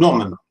interesting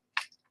phenomena.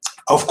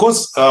 Of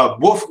course,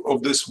 both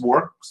of these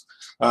works,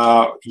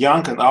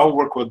 Young and our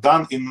work, were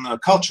done in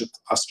cultured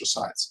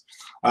astrocytes.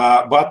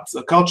 But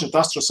cultured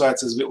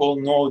astrocytes, as we all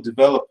know,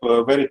 develop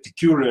very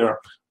peculiar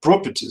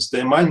properties.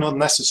 They might not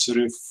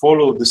necessarily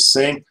follow the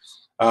same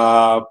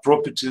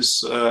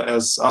properties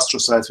as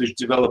astrocytes which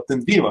developed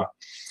in vivo.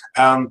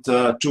 And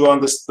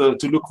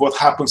to look what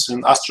happens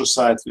in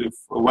astrocytes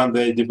when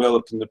they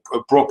develop in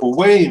a proper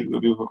way,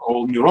 with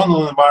all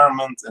neuronal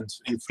environment and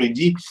in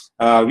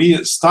 3D,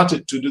 we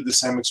started to do the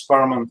same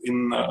experiment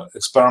in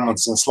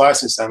experiments in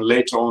slices, and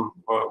later on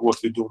what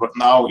we do right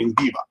now in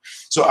vivo.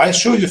 So I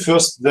show you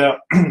first the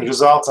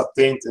results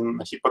obtained in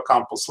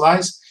hippocampal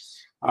slice.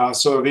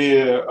 So we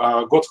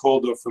got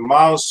hold of a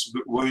mouse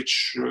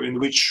in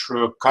which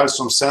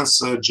calcium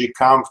sensor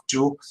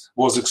GCAMP2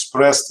 was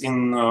expressed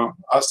in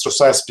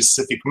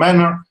astrocyte-specific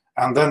manner,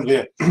 and then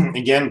we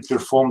again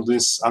performed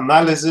this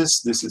analysis.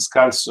 This is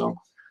calcium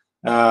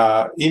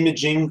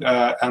imaging,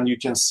 and you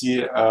can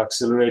see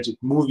accelerated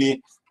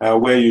movie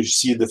where you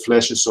see the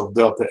flashes of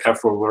delta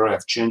F over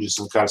F, changes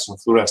in calcium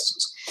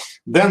fluorescence.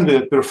 Then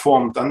we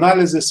performed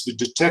analysis. We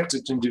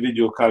detected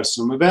individual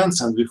calcium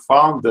events, and we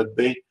found that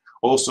they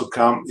also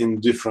come in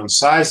different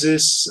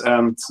sizes,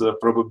 and the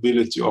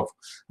probability of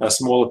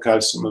smaller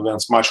calcium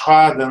events much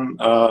higher than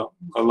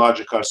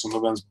larger calcium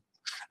events,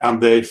 and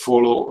they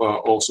follow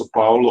also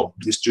power law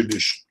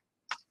distribution.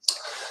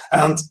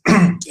 And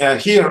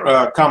here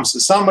comes a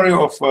summary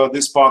of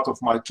this part of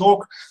my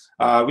talk.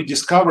 We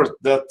discovered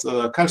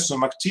that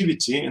calcium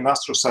activity in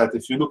astrocyte,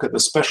 if you look at the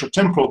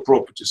spatiotemporal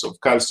properties of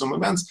calcium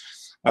events,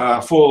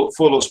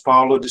 follows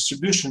power law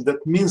distribution.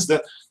 That means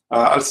that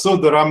although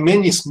there are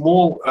many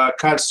small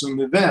calcium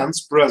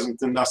events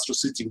present in the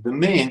astrocytic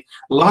domain,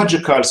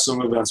 larger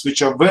calcium events,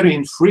 which are very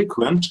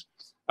infrequent,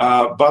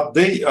 but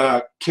they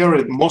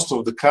carry most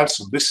of the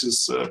calcium. This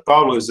is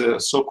power law is a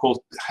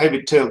so-called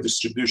heavy tail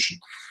distribution.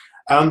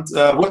 And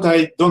what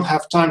I don't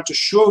have time to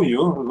show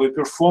you, we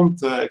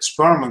performed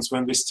experiments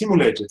when we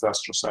stimulated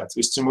astrocytes.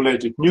 We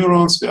stimulated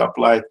neurons, we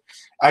applied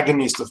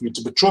agonists of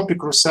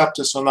metabotropic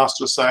receptors on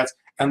astrocytes,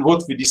 and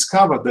what we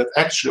discovered that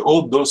actually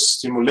all those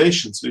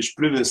stimulations which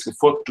previously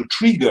thought to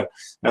trigger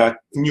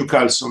new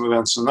calcium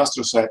events on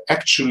astrocyte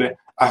actually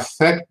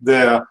affect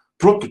their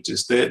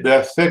properties, they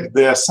affect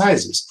their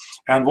sizes.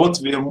 And what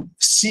we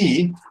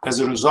see as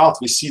a result,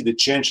 we see the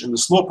change in the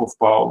slope of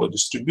power law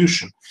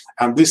distribution.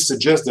 And this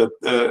suggests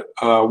that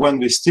when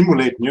we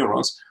stimulate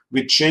neurons,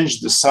 we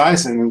change the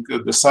size, and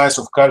the size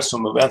of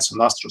calcium events in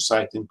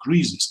astrocyte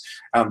increases.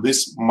 And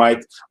this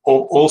might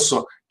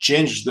also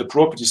change the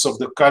properties of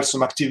the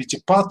calcium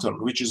activity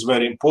pattern, which is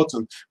very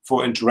important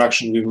for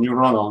interaction with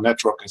neuronal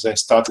network, as I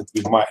started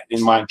with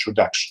in my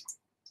introduction.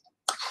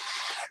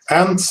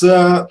 And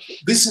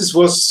this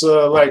was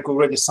like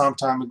already some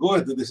time ago.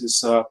 This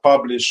is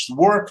published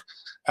work.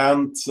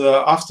 And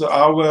after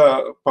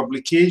our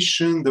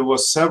publication, there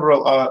was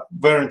several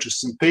very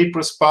interesting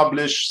papers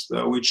published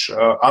which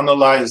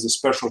analyzed the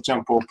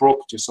spatiotemporal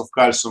properties of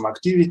calcium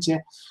activity.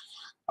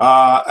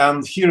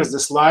 And here is the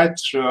slide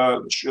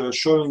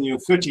showing you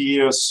 30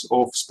 years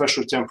of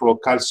spatiotemporal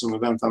calcium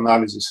event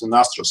analysis in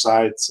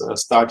astrocytes,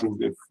 starting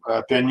with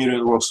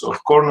pioneering works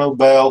of Cornell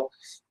Bell,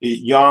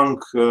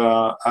 Young,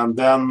 and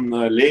then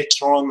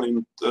later on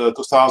in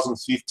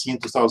 2015,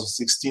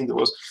 2016, there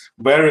was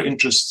very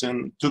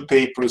interesting 2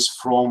 papers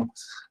from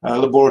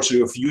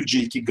laboratory of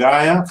Yuji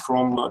Ikigaya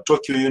from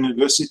Tokyo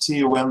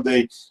University, when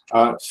they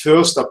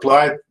first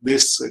applied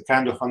this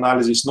kind of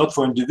analysis not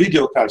for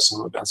individual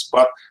calcium events,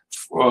 but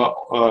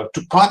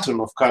to pattern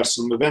of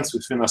calcium events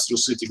within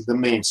astrocytic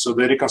domains. So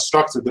they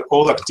reconstructed the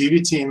whole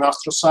activity in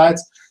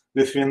astrocytes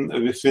within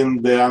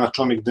the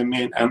anatomic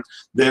domain, and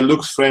they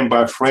looked frame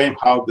by frame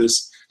how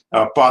this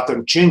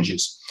pattern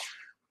changes.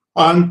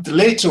 And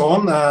later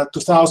on,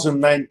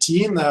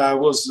 2019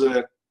 was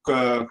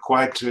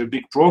quite a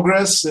big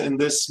progress in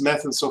this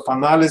methods of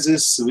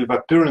analysis with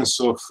appearance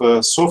of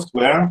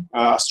software,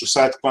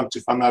 astrocyte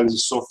quantify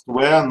analysis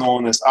software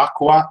known as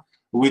Aqua,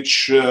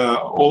 which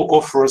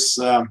offers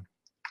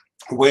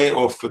way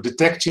of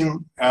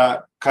detecting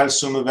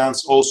calcium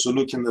events, also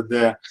looking at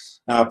the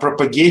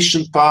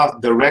propagation path,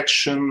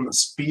 direction,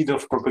 speed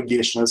of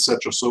propagation,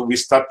 etc. So we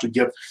start to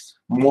get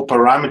more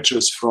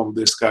parameters from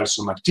this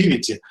calcium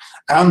activity.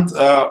 And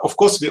of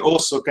course, we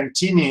also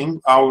continuing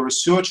our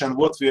research, and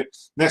what we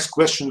next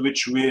question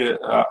which we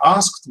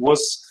asked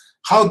was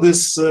how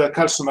this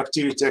calcium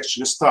activity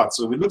actually starts.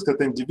 So we looked at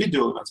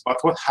individual events, but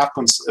what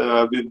happens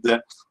with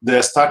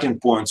the starting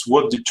points,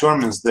 what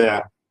determines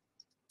their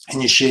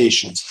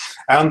initiations.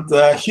 And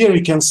here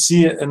you can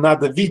see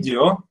another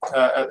video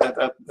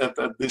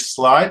at this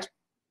slide,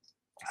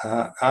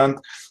 and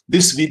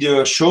this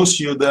video shows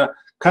you the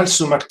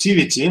calcium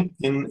activity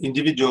in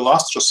individual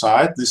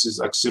astrocyte. This is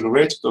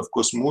accelerated, of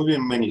course,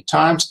 moving many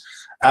times,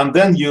 and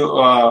then you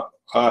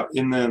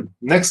in the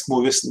next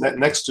movies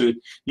next to it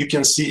you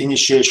can see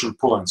initiation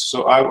points.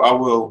 So I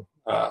will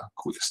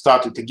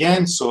start it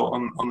again. So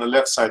on the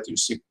left side you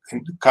see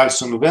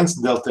calcium events,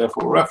 delta F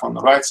or F. On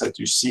the right side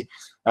you see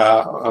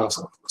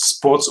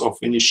spots of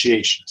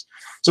initiations.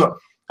 So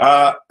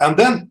and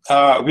then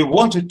we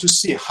wanted to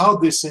see how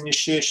these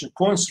initiation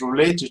points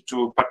related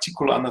to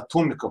particular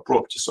anatomical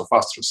properties of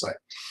astrocyte.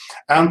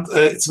 And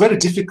it's very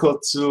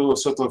difficult to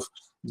sort of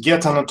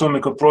get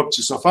anatomical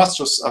properties of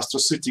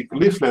astrocytic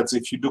leaflets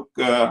if you do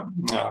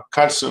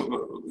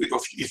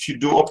if you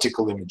do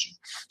optical imaging.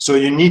 So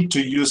you need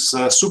to use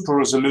super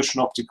resolution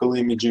optical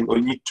imaging, or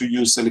you need to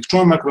use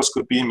electron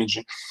microscopy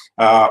imaging.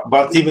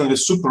 But even with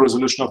super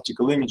resolution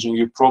optical imaging,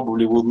 you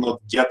probably will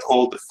not get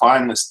all the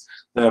finest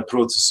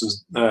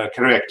processes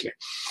correctly.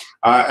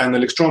 And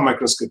electron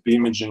microscopy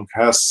imaging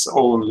has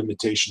own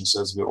limitations,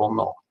 as we all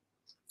know.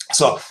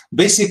 So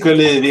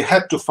basically, we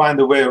had to find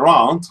a way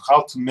around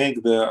how to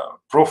make the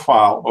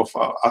profile of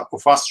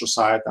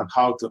astrocyte and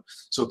how to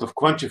sort of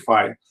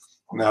quantify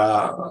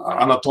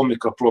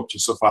anatomical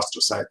properties of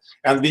astrocyte.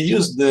 And we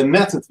used the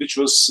method which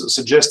was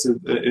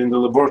suggested in the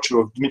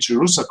laboratory of Dmitry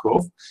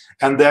Rusakov.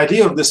 And the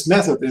idea of this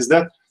method is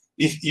that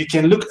if you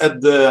can look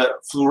at the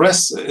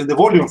the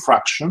volume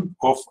fraction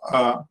of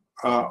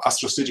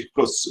astrocytic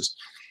processes,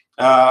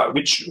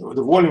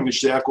 the volume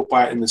which they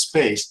occupy in the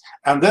space,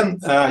 and then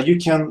you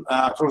can,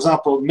 for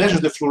example,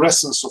 measure the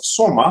fluorescence of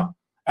soma,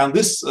 and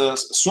this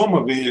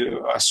soma we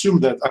assume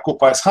that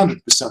occupies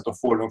 100% of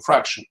volume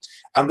fraction,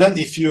 and then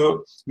if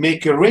you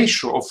make a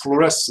ratio of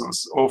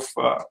fluorescence of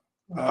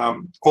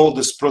all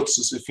these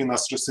processes within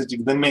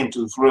astrocytic domain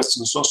to the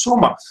fluorescence of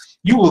soma,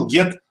 you will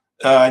get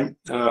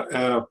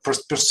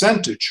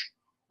percentage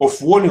of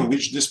volume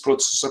which this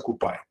process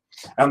occupy.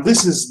 And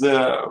this is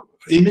the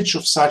image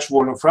of such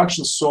volume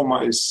fraction.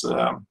 Soma is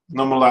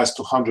normalized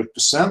to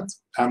 100%,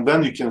 and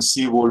then you can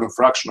see volume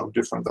fraction of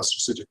different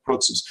astrocytic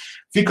processes.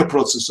 Thicker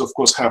processes, of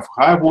course, have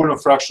higher volume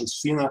fractions.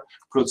 Thinner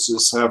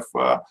processes have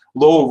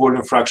lower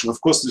volume fraction.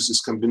 Of course, this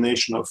is a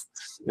combination of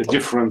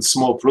different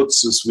small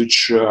processes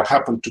which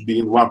happen to be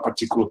in one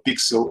particular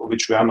pixel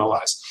which we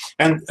analyze.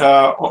 And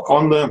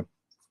on the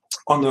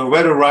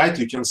very right,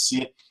 you can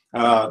see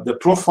the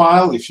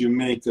profile. If you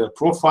make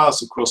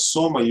profiles across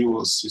soma, you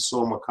will see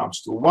soma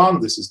comes to 1.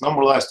 This is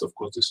normalized. Of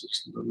course, this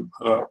is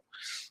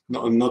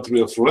not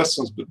real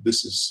fluorescence, but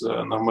this is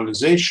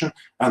normalization.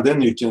 And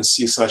then you can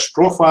see such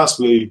profiles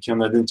where you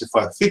can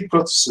identify thick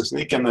processes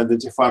and you can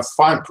identify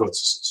fine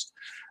processes.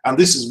 And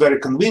this is very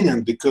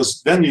convenient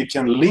because then you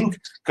can link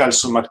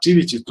calcium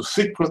activity to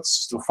thick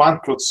processes, to fine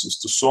processes,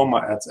 to soma,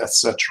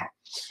 etc.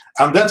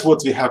 And that's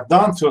what we have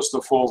done. First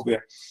of all, we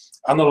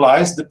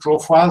analyzed the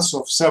profiles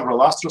of several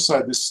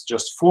astrocytes. This is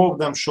just 4 of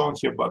them shown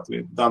here, but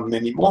we've done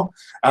many more.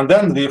 And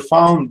then we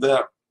found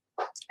the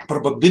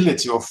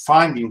probability of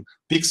finding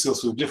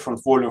pixels with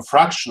different volume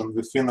fraction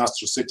within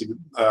astrocytic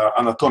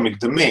anatomic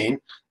domain.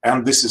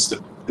 And this is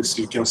this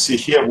you can see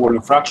here,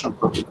 volume fraction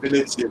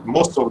probability.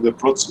 Most of the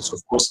processes,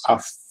 of course,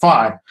 are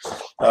fine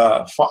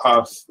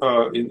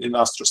in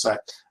astrocyte.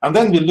 And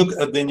then we look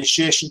at the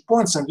initiation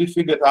points, and we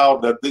figured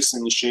out that these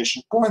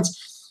initiation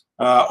points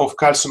of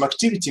calcium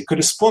activity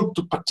correspond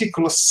to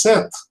particular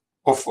set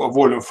of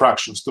volume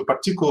fractions, to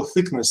particular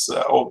thickness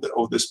of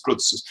these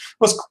processes.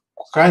 It was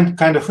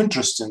kind of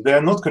interesting. They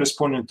are not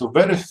corresponding to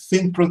very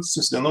thin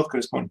processes. They're not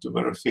corresponding to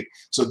very thick.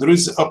 So there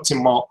is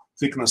optimal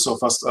thickness of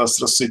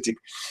astrocytic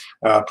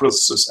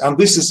processes, and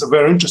this is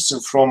very interesting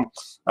from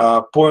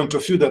point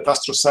of view that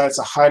astrocytes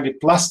are highly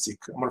plastic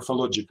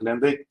morphologically,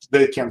 and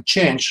they can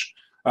change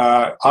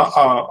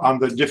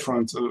under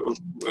different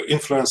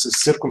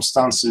influences,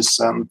 circumstances,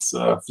 and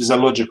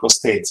physiological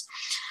states.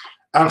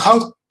 And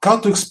how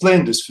to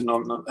explain this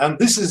phenomenon? And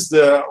this is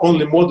the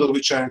only model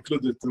which I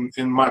included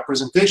in my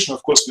presentation.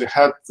 Of course, we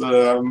had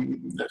a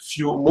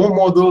few more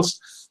models,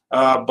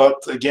 but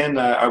again,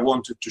 I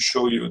wanted to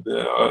show you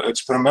the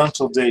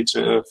experimental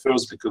data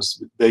first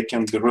because they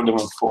can be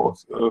relevant for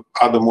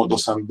other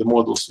models, and the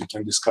models we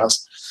can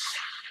discuss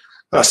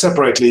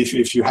separately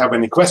if you have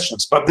any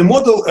questions. But the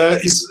model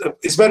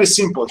is very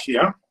simple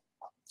here.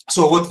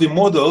 So what we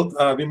modeled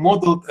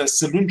a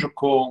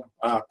cylindrical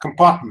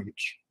compartment,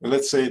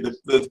 let's say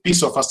the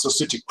piece of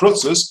astrocytic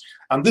process,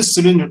 and this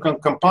cylindrical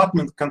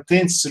compartment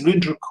contains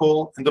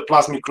cylindrical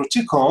endoplasmic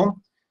reticulum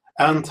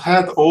and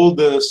had all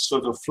the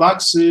sort of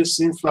fluxes,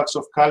 influx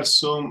of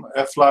calcium,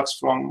 efflux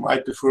from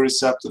IP4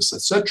 receptors,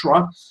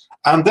 etc.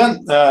 And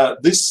then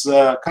this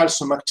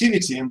calcium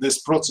activity in this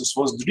process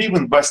was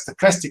driven by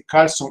stochastic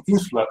calcium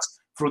influx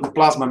through the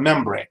plasma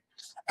membrane.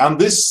 And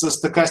this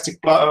stochastic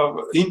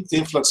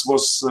influx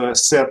was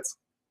set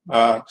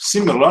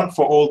similar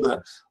for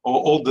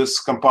all these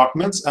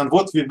compartments. And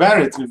what we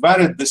varied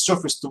the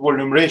surface to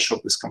volume ratio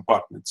of this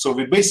compartment. So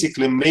we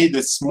basically made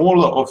it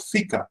smaller or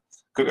thicker,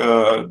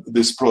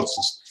 this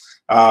process,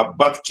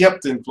 but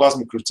kept in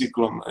plasmic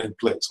reticulum in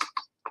place.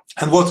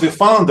 And what we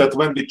found that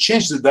when we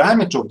changed the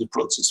diameter of the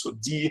process for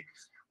D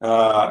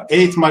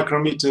 8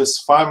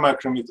 micrometers, 5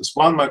 micrometers,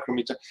 1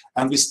 micrometer,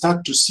 and we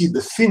start to see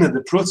the thinner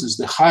the process,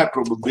 the higher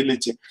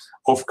probability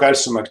of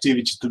calcium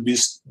activity to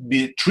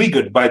be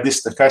triggered by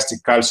this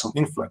stochastic calcium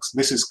influx.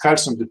 This is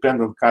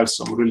calcium-dependent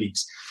calcium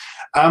release.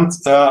 And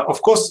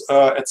of course,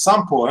 at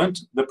some point,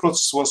 the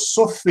process was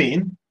so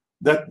thin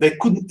that it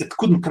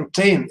couldn't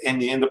contain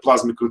any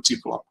endoplasmic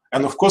reticulum.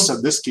 And of course,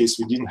 at this case,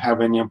 we didn't have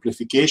any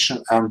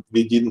amplification and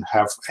we didn't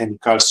have any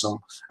calcium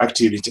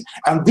activity.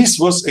 And this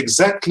was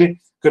exactly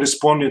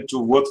corresponding to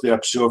what we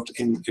observed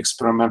in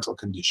experimental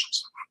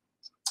conditions.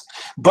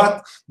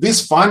 But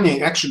this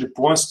finding actually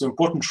points to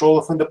important role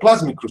of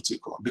endoplasmic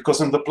reticulum, because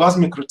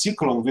endoplasmic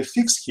reticulum we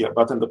fixed here,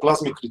 but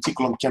endoplasmic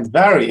reticulum can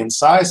vary in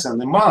size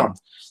and amount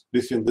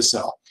within the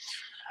cell.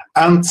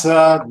 And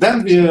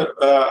then we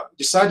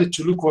decided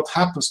to look what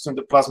happens to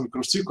the plasmic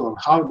reticulum,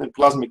 how the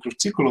plasmic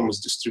reticulum is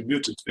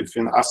distributed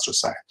within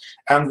astrocyte.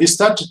 And we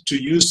started to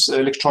use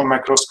electron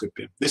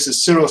microscopy. This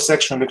is serial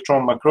section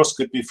electron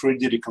microscopy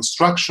 3D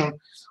reconstruction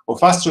of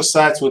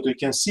astrocytes. What we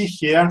can see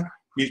here,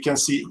 you can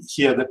see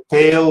here the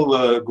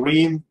pale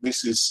green.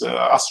 This is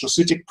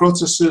astrocytic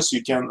processes.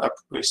 You can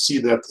see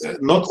that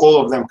not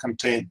all of them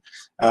contain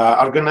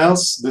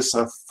organelles. These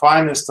are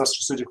finest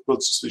astrocytic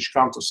processes which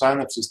come to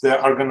synapses.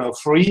 They're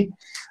organelle-free.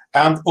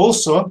 And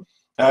also,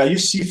 you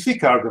see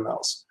thick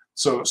organelles,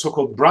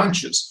 so-called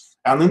branches.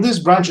 And in these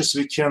branches,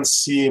 we can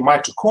see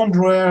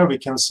mitochondria, we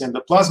can see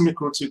endoplasmic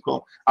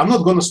reticulum. I'm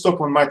not going to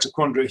stop on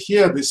mitochondria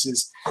here. This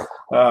is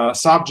a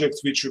subject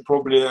which you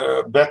probably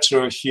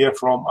better hear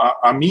from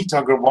Amit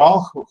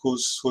Agrawal,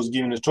 who's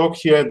giving a talk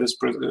here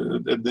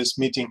at this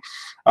meeting.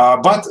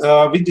 But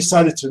we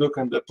decided to look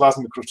at the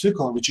plasmic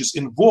reticulum, which is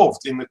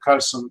involved in the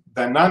calcium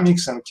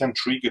dynamics and can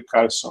trigger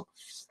calcium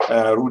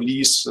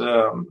release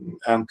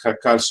and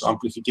calcium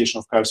amplification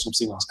of calcium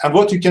signals. And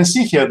what you can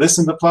see here, this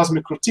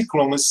endoplasmic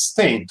reticulum is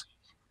stained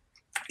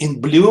in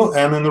blue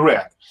and in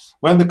red.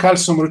 When the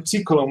calcium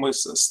reticulum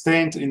is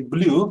stained in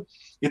blue,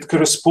 it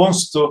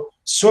corresponds to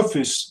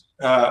surface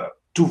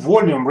to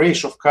volume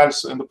ratio of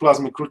calcium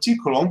endoplasmic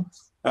reticulum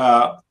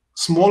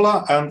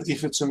smaller, and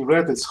if it's in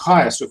red, it's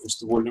higher surface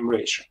to volume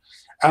ratio.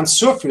 And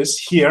surface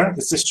here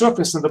is the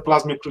surface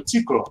endoplasmic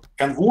reticulum,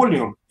 and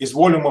volume is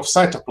volume of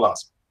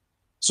cytoplasm.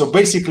 So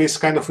basically, it's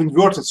kind of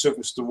inverted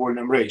surface to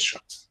volume ratio.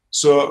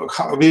 So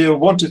we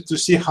wanted to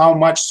see how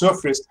much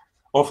surface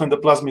of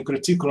endoplasmic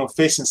reticulum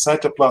facing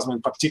cytoplasm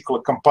in particular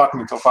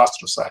compartment of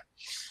astrocyte.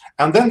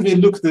 And then we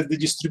looked at the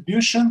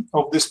distribution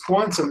of these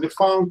points, and we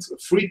found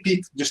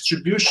 3-peak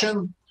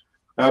distribution,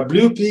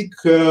 blue peak,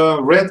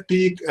 red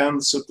peak,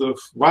 and sort of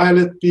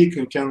violet peak.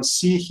 You can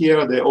see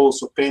here they're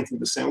also painted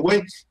the same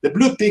way. The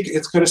blue peak,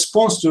 it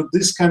corresponds to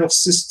this kind of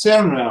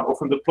cisterna of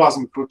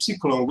endoplasmic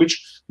reticulum,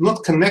 which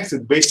not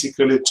connected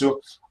basically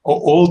to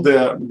all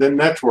the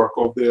network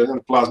of the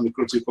endoplasmic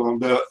reticulum.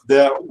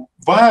 The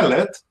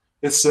violet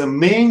is a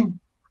main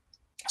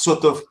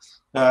sort of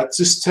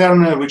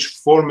cisterna which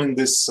forming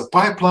these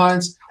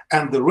pipelines,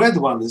 and the red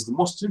one is the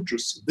most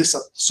interesting. These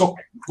are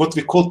what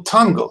we call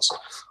tangles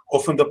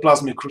of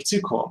endoplasmic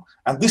reticulum.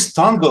 And these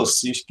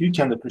tangles, if you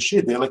can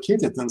appreciate, they're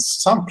located in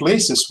some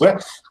places where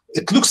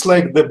it looks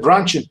like the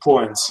branching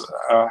points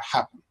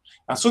happen.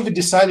 And so we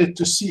decided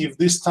to see if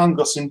these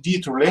tangles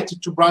indeed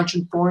related to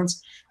branching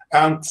points,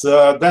 And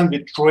then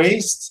we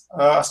traced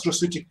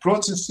astrocytic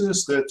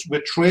processes, that we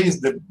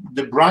traced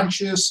the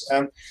branches,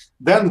 and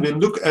then we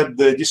look at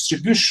the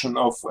distribution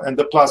of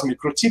endoplasmic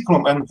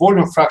reticulum and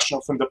volume fraction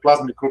of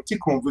endoplasmic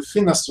reticulum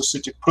within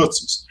astrocytic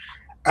process.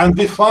 And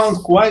we found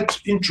quite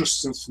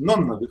interesting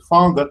phenomena. We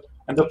found that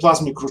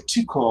endoplasmic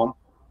reticulum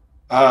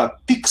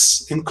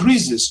peaks,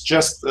 increases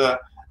just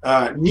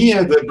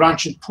near the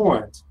branching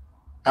point.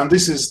 And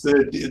this is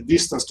the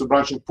distance to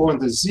branching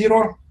point is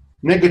 0.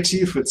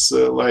 Negative, it's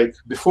like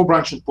before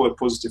branching point,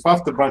 positive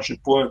after branching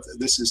point.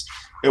 This is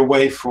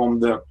away from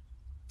the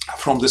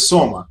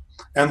soma.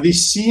 And we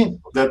see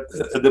that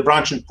at the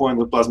branching point,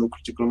 the plasmic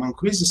reticulum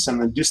increases,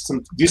 and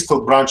the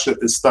distal branch that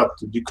is start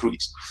to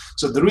decrease.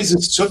 So there is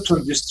a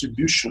certain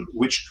distribution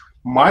which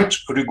might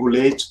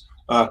regulate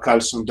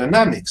calcium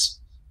dynamics.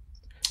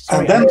 Sorry,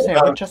 and then, Alexey,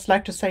 I would just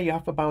like to say you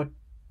have about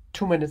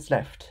 2 minutes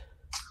left.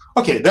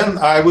 Okay, then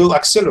I will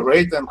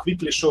accelerate and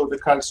quickly show the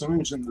calcium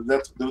imaging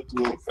that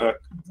will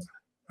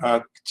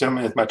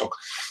terminate my talk.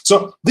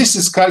 So this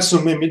is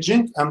calcium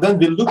imaging, and then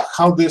we look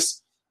how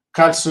this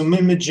calcium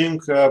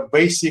imaging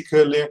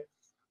basically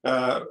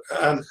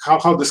and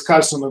how this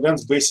calcium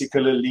events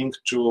basically link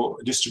to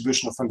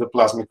distribution of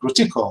endoplasmic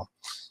reticulum.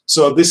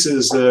 So this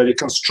is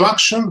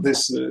reconstruction.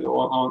 This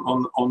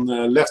on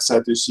the left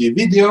side you see a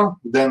video.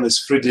 Then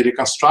is 3D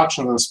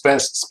reconstruction and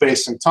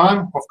space and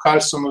time of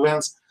calcium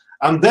events.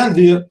 And then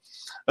we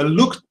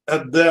looked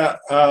at the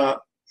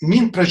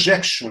mean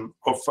projection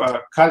of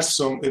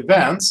calcium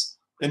events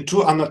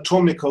into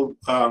anatomical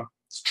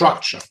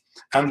structure.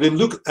 And we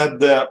looked at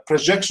the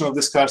projection of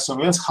these calcium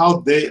events, how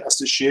they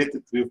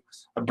associated with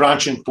a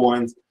branching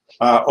point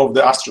of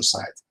the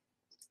astrocyte.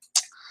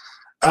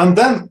 And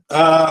then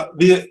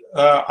we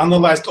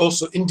analyzed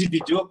also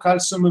individual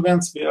calcium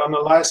events. We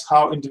analyzed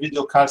how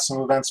individual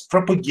calcium events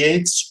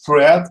propagate,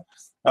 spread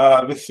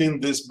within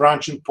these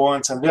branching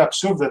points. And we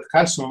observed that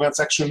calcium events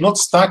actually not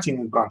starting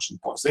in branching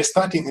points. They're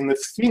starting in the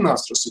thin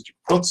astrocytic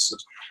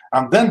processes.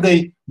 And then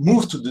they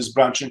move to this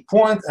branching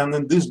point, and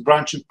in this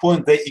branching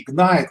point, they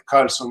ignite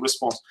calcium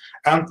response.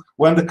 And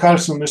when the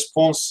calcium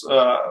response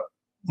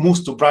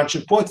moves to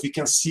branching point, we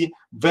can see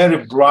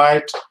very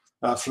bright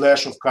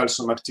flash of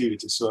calcium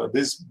activity. So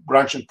this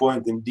branching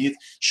point indeed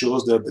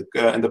shows that the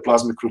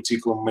endoplasmic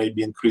reticulum may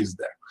be increased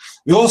there.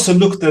 We also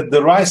looked at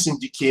the rise in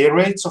decay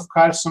rates of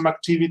calcium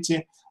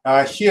activity.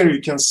 Here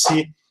you can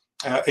see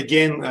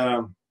again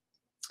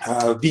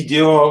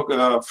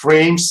video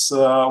frames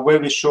where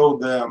we show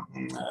the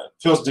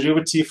first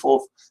derivative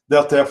of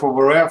delta F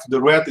over F.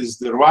 The red is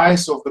the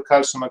rise of the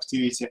calcium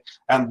activity,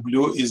 and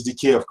blue is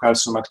decay of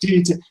calcium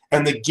activity.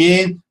 And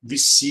again, we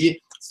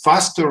see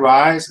faster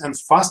rise and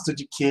faster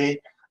decay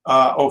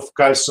of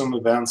calcium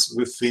events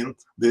within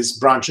these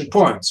branching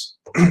points.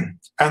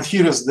 And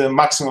here is the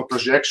maximum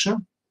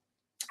projection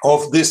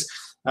of this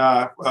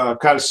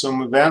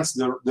calcium events,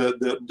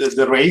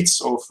 the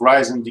rates of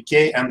rise and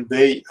decay, and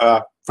they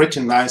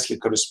pretty nicely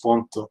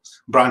correspond to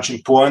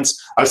branching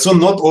points. Also,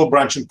 not all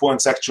branching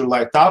points actually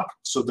light up,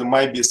 so there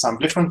might be some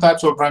different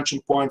types of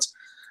branching points.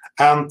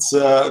 And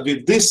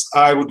with this,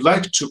 I would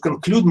like to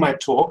conclude my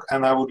talk,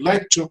 and I would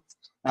like to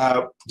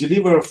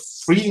deliver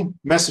 3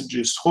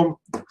 messages,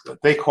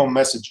 take-home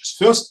messages.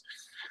 First,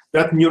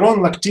 that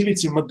neuronal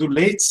activity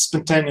modulates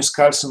spontaneous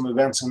calcium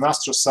events in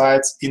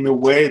astrocytes in a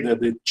way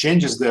that it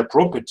changes their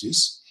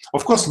properties.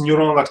 Of course,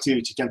 neuronal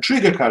activity can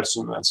trigger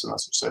calcium events in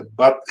astrocyte,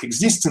 but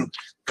existing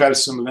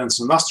calcium events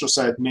in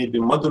astrocyte may be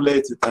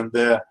modulated, and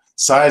their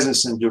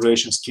sizes and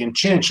durations can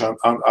change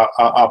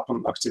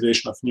upon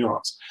activation of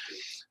neurons.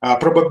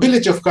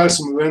 Probability of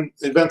calcium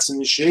events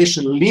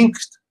initiation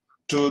linked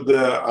to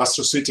the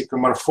astrocytic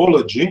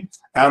morphology,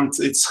 and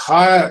it's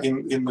higher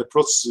in the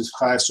processes,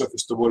 higher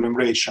surface to volume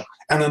ratio.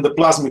 And in the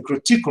plasmic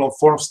reticulum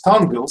forms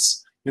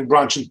tangles in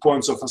branching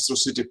points of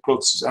astrocytic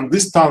processes, and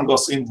these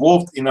tangles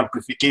involved in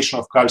amplification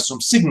of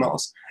calcium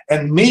signals,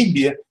 and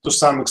maybe to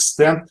some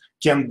extent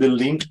can be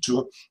linked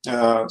to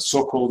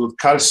so-called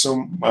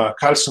calcium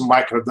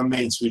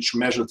microdomains, which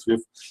measured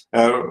with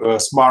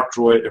smart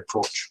ROI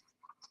approach.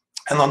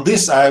 And on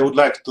this, I would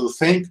like to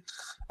thank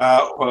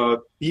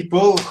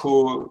people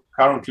who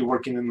currently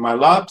working in my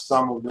lab.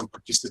 Some of them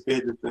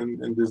participated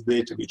in this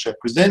data which I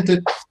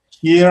presented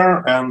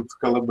here, and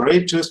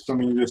collaborators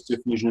from University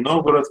of Nizhny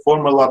Novgorod,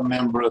 former lab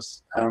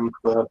members, and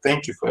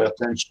thank you for your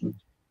attention.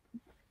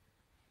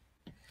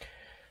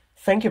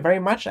 Thank you very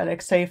much,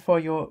 Alexey, for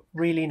your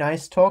really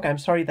nice talk. I'm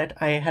sorry that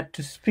I had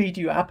to speed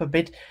you up a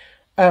bit.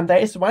 There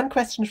is one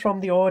question from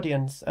the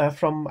audience,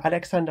 from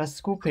Alexander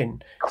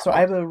Skupin. So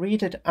I will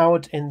read it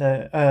out in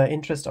the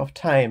interest of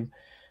time.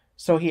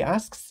 So he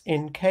asks,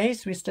 in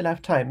case we still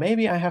have time,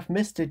 maybe I have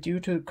missed it due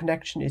to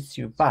connection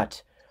issue,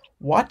 but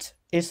what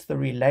is the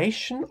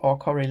relation or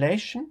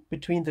correlation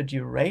between the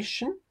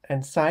duration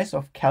and size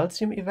of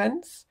calcium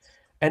events?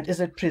 And is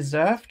it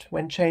preserved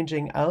when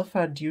changing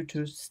alpha due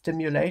to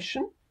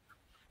stimulation?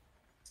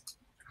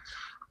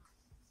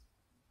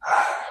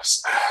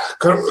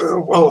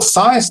 Well,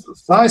 size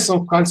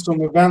of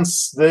calcium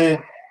events, they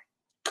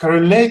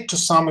correlate to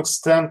some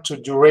extent to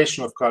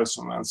duration of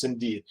calcium events,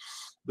 indeed.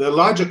 the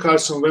larger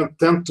calcium events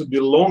tend to be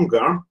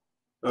longer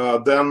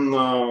than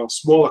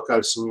smaller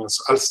calcium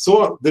events.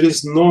 Also, there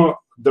is no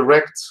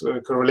direct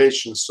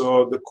correlation.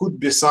 So there could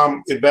be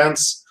some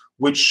events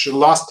which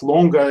last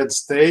longer and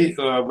stay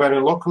very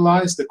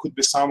localized. There could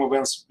be some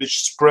events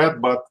which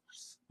spread but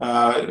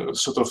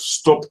sort of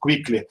stop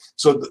quickly.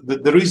 So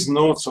there is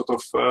no sort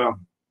of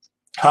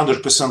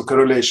 100%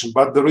 correlation,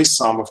 but there is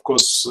some. Of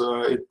course,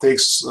 it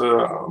takes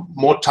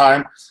more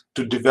time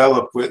to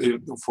develop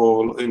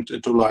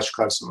into large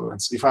calcium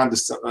events, if I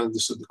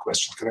understood the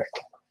question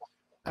correctly.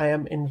 I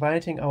am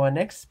inviting our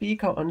next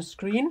speaker on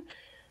screen.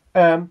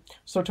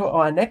 So to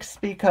our next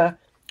speaker,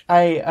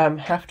 I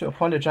have to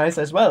apologize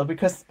as well,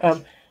 because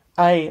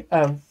I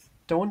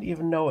don't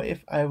even know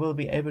if I will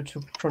be able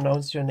to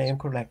pronounce your name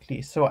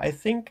correctly. So I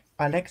think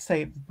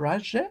Alexey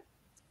Brazhe,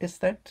 is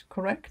that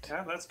correct?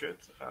 Yeah, that's good.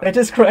 That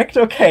is correct,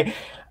 okay.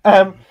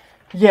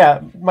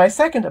 Yeah, my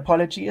second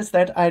apology is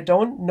that I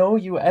don't know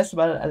you as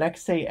well,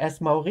 Alexey, as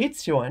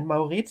Maurizio, and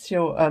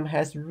Maurizio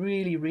has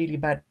really, really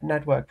bad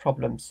network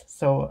problems.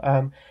 So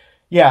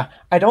yeah,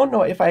 I don't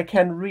know if I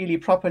can really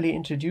properly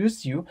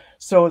introduce you.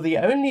 So the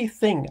only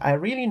thing I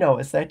really know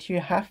is that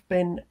you have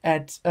been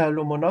at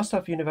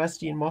Lomonosov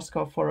University in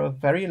Moscow for a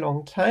very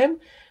long time,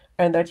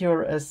 and that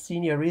you're a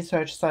senior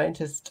research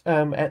scientist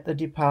at the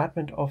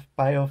Department of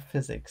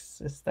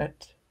Biophysics. Is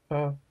that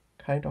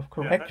kind of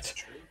correct? Yeah, that's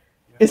true.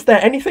 Yeah. Is there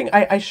anything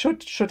I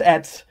should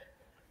add?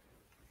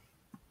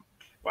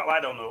 Well, I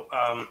don't know.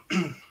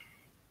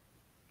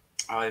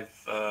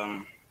 I've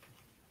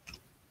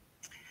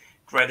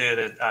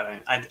graduated.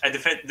 I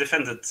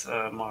defended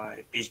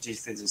my PhD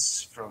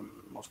thesis from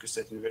Moscow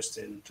State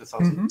University in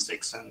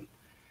 2006, and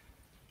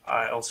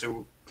I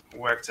also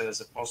worked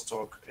as a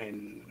postdoc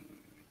in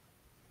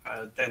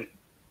then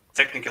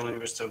Technical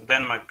University of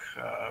Denmark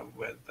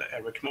with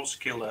Erik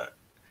Mosekilde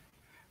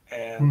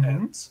and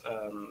at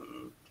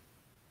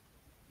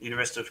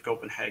University of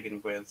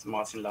Copenhagen with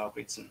Martin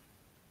Lauritzen.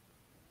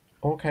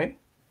 Okay.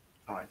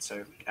 All right.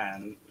 So,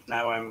 and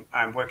now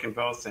I'm working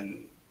both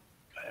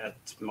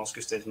at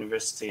Moscow State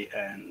University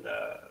and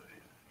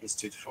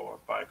Institute for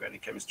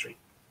Bioorganic Chemistry.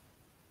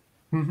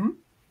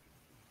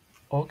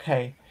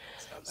 Okay.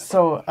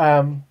 So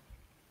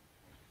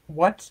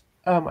what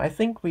I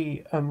think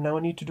we now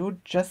need to do,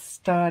 just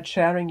start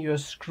sharing your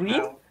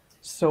screen.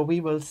 So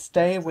we will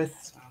stay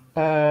with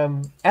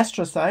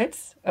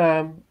astrocytes,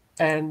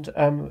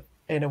 and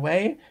in a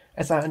way,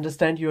 as I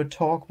understand, your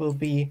talk will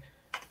be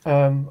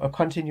a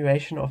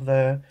continuation of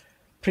the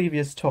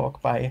previous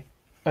talk by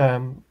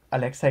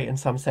Alexey in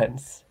some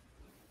sense.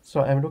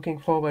 So I'm looking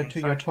forward to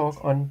your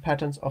talk on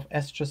patterns of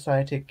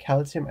astrocytic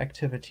calcium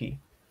activity.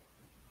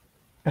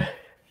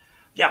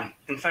 Yeah,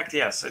 in fact,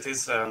 yes, it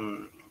is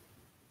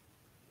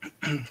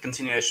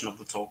continuation of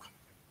the talk.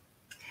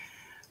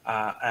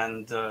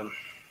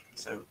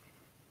 So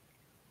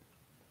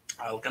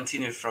I'll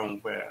continue from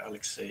where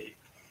Alexey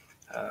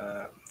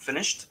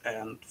finished.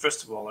 And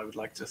first of all, I would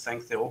like to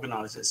thank the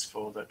organizers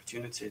for the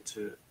opportunity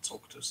to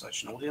talk to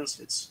such an audience.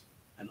 It's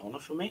an honor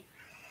for me.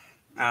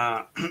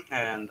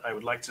 And I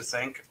would like to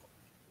thank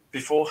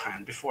before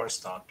I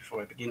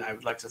begin, I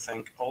would like to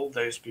thank all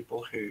those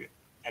people who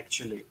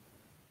actually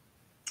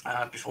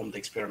performed the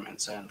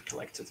experiments and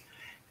collected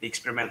the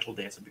experimental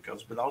data,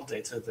 because without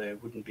data, there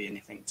wouldn't be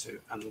anything to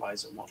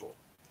analyze or model.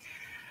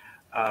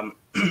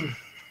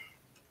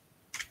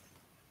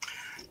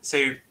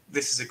 So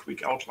this is a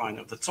quick outline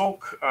of the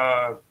talk.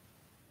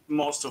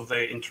 Most of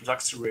the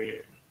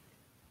introductory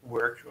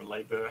work or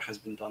labor has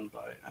been done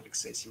by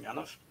Alexey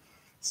Semyanov,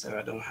 so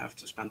I don't have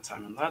to spend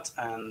time on that.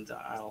 And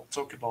I'll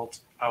talk about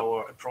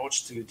our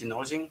approach to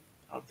denoising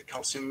of the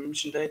calcium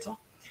emission data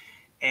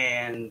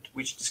and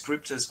which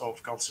descriptors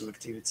of calcium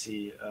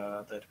activity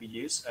that we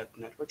use at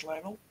network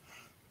level.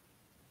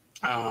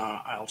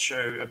 I'll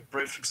show a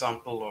brief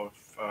example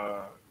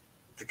of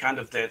the kind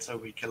of data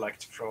we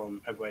collect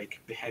from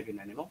awake behaving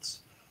animals.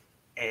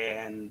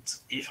 And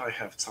if I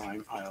have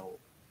time,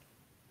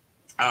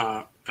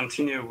 I'll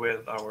continue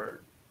with our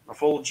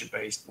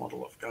morphology-based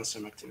model of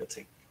calcium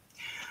activity.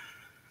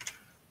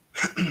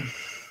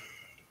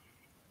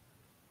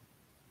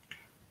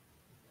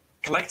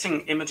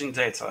 Collecting imaging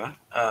data,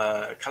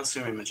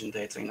 calcium imaging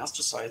data in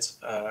astrocytes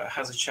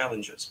has its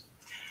challenges.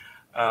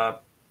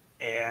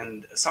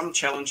 And some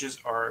challenges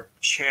are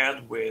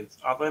shared with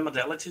other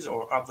modalities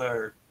or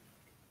other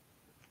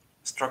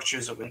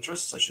structures of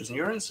interest, such as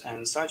neurons,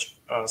 and such.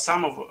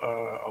 Some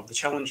of the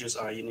challenges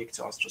are unique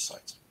to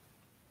astrocytes.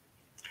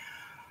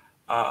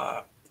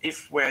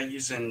 If we're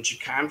using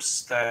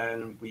GCAMs,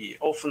 then we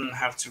often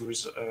have to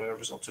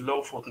resort to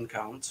low photon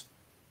count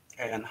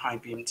and high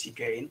BMT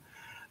gain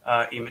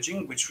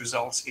imaging, which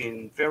results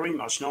in very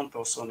much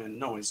non-Poissonian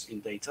noise in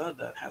data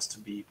that has to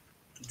be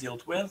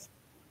dealt with.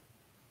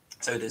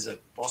 So there's a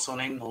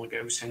Poissonian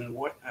non-Gaussian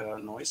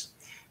noise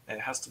that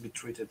has to be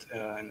treated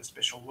in a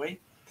special way.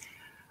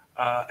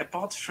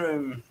 Apart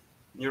from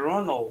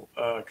neuronal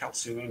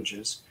calcium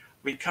images,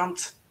 we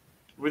can't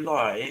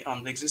rely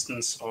on the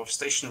existence of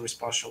stationary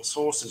spatial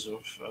sources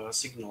of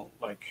signal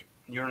like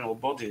neuronal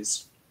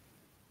bodies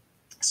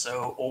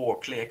So, or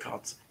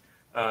clear-cut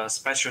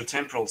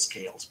spatiotemporal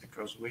scales,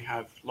 because we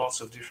have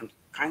lots of different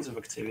kinds of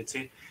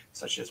activity,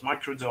 such as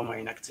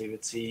microdomain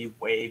activity,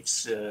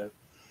 waves,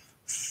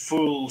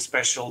 full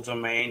spatial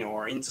domain,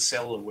 or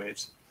intercellular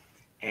waves.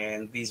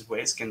 And these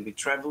waves can be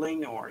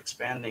traveling or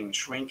expanding,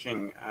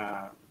 shrinking.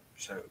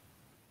 So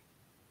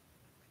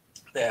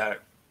they are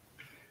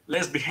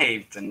less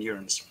behaved than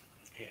neurons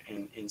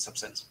in some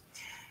sense.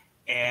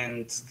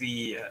 And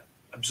the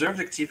observed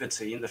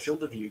activity in the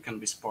field of view can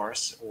be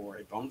sparse or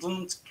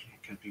abundant,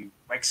 can be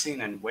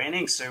waxing and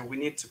waning. So we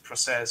need to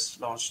process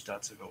large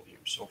data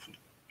volumes often.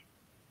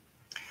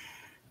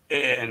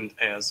 And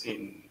as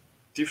in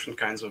different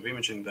kinds of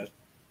imaging, that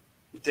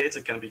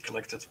data can be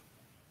collected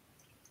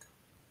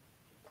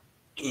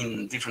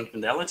in different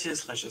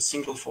modalities, such as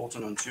single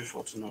photon and two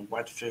photon, or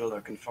wide field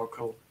or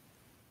confocal,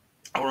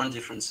 or in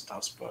different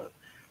setups. But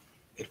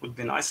it would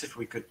be nice if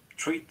we could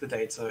treat the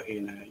data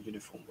in a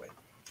uniform way.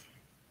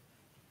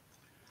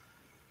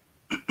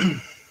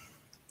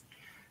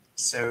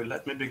 So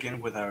let me begin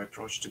with our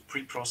approach to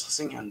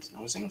pre-processing and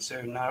denoising.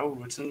 So now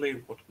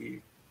routinely what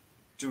we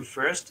do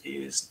first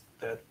is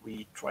that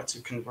we try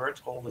to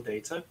convert all the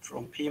data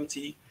from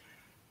PMT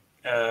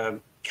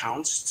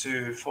counts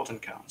to photon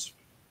counts.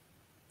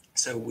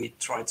 So we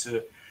try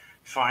to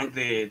find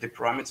the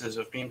parameters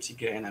of PMT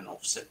gain and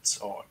offset,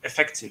 or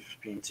effective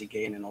PMT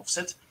gain and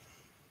offset.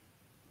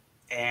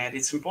 And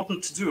it's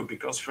important to do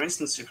because, for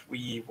instance, if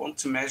we want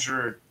to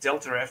measure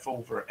delta F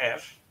over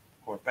F,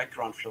 or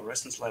background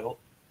fluorescence level,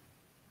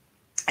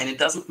 and it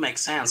doesn't make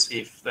sense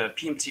if the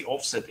PMT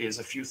offset is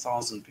a few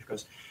thousand,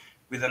 because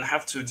we then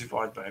have to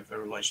divide by a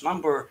very large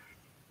number,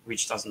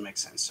 which doesn't make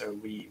sense. So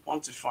we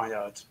want to find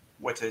out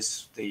what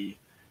is the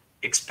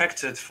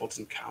expected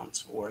photon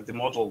count or the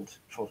modeled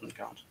photon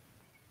count.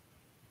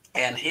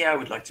 And here I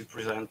would like to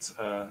present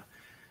an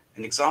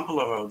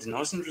example of our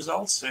denoising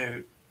results.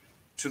 So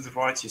to the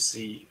right, you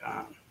see,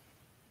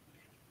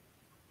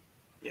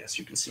 yes,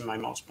 you can see my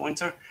mouse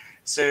pointer.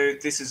 So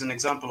this is an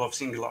example of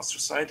single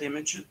astrocyte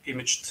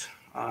imaged,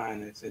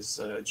 and it is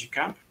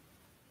GCamp.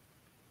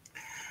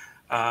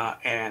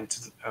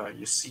 And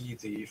you see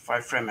the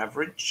 5-frame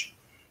average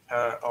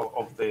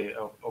of the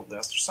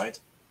astrocyte.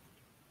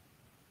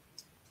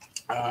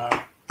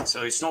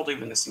 So it's not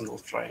even a single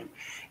frame,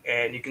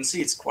 and you can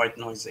see it's quite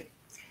noisy.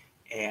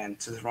 And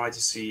to the right,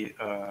 you see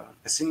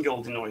a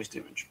single denoised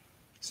image,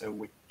 so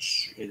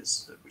which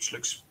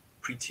looks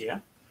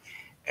prettier.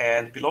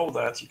 And below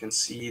that, you can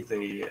see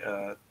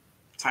the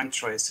time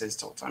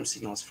traces or time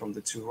signals from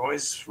the two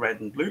ROIs,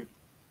 red and blue.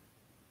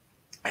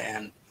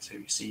 And so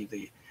you see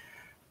the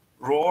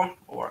raw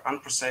or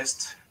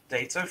unprocessed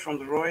data from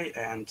the ROI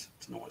and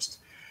denoised.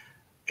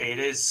 It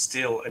is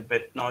still a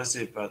bit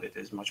noisy, but it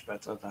is much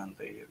better than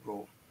the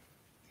raw.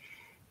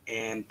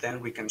 And then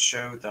we can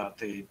show that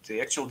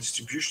the actual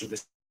distribution,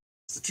 the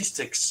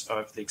statistics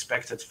of the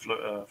expected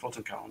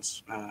photon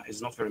counts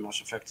is not very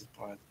much affected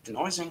by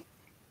denoising,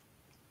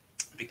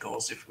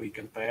 because if we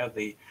compare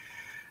the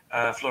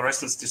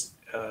fluorescence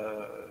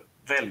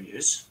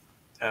values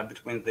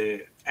between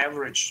the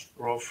average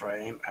raw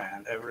frame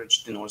and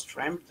average denoised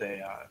frame,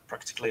 they are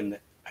practically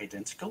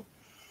identical.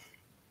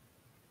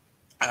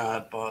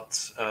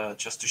 But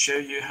just to show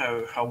you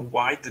how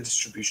wide the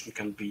distribution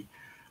can be,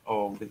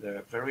 with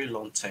a very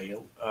long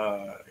tail,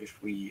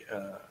 if we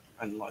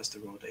analyze the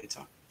raw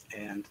data,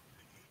 and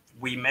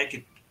we make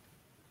it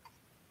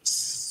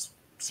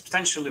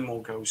substantially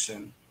more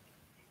Gaussian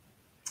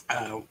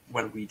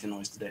when we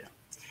denoise the data.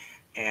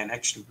 And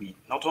actually, we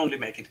not only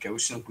make it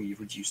Gaussian, we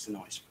reduce the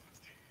noise.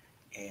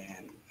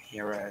 And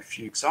here are a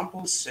few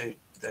examples so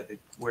that it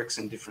works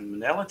in different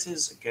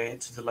modalities. Again,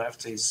 to the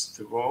left is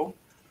the raw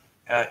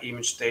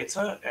image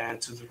data,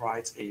 and to the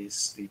right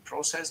is the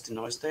processed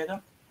denoised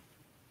data.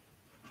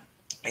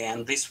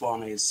 And this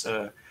one is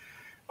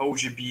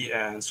OGB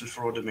and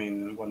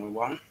sulforodamine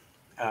 101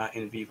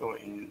 in vivo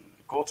in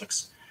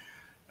cortex.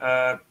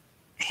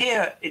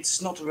 Here,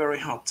 it's not a very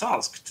hard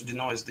task to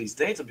denoise these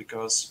data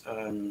because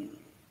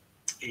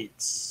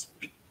it's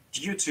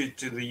due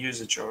to the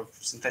usage of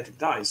synthetic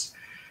dyes.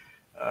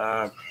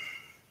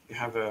 You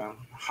have a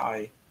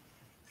high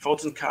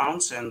photon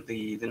counts, and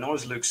the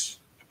noise looks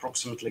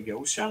approximately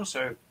Gaussian,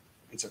 so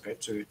it's okay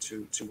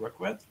to work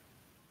with,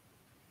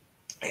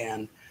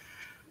 and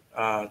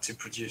to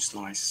produce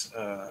nice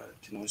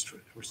denoised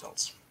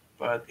results.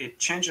 But it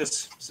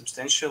changes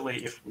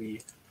substantially if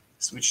we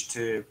switch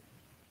to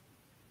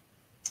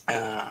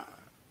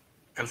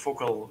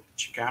confocal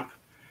GCamp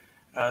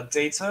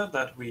data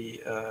that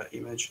we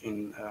image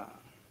in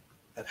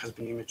that has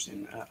been imaged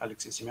in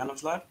Alexey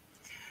Semyanov's lab.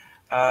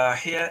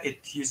 Here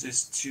it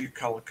uses two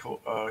color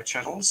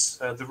channels.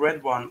 The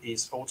red one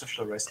is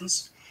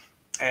autofluorescence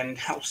and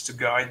helps to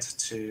guide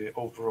to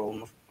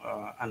overall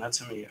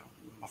anatomy,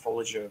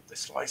 morphology of the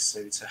slice. So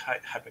it's a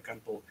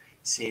hippocampal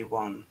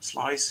CA1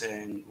 slice,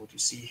 and what you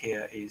see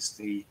here is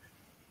the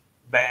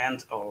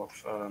band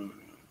of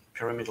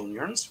pyramidal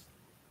neurons.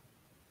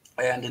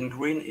 And in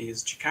green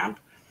is GCamp,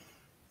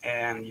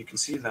 and you can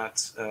see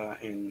that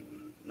in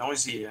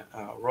noisy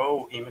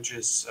raw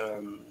images,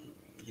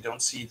 you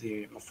don't see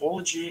the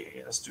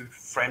morphology as to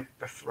frame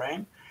per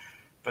frame,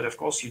 but of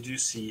course you do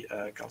see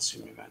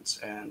calcium events.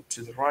 And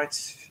to the right,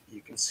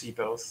 you can see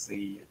both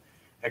the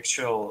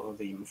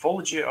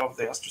morphology of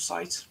the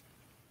astrocytes,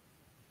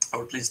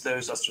 or at least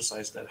those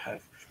astrocytes that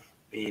have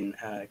been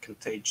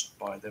contagious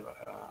by the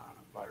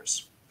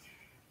virus.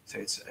 So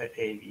it's an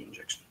AAV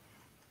injection.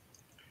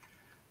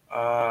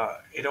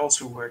 It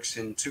also works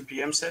in 2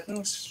 p.m.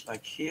 settings,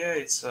 like here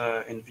it's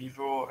in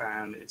vivo,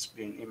 and it's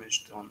being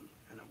imaged on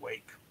an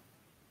awake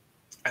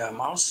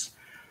mouse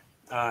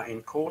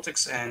in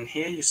cortex. And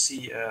here you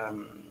see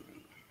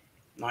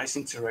nice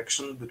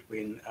interaction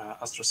between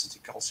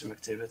astrocytic calcium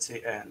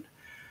activity and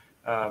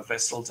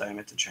vessel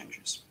diameter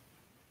changes.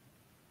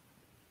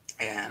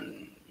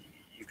 And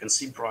you can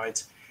see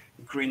bright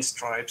green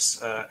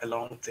stripes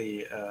along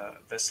the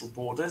vessel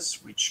borders,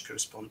 which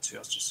correspond to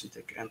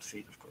astrocytic end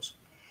feed, of course.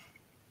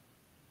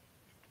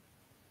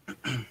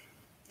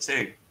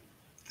 So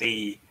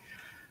the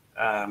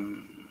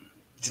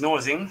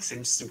denoising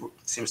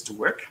seems to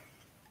work.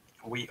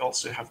 We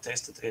also have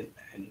tested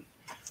in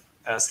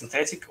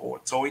synthetic or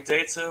toy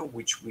data,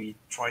 which we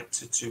tried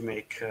to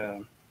make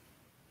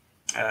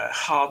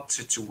hard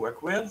to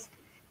work with,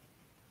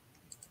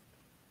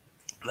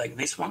 like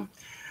this one.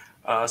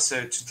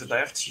 So to the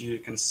left, you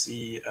can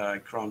see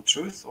ground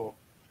truth or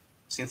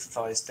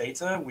synthesized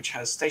data, which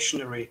has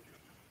stationary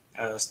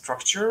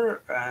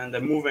structure and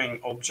a moving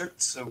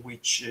object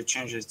which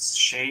changes its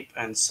shape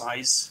and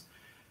size.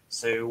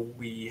 So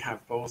we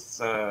have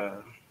both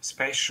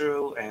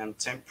spatial and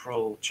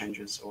temporal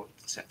changes, or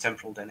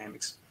temporal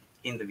dynamics,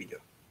 in the video.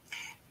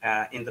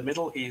 In the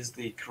middle is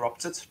the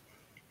corrupted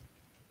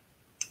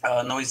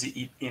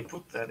noisy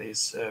input that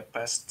is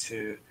passed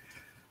to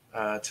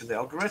the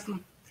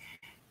algorithm.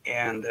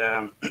 And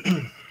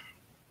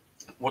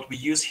what we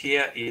use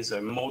here is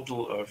a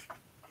model of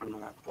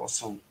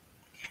Poisson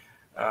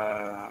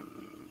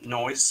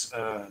noise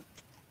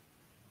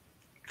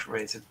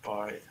created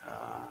by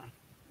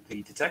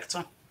the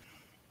detector.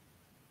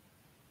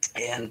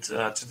 And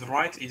to the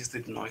right is the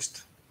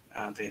denoised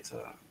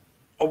data.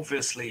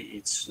 Obviously,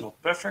 it's not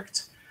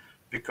perfect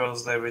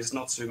because there is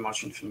not so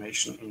much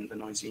information in the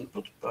noisy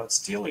input, but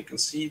still you can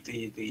see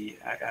the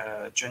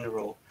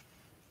general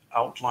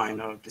outline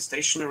of the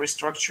stationary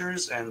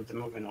structures and the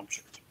moving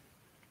object.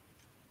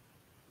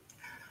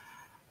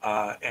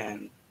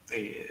 And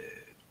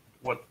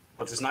what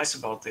is nice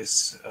about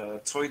this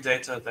toy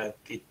data that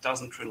it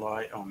doesn't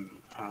rely on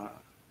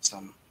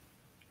some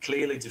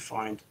clearly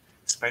defined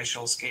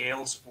spatial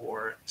scales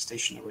or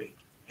stationary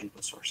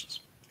input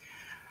sources.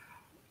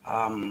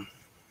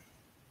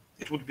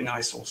 It would be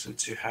nice also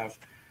to have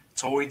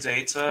toy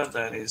data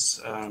that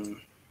is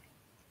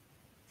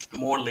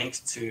more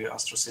linked to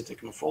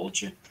astrocytic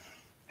morphology,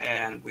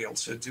 and we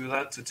also do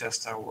that to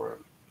test our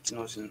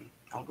denoising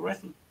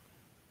algorithm.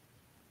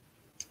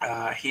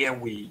 Here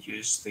we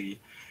use the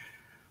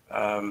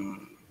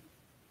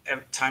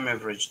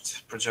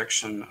time-averaged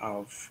projection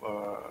of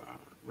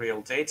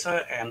real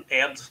data and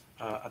add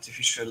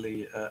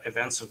artificially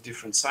events of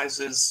different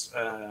sizes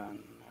and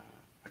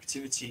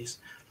activities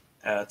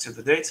to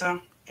the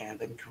data, and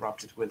then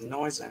corrupt it with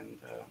noise and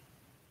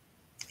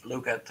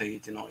look at the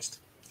denoised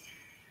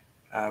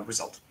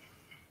result.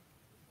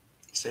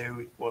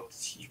 So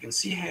what you can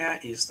see here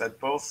is that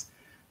both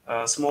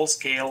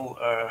small-scale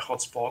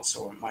hotspots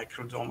or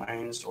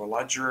microdomains or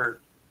larger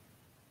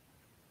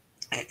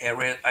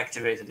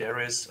activated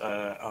areas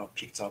are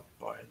picked up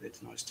by the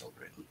denoised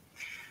algorithm.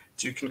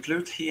 To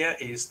conclude here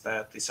is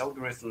that this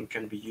algorithm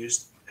can be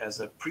used as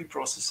a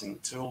pre-processing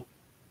tool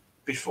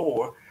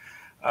before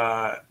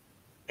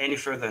any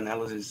further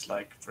analysis,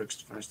 like for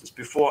instance,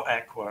 before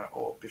Aqua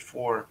or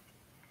before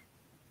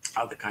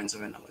other kinds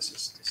of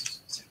analysis.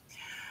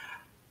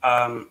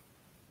 I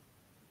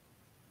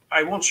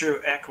won't show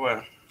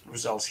Aqua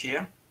results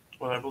here.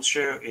 What I will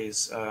show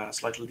is a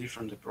slightly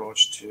different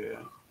approach to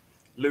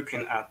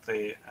looking at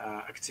the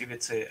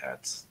activity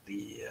at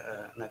the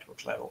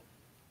network level.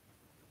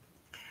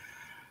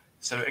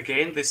 So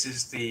again, this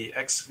is the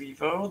ex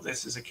vivo.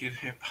 This is acute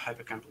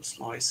hippocampal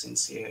slice in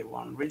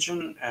CA1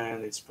 region,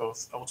 and it's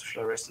both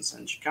autofluorescence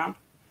and GCAMP.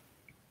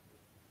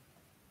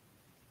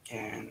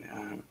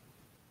 And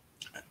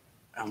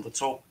on the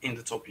top, in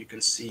the top, you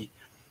can see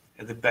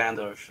the band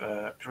of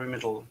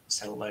pyramidal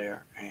cell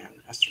layer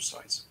and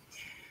astrocytes.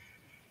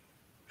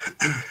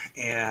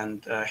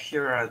 And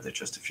here are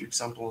just a few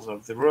examples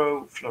of the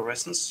raw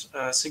fluorescence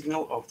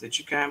signal of the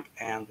GCAMP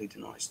and the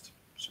denoised.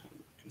 So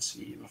you can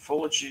see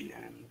morphology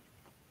and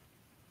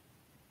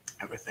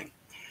everything.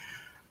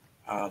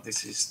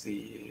 This is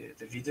the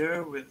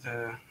video with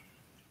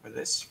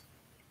this.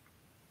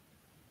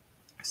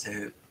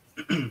 So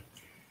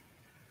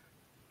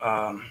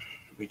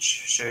which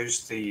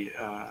shows the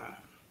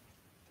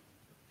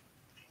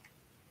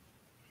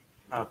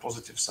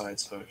positive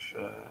sides of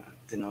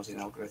the denoising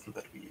algorithm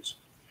that we use.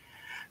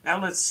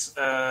 Now let's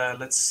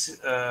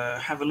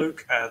have a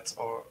look at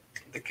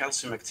the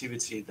calcium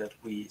activity that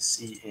we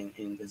see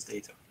in this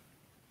data.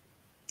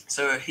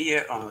 So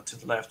here to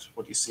the left,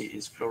 what you see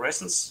is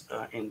fluorescence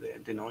in the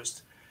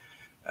denoised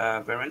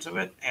variant of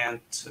it, and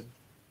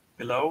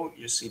below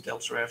you see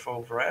delta F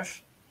over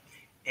F.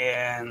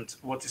 And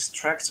what is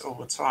tracked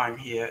over time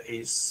here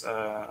is,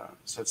 so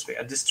to speak,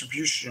 a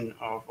distribution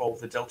of all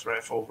the delta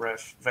F over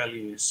F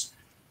values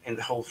in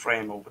the whole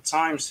frame over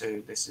time.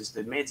 So this is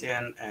the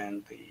median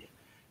and the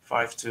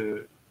 5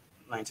 to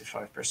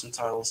 95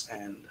 percentiles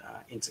and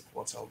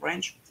interquartile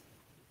range.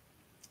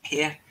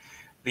 Here,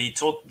 the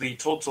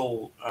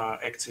total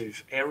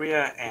active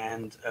area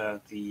and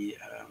the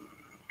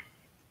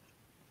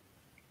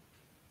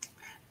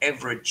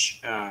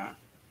average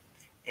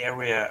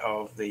area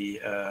of the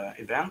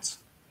event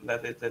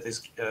that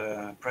is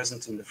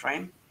present in the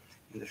frame,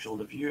 in the field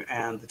of view,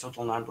 and the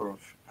total number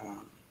of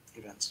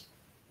events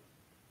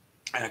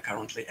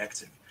currently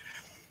active.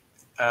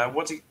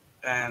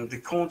 And the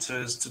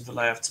contours to the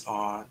left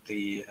are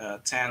the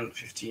 10,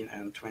 15,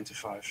 and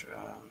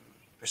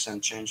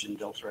 25% change in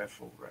delta F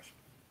over F.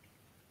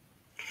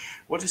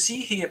 What you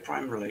see here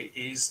primarily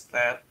is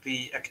that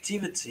the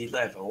activity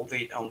level,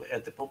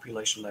 at the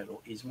population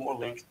level, is more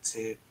linked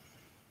to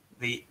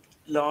the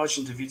large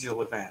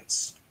individual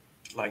events,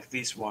 like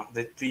these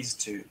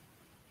two,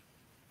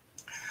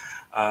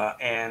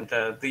 and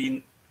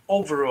the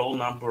overall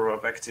number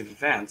of active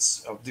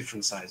events of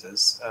different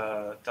sizes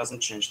doesn't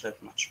change that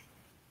much.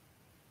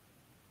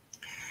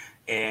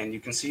 And you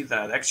can see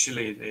that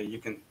actually you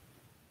can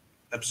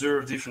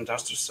observe different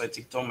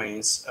astrocytic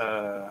domains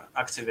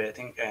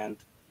activating, and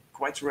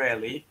quite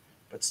rarely,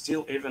 but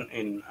still even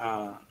in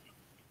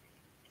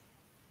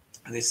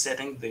this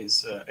setting,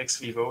 this ex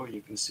vivo,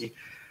 you can see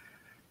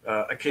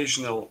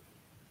occasional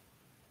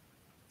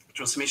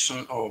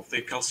transmission of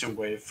the calcium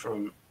wave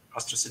from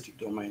astrocytic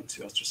domain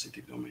to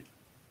astrocytic domain.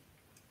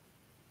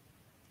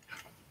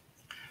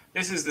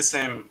 This is the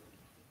same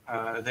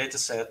data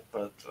set,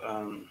 but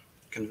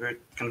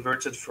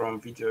converted from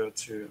video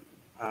to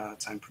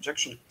time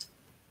projection.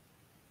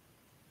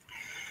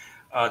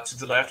 To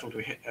the left, what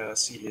we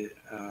see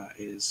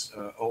is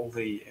all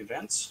the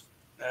events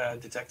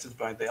detected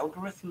by the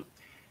algorithm,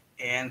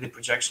 and the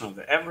projection of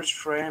the average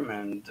frame,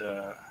 and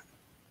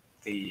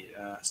the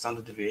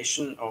standard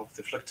deviation of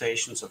the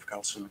fluctuations of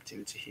calcium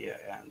activity here,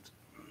 and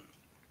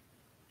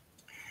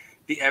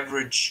the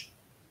average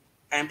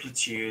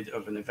amplitude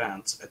of an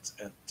event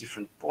at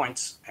different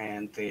points,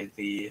 and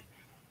the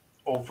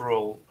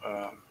overall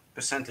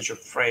percentage of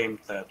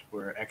frames that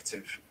were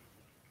active.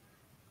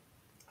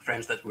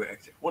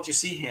 What you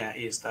see here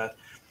is that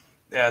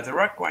there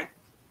are quite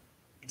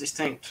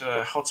distinct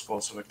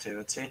hotspots of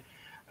activity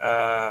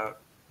that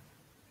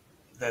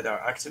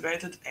are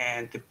activated,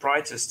 and the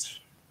brightest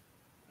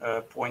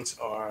points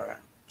are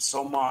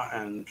soma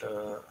and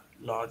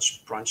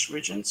large branch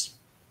regions,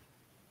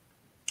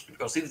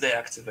 because if they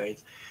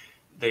activate,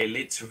 they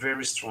lead to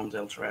very strong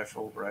delta F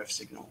over F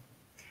signal.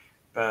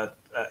 But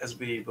as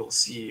we will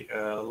see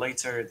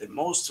later, the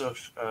most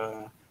of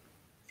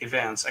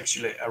events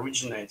actually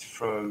originate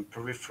from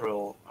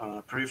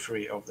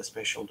periphery of the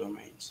spatial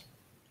domains.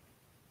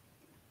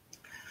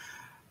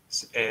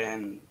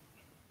 And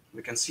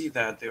we can see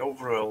that the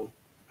overall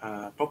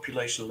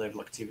population level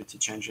activity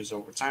changes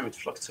over time. It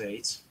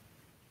fluctuates,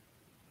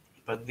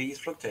 but these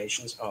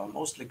fluctuations are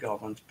mostly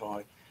governed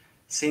by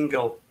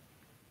single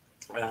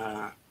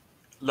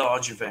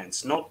large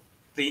events, not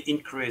the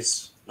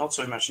increase, not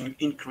so much an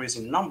increase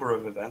in number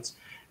of events,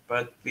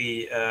 but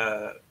the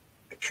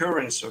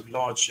occurrence of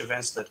large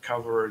events that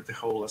cover the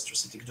whole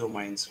astrocytic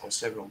domains or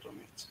several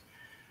domains,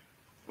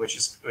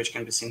 which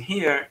can be seen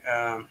here.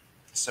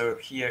 So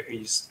here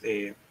is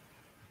the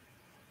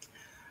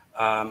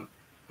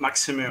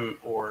maximum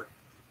or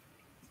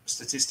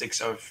statistics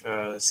of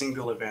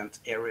single event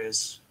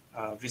areas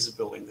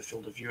visible in the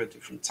field of view at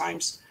different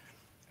times,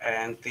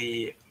 and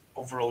the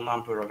overall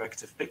number of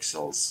active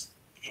pixels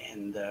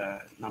and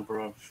number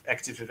of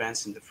active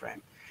events in the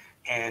frame.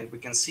 And we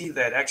can see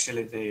that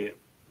actually the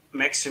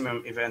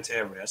maximum event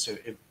area, so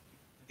if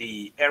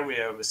the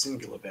area of a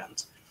single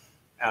event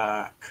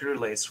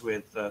correlates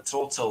with the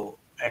total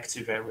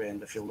active area in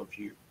the field of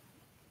view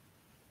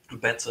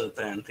better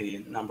than the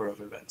number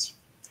of events.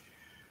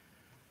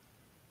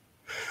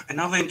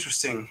 Another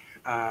interesting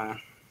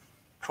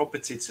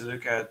property to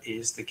look at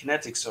is the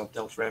kinetics of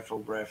delta F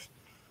over F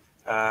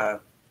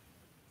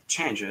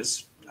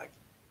changes, like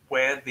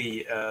where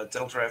the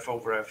delta F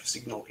over F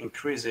signal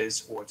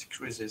increases or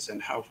decreases,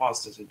 and how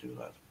fast does it do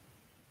that.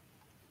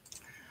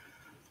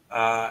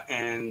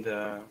 And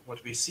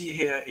what we see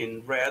here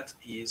in red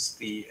is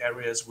the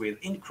areas with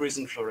increase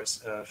in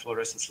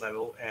fluorescence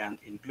level, and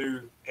in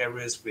blue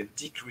areas with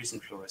decrease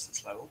in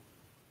fluorescence level.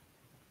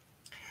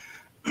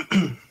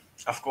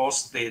 Of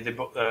course,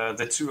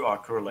 the two are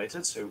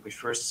correlated. So we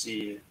first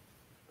see,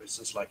 for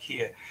instance, like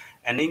here,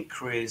 an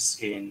increase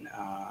in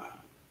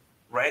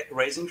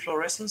raising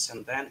fluorescence,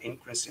 and then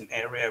increase in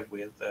area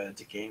with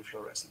decaying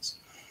fluorescence.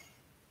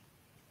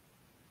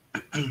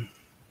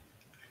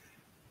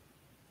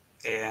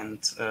 And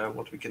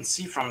what we can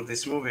see from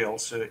this movie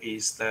also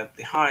is that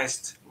the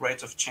highest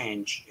rate of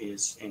change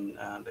is in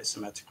the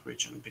symmetric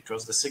region,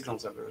 because the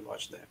signals are very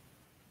large there.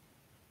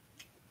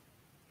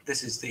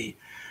 This is the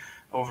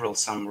overall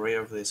summary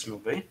of this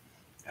movie.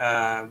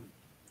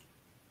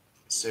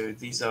 So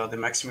these are the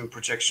maximum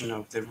projection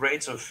of the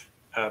rate of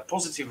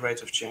positive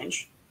rate of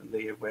change,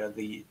 where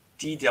the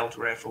d delta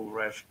ref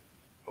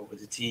over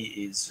the t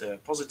is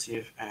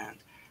positive, and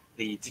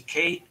the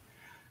decay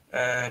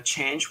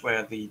change,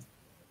 where the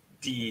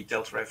d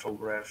delta ref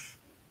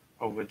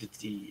over the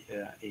t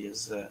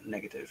is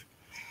negative.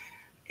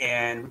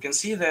 And we can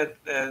see that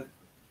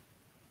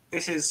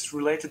this is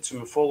related to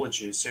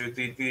morphology. So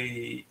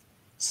the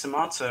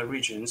stomata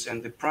regions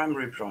and the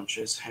primary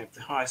branches have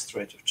the highest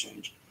rate of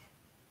change,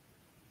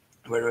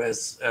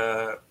 whereas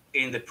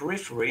in the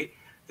periphery,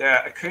 there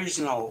are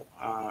occasional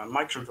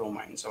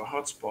microdomains or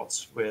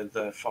hotspots with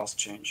fast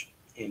change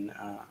in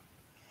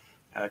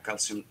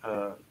calcium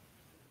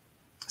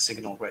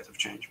signal rate of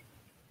change.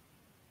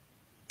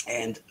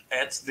 And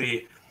at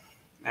the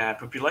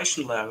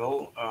population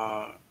level,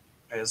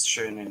 as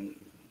shown in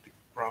the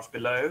graph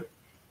below,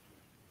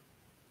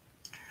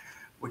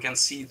 we can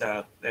see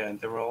that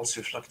there are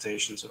also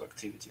fluctuations of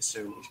activity. So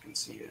you can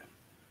see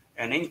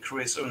an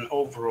increase in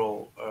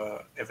overall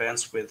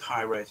events with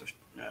high rate of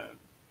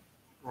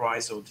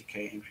rise or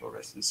decay in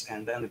fluorescence,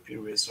 and then the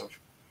periods of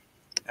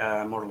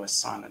more or less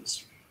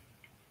silence.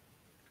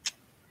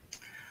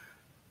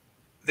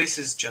 This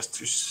is just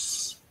to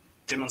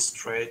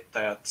demonstrate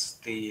that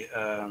the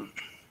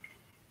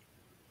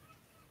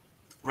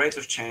rate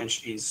of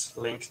change is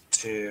linked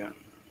to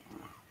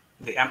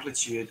the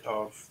amplitude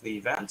of the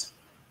event,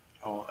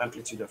 or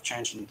amplitude of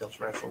change in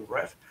delta ref over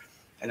ref,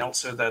 and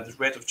also that the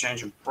rate of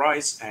change in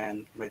rise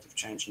and rate of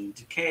change in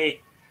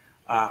decay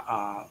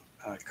are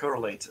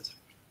correlated.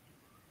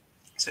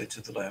 So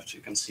to the left,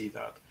 you can see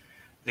that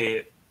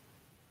the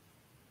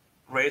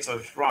rate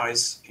of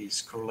rise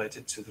is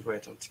correlated to the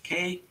rate of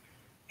decay,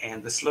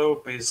 and the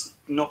slope is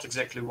not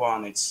exactly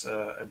one. It's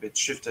a bit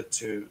shifted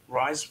to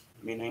rise,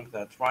 meaning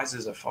that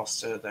rises are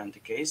faster than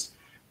decays,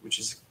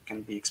 which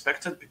can be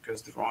expected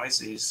because the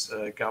rise is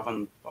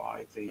governed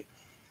by the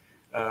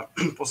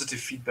positive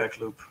feedback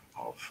loop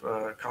of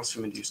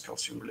calcium-induced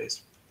calcium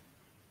release,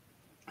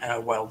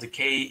 while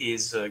decay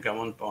is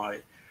governed by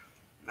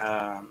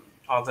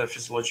other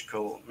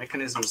physiological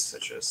mechanisms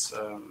such as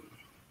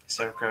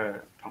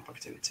circular pump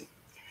activity.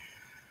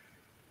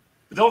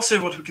 But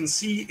also what we can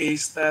see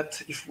is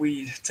that if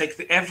we take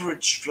the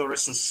average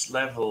fluorescence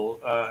level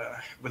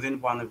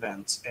within one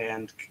event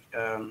and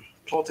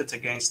plot it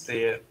against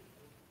the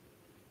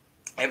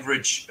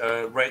average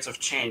rate of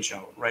change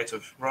or rate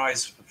of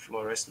rise of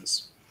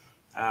fluorescence,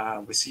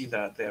 we see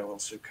that they're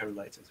also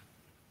correlated.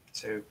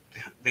 So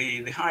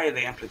the higher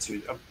the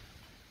amplitude,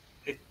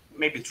 it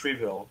may be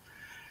trivial,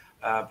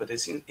 but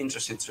it's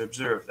interesting to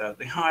observe that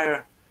the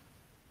higher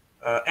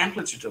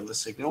amplitude of the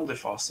signal, the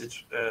faster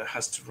it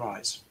has to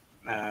rise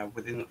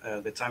within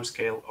the time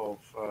scale of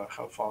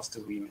how fast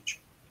do we image.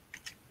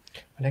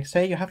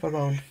 Alexey, you have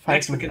around 5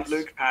 Next, minutes. we can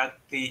look at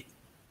the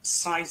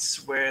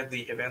sites where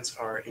the events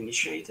are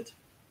initiated.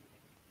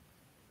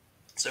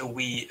 So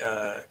we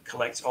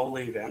collect all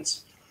the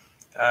events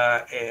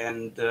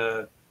and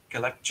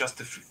collect just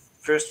the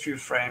first few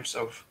frames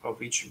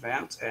of each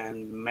event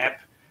and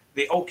map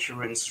the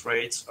occurrence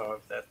rates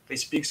of that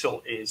this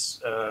pixel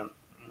is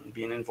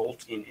being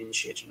involved in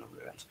initiation of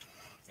the event.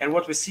 And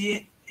what we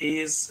see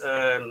is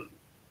a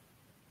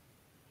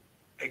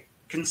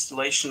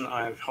constellation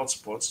of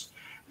hotspots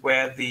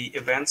where the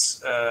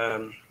events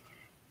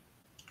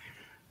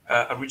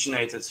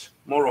originated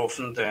more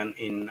often than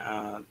in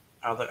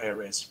other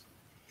areas.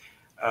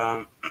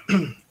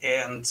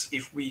 And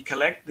if we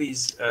collect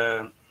these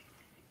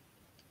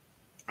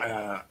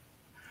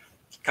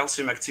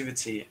calcium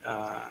activity,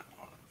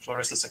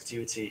 fluorescence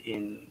activity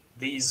in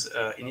these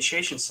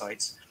initiation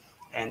sites,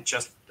 and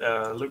just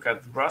look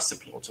at the raster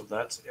plot of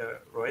that,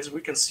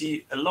 we can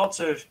see a lot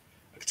of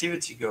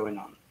activity going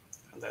on.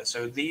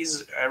 So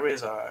these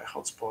areas are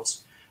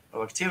hotspots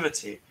of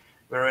activity,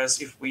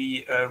 whereas if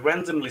we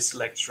randomly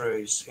select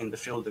rows in the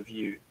field of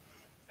view,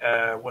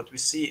 what we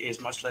see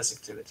is much less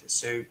activity.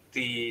 So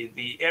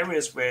the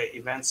areas where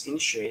events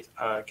initiate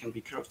can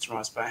be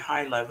characterized by a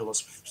high level of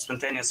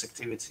spontaneous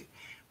activity,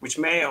 which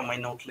may or may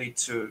not lead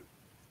to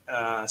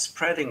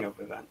spreading of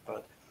event,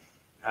 but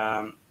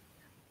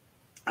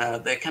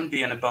there can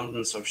be an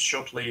abundance of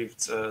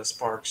short-lived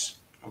sparks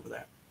over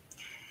there.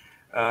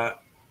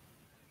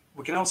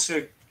 We can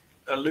also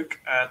look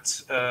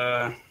at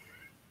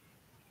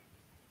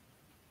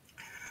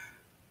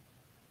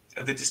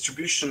the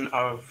distribution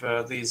of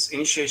these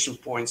initiation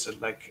points,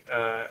 like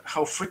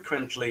how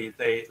frequently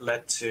they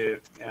led to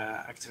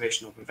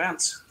activation of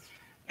events.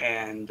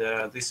 And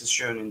this is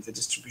shown in the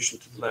distribution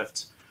to the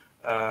left.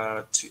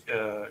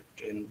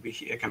 And we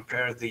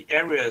compare the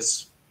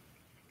areas,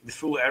 the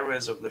full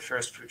areas of the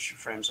first few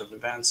frames of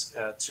events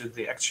to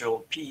the actual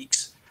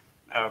peaks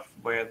of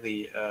where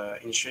the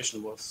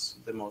initiation was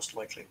the most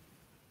likely.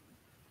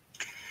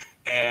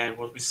 And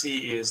what we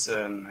see is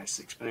a nice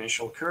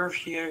exponential curve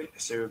here.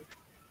 So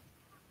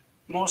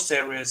most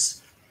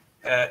areas,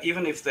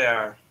 even if they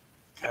are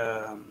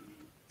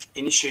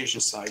initiation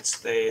sites,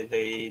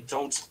 they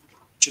don't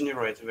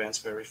generate events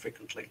very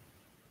frequently.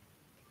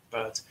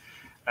 but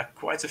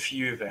quite a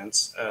few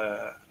events,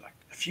 like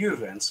a few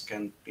events,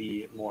 can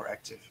be more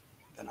active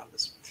than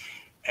others.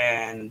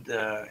 And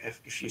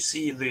if you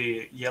see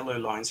the yellow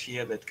lines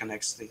here that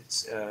connects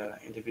these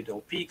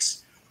individual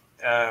peaks,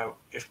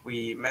 if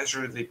we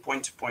measure the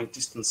point-to-point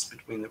distance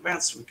between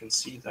events, we can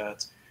see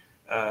that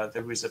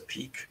there is a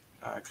peak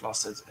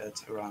clustered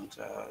at around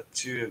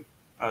 20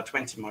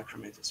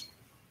 micrometers.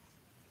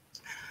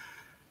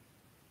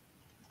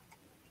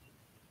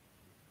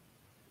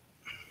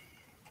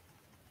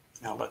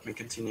 Now let me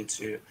continue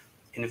to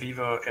in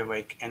vivo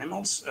awake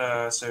animals.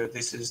 So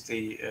this is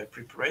the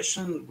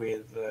preparation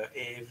with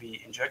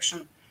AAV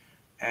injection,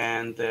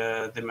 and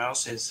the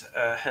mouse is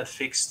head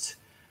fixed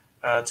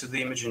to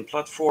the imaging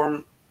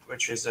platform,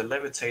 which is a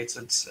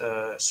levitated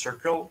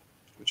circle,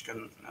 which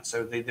can,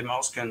 so the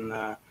mouse can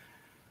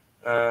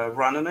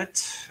run on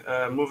it,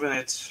 move in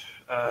it,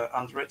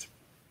 under it.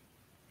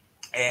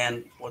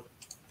 And what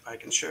I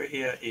can show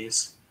here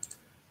is,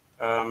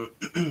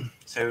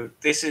 so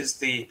this is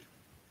the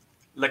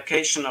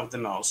location of the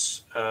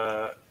mouse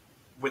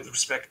with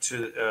respect to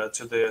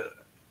the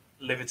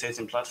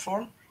levitating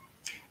platform,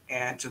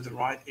 and to the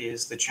right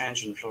is the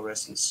change in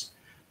fluorescence,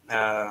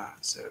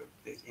 so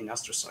in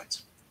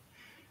astrocytes.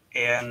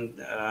 And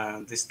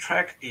this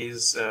track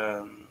is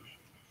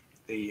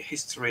the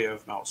history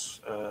of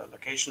mouse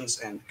locations,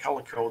 and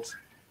color code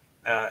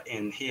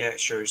in here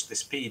shows the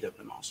speed of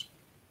the mouse.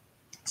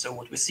 So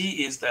what we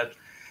see is that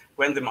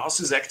when the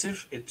mouse is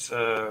active, it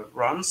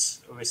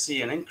runs. We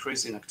see an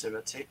increase in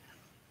activity.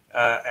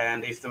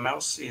 And if the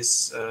mouse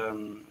is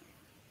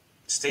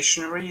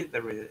stationary,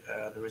 there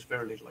is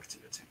very little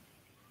activity.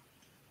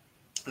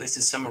 This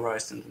is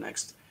summarized in the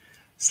next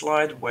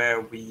slide, where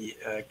we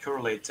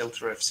correlate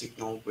delta F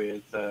signal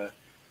with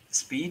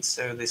speed.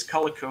 So this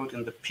color code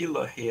in the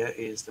pillar here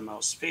is the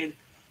mouse speed,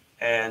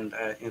 and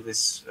in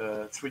this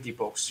 3D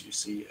box you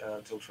see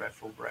delta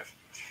F over F.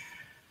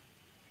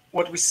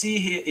 What we see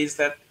here is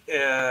that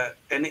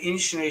an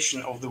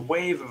initiation of the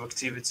wave of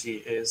activity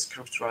is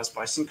characterized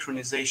by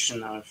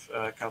synchronization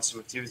of calcium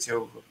activity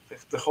over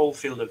the whole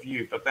field of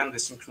view, but then the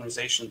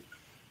synchronization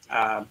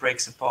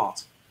breaks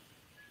apart,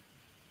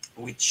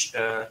 which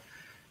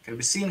can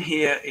be seen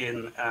here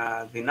in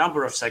the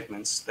number of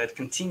segments that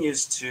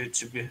continues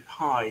to be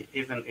high,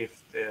 even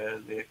if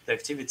the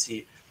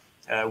activity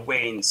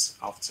wanes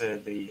after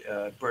the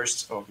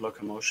burst of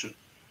locomotion,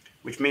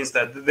 which means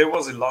that there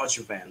was a large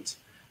event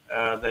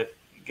that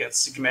gets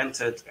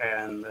segmented,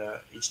 and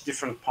each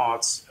different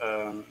parts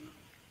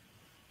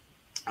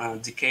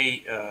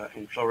decay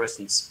in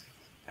fluorescence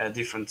at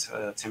different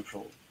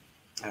temporal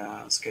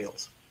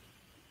scales.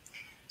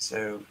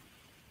 So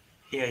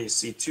here you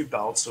see two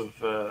bouts of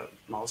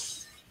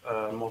mouse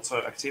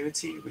motor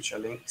activity, which are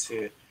linked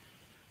to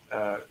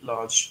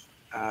large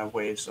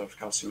waves of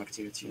calcium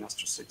activity in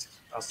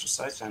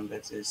astrocytes, and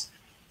that is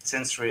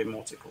sensory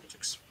motor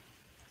cortex.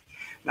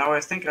 Now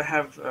I think I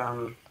have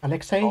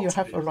Alexey, you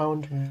have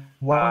around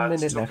 1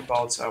 minute to talk left.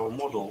 about our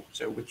model.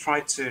 So we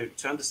try to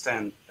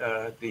understand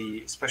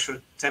the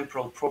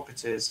spatiotemporal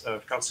properties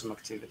of calcium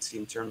activity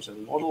in terms of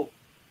the model.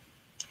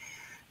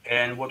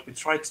 And what we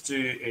try to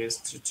do is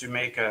to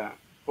make a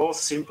both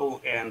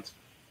simple and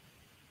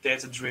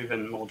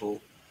data-driven model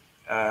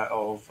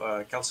of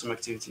calcium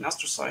activity in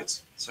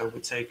astrocytes. So we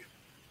take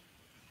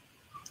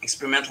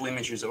experimental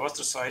images of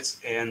astrocytes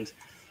and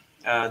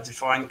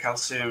define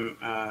calcium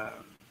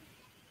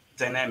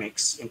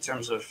dynamics in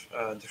terms of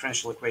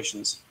differential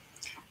equations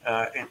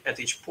at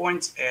each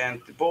point, and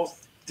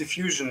both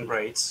diffusion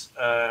rates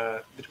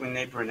between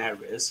neighboring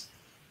areas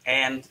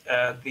and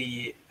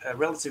the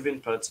relative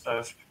input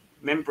of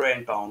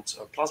membrane-bound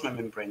or plasma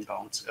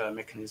membrane-bound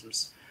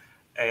mechanisms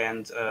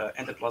and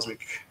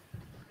endoplasmic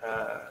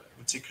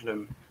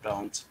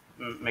reticulum-bound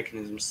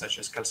mechanisms such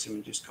as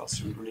calcium-induced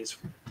calcium release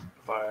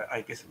via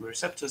IP3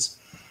 receptors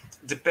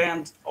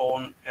depend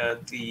on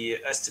the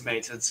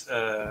estimated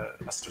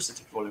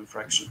astrocytic volume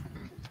fraction.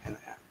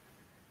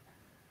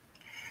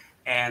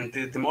 And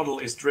the model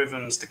is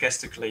driven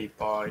stochastically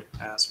by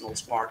small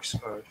sparks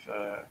of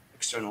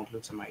external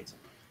glutamate,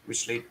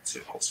 which lead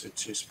also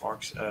to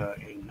sparks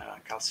in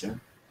calcium.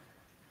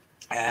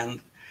 And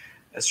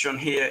as shown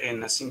here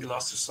in a single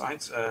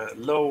astrocyte,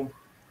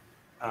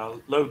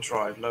 low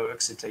drive, low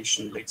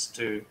excitation leads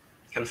to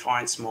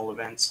confined small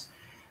events,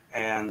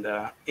 and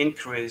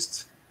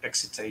increased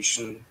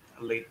excitation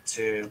lead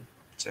to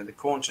the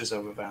contours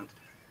of event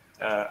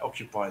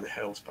occupy the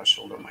whole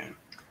spatial domain.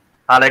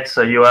 Alex,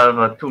 you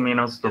have 2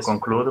 minutes to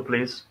conclude,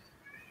 please.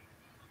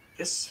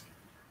 Yes.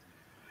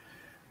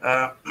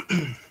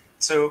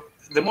 So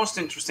the most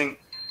interesting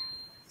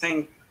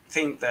thing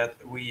that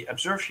we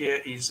observe here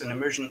is an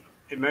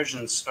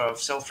emergence of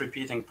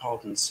self-repeating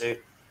patterns. So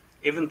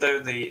even though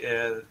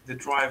the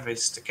drive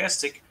is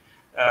stochastic,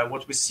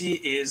 what we see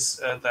is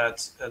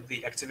that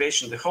the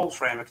activation, the whole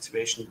frame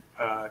activation,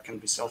 can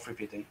be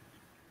self-repeating.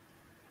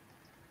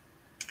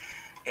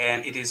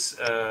 And it is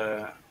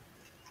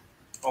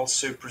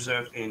also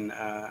preserved in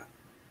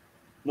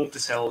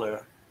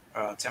multicellular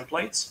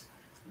templates,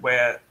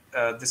 where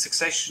the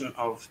succession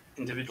of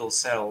individual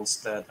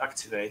cells that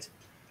activate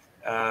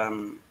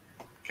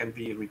can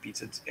be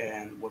repeated.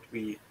 And what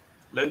we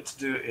learned to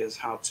do is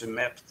how to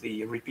map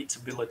the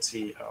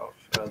repeatability of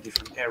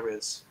different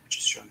areas, which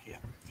is shown here.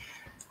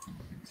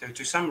 So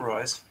to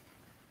summarize,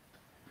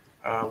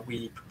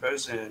 we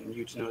propose a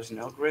new denosing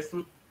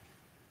algorithm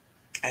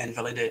and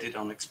validate it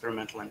on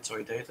experimental and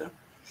toy data.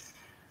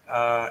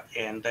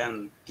 And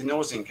then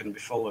denosing can be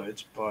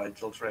followed by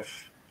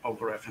delta-F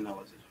over F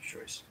analysis of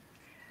choice.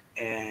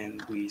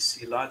 And we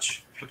see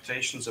large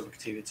fluctuations of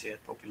activity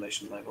at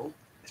population level,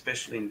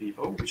 especially in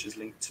vivo, which is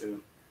linked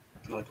to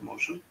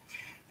locomotion.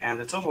 And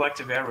the total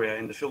active area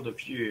in the field of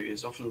view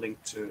is often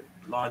linked to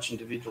large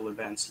individual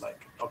events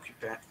like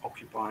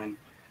occupying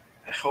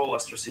a whole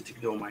astrocytic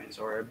domains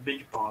or a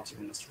big part of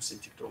an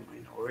astrocytic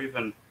domain or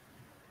even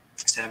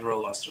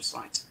several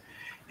astrocytes,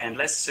 and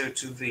less so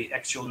to the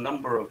actual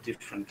number of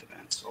different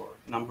events or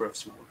number of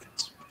small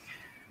events.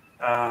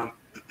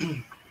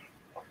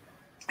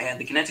 And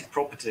the kinetic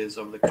properties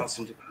of the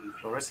calcium-dependent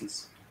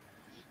fluorescence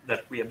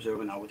that we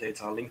observe in our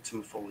data are linked to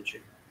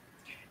morphology.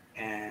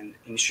 And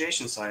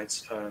initiation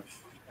sites of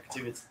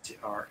activity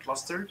are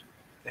clustered,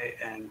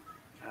 and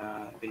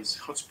these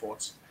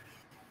hotspots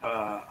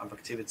of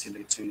activity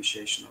lead to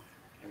initiation of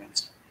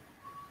events.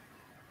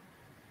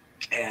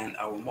 And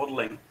our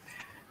modeling,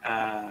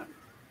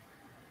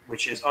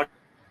 which is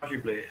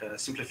arguably a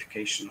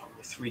simplification of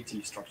the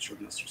 3D structure of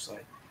an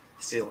astrocyte,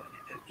 still,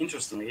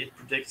 interestingly, it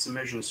predicts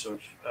emergence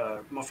of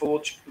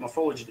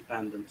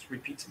morphology-dependent,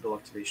 repeatable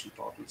activation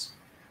patterns,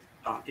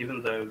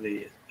 even though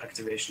the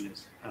activation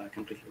is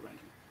completely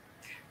random.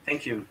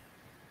 Thank you.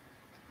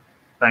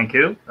 Thank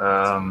you.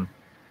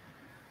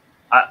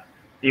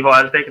 Ivo,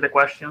 I'll take the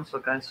questions.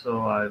 Okay,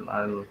 so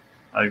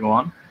I'll go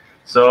on.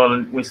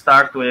 So we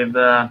start with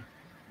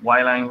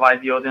while I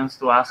invite the audience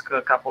to ask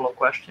a couple of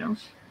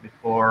questions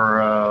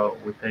before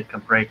we take a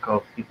break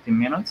of 15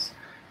 minutes.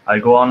 I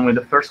go on with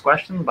the first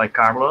question by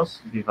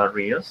Carlos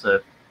Vivarrias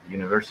at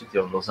University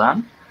of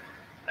Lausanne.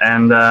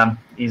 And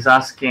he's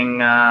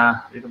asking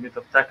a little bit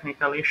of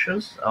technical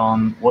issues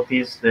on what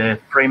is the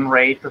frame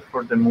rate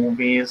for the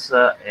movies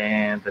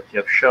and that you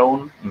have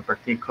shown in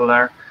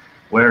particular,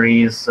 where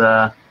is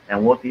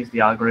and what is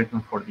the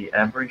algorithm for the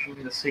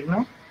averaging the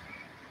signal,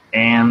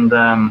 and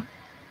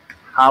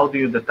how do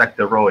you detect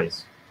the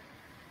ROIs?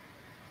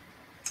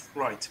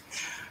 Right.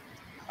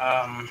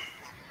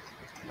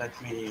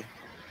 Let me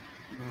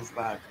move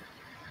back.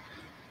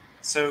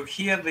 So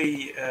here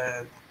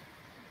the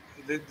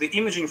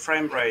imaging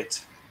frame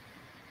rate.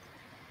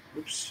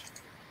 Oops.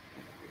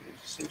 We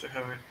seem to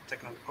have a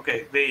technical.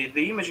 Okay,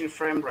 the imaging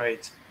frame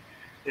rate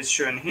is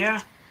shown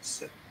here.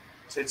 So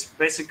it's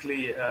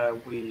basically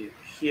we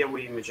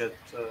image at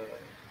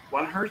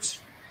 1 Hertz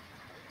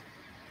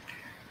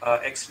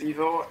ex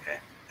vivo,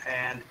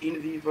 and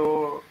in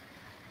vivo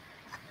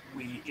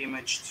we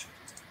imaged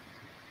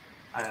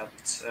at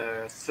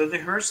 30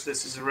 Hertz.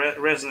 This is a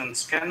resonance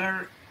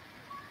scanner,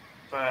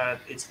 but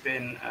it's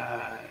been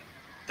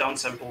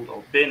downsampled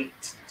or binned,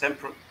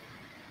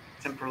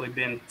 temporarily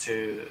binned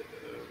to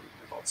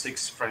about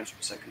 6 frames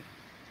per second.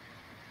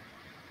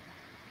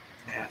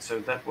 Yeah, so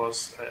that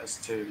was as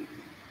to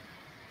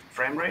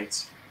frame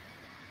rates.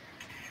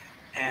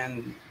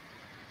 And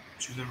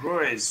to the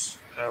ROIs,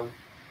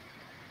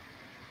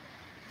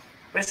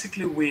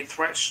 basically we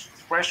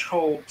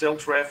threshold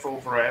delta F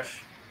over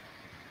F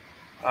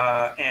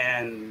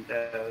and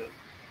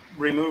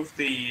remove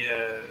the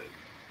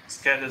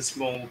scattered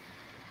small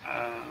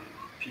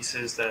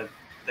pieces that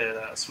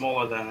are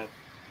smaller than a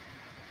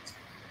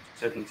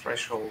certain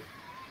threshold.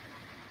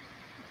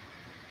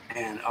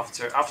 And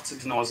after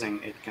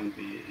denosing, it can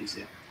be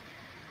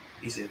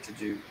easier to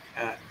do.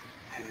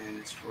 And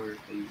it's for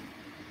the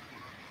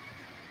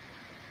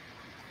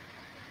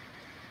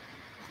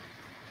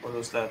what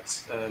was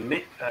that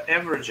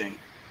averaging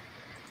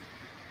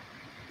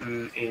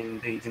in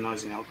the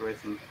denosing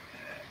algorithm,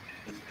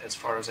 as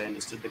far as I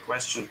understood the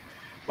question.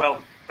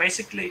 Well,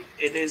 basically,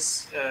 it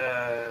is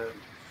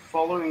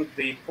following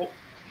the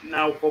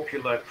now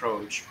popular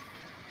approach.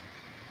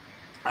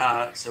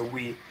 So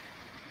we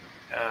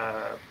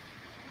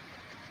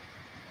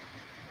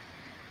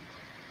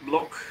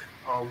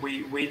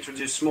we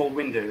introduce small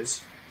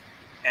windows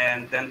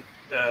and then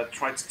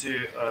try to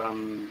do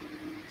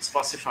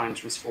sparsifying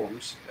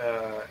transforms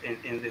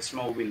in the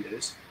small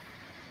windows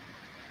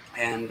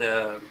and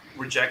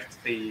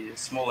reject the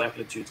small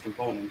amplitude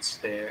components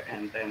there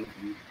and then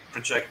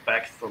project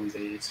back from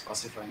the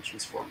sparsifying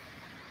transform.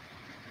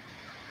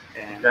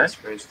 And okay. I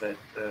suppose that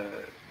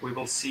we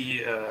will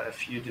see a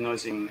few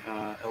denosing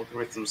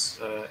algorithms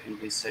in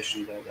this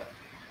session that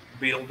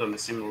build on a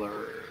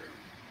similar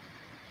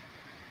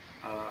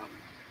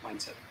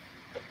mindset.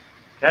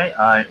 Okay,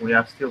 we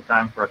have still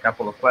time for a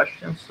couple of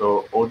questions.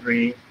 So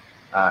Audrey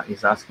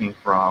is asking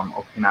from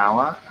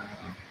Okinawa,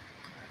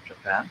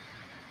 Japan.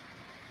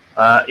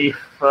 If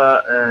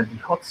the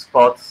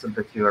hotspots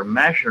that you are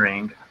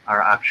measuring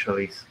are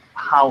actually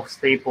how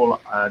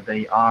stable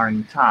they are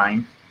in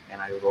time,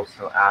 and I would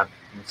also add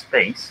in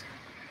space,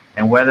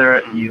 and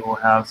whether you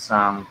have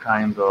some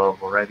kind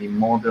of already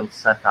model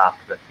setup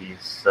that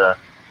is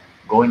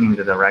going in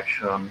the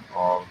direction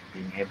of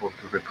being able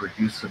to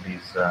reproduce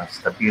this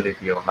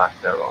stability or lack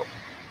thereof.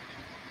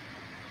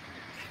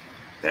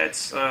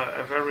 That's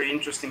a very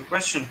interesting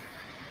question.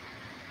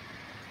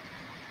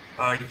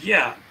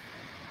 Yeah,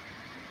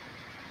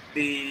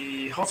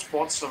 the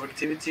hotspots of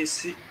activity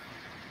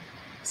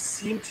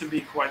seem to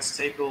be quite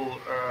stable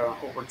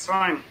over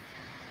time.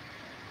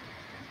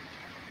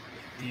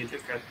 If you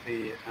look at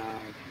the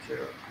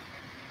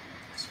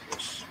I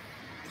suppose,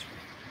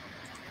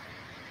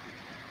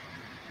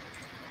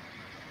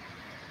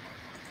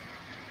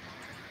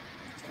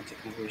 some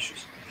technical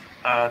issues.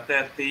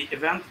 That the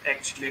event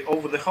actually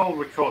over the whole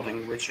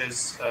recording, which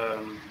is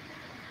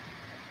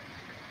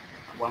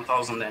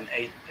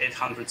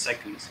 1,800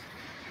 seconds,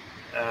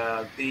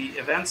 the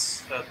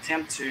events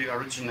tend to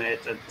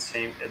originate at the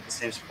same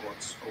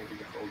spots over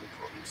the whole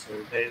recording,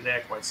 so they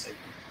are quite stable.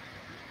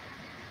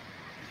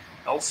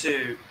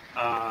 Also,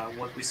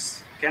 what we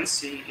can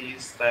see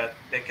is that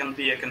there can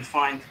be a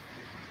confined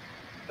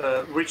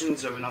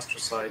regions of an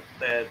astrocyte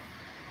that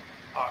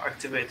are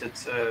activated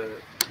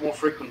more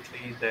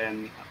frequently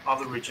than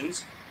other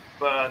regions,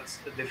 but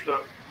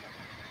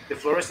the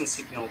fluorescent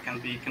signal can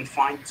be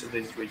confined to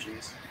these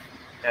regions.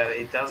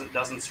 It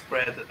doesn't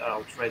spread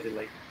out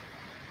readily.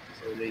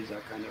 So these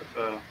are kind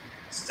of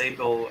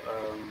stable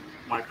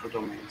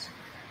microdomains.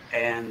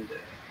 And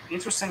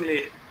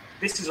interestingly,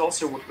 this is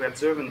also what we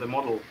observe in the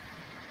model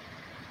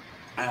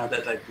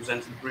that I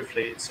presented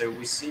briefly. So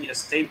we see a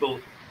stable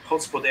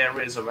hotspot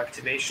areas of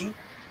activation,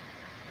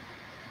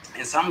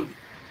 and some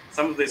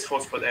of these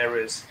hotspot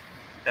areas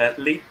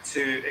lead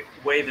to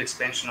wave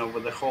expansion over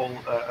the whole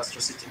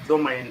astrocytic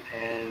domain,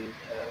 and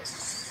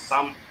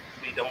some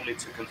lead only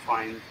to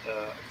confined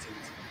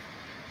activity.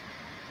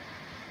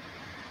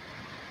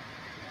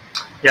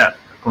 Yeah,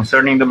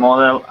 concerning the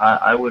model,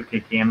 I will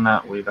kick in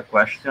with a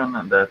question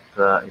that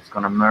is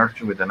going to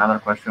merge with another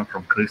question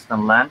from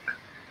Kristen Lank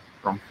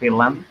from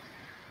Finland.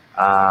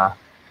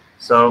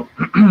 So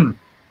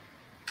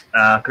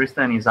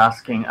Kristen is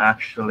asking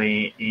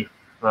actually if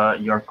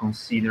you're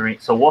considering,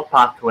 so what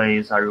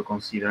pathways are you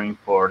considering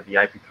for the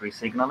IP3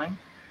 signaling,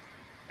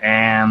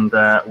 and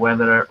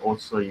whether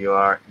also you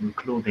are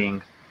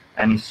including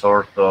any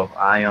sort of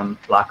ion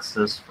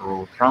fluxes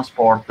through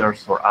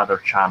transporters or other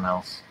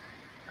channels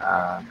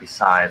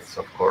besides,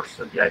 of course,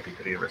 the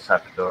IP3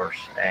 receptors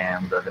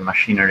and the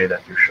machinery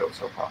that you showed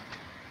so far.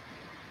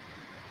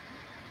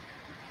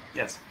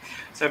 Yes,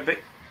 so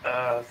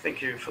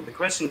thank you for the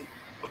question.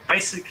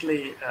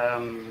 Basically,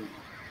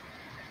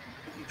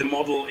 the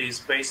model is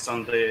based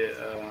on the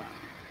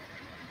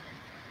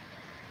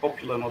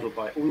popular model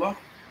by Ulla.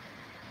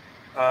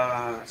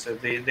 So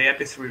the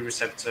IP3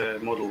 receptor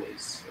model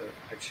is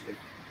actually,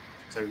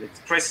 so it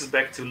traces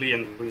back to Lee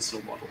and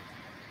Riesel model.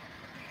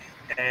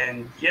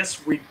 And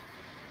yes, we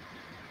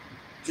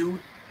do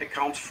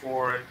account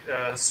for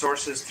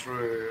sources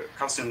through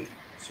calcium,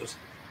 so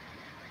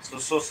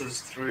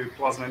sources through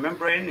plasma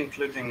membrane,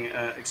 including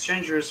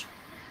exchangers.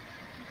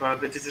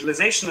 But the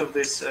utilization of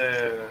these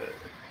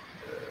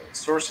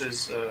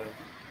sources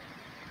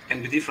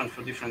can be different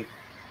for different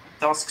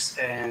tasks.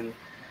 And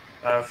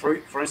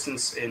for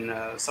instance, in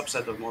a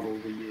subset of model,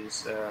 we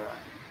use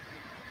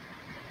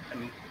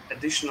an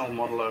additional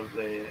model of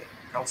the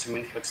calcium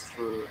influx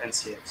through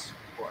NCX,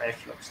 or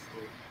efflux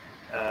through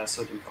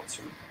sodium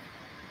calcium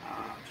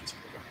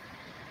transporter.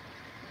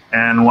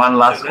 And one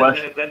last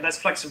question. That's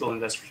flexible in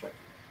this respect.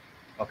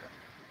 Okay.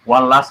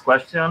 One last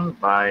question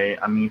by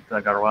Amit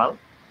Agarwal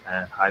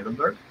at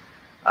Heidelberg.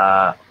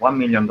 $1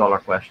 million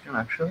question,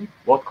 actually.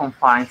 What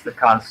confines the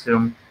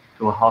calcium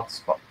to a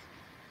hotspot?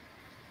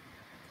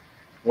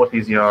 What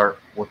is your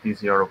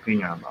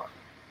opinion about it?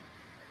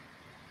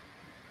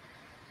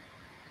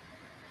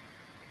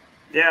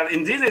 Yeah,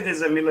 indeed, it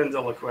is $1 million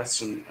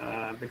question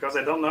because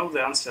I don't know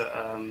the answer.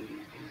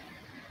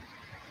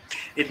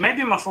 It may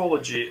be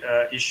morphology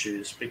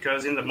issues,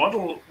 because in the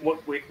model,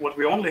 what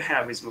we only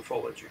have is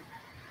morphology.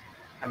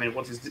 I mean,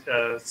 what is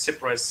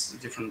separates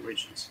different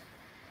regions.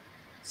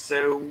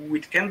 So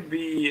it can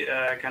be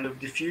kind of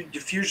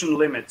diffusion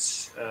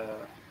limits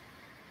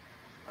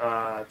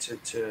to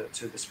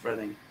the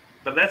spreading,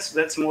 but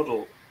that's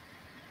model.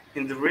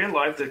 In the real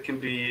life, there can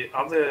be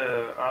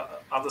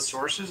other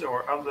sources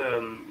or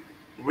other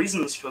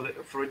reasons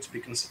for it to be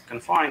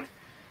confined.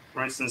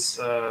 For instance,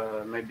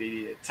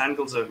 maybe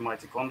tangles of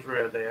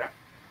mitochondria there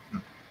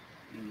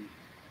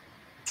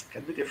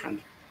can be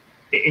different.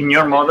 In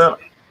your model,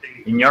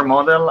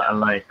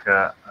 like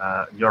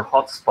your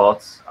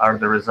hotspots are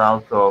the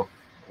result of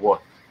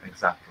what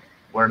exactly?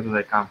 Where do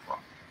they come from?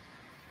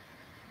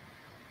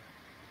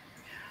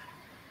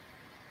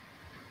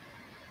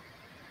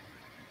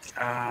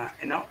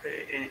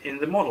 In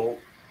the model,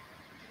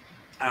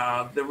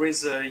 there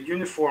is a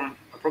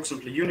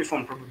approximately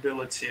uniform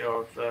probability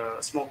of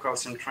small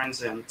calcium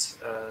transient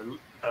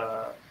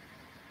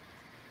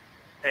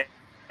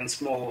and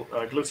small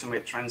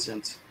glutamate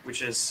transient,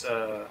 which is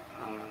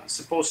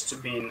supposed to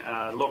be in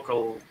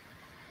local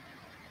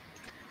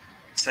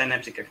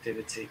synaptic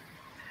activity.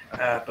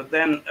 But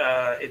then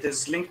it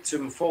is linked to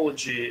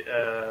morphology.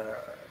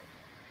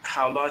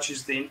 How large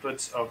is the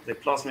input of the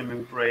plasma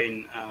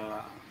membrane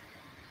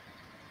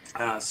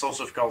source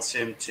of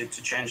calcium to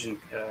changing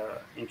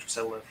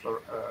intracellular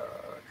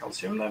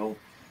calcium level,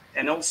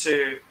 and also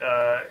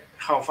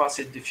how fast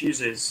it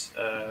diffuses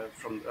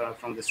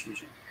from this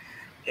region.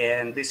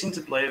 And this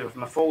interplay of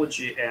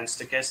morphology and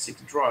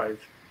stochastic drive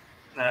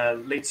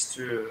leads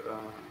to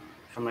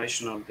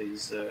formation of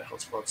these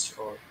hotspots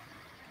or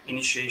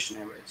initiation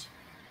areas.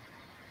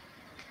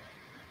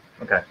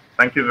 Okay,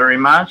 thank you very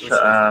much.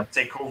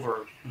 Take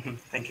over.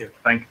 Thank you.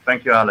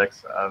 Thank you,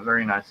 Alex.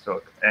 Very nice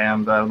talk.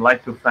 And I would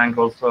like to thank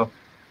also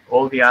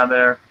all the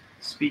other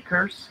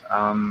speakers.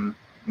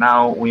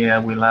 Now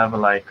we'll have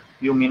like a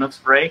few minutes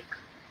break,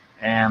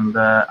 and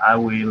I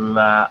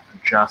will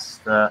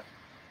just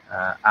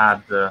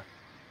add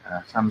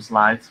some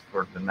slides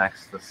for the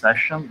next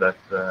session that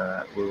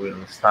we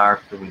will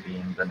start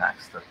within the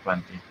next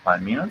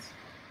 25 minutes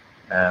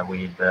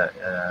with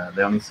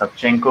Leonid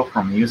Savtchenko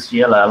from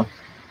UCLL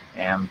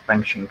and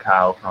Pengxing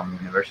from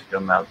University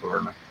of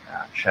Melbourne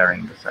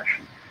sharing the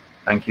session.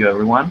 Thank you,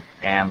 everyone,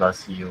 and I'll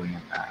see you in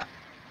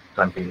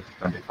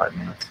 20-25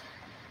 minutes.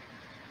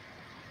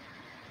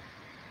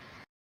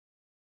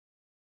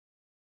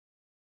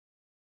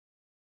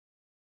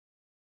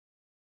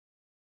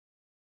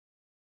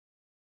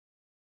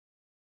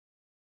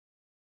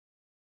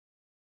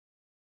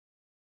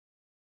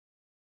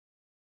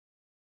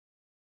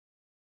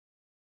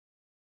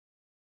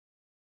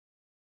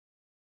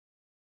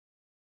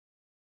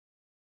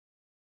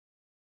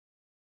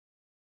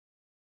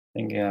 I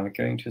think we're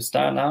going to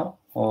start now,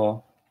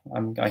 or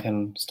I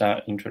can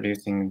start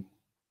introducing.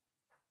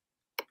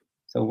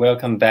 So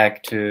welcome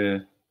back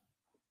to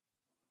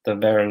the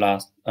very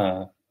last,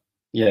 to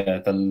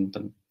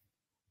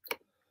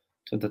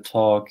the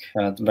talk,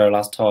 the very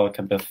last talk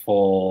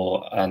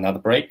before another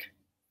break.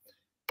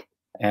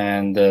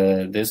 And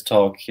this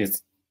talk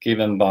is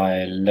given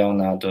by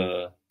Leonid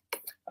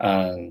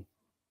Savtchenko,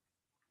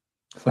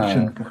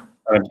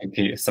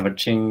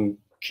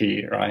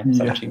 right?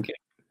 Yeah. Savtchenko.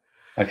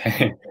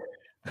 Okay,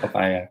 hope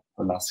I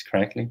pronounced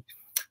correctly.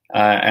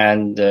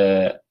 Thanks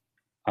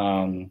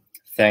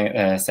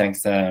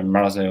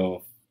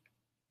Maurizio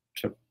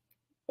to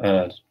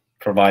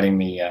providing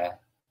me a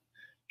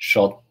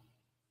short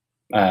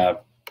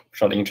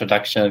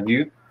introduction of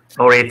you.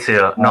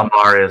 Maurizio, not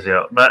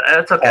Maurizio, but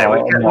it's okay.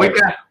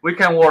 We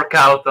can work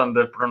out on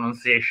the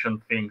pronunciation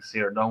things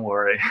here. Don't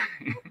worry.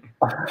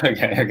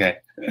 Okay.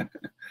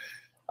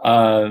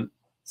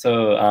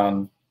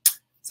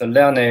 So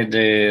Leonid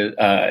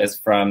is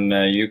from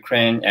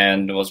Ukraine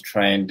and was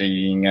trained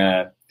in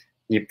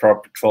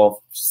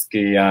Dnipropetrovsk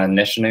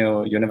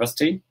National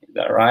University. Is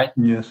that right?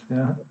 Yes.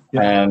 Yeah.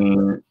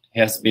 He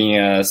has been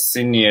a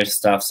senior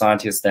staff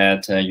scientist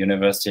at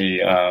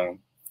University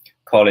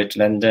College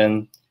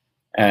London,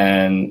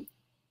 and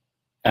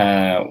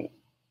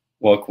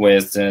worked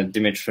with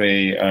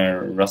Dmitry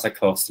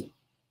Rajagopal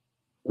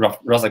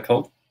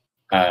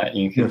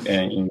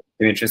in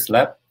Dmitry's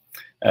lab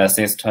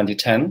since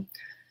 2010.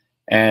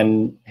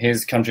 And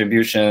his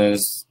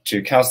contributions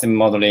to calcium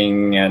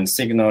modeling and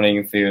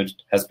signaling field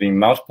has been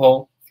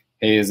multiple.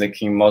 He is a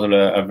key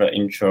modeler of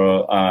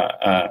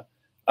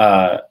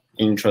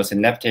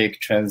intrasynaptic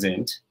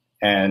transient,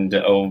 and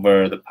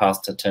over the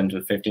past 10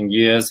 to 15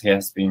 years, he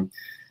has been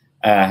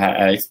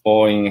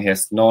exploring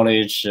his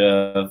knowledge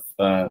of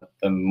the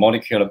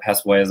molecular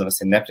pathways of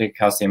synaptic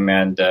calcium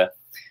and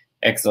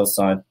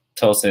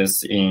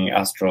exocytosis in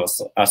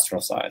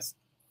astrocytes.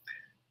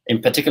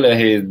 In particular,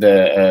 he is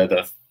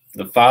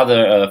the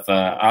father of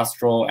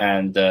Astro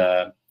and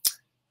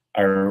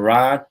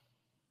Arachne.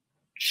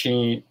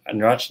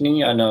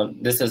 I know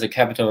this is a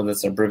capital,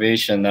 this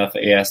abbreviation of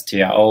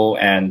ASTRO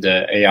and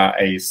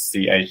ARACHNE,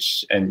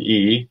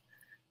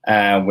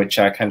 which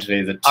are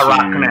currently the two.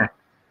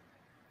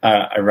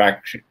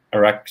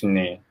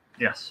 Arachne.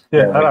 Yes.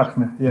 Yeah,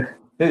 Arachne. Yeah,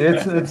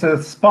 it's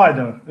a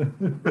spider.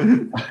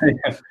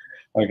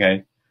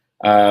 Okay,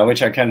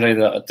 which are currently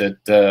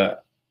the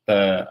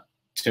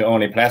two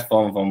only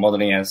platform for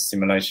modeling and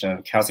simulation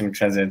of calcium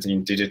transit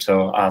in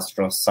digital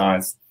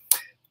astrocytes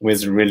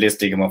with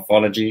realistic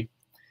morphology,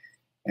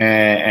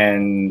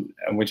 and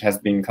which has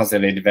been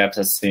constantly developed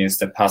since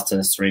the past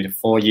 3 to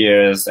 4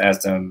 years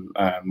as a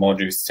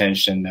module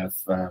extension of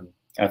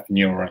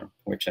Neuron,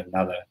 which is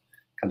another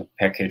kind of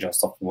package of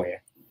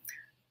software.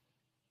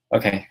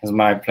 Okay, it's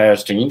my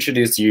pleasure to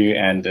introduce you,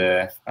 and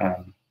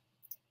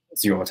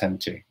it's your turn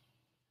too.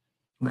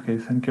 Okay,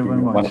 thank you very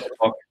much.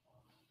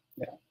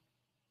 Yeah.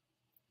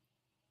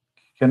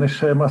 Can I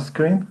share my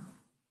screen?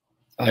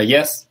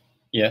 Yes.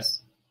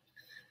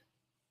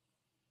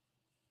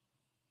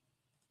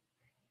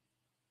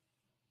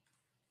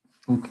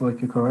 Looks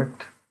like you're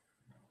correct.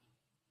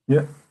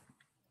 Yeah.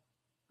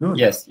 Good.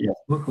 Yes.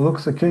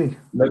 Looks okay.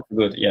 Looks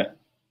good. Yeah.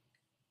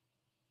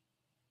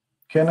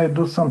 Can I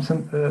do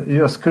something?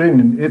 Your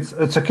screen, it's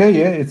okay.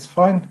 Yeah, it's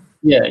fine.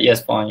 Yeah.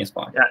 Yes. Fine. It's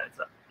fine. Yeah,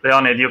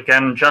 Leonid, you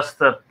can just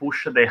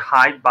push the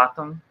hide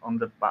button on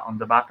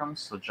the bottom,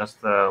 so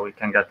just we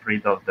can get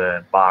rid of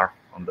the bar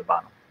on the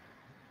bottom.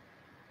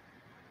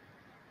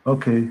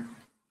 Okay.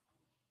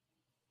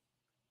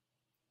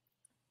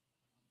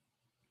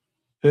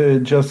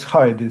 Just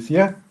hide this,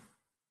 yeah?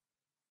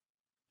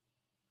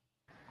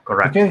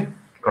 Correct. Okay.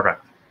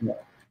 Correct. Yeah.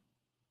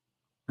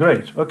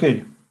 Great.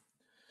 Okay.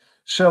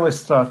 Shall I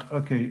start?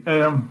 Okay.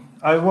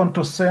 I want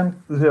to thank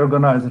the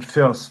organizer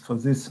first for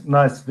this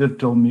nice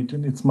virtual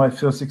meeting. It's my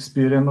first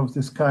experience of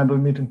this kind of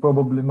meeting,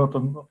 probably not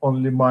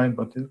only mine,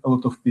 but a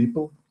lot of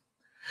people.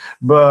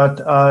 But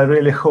I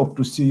really hope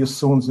to see you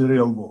soon in the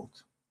real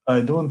world.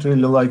 I don't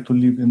really like to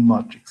live in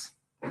matrix.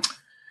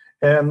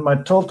 And my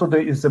talk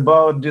today is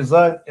about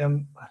design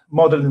and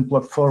modeling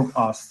platform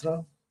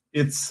Astra.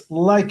 It's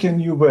like a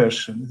new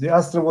version. The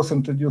Astra was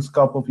introduced a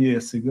couple of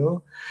years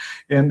ago,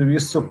 and we're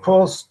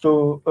supposed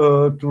to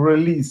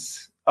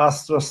release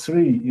Astra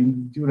 3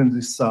 during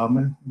this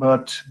summer,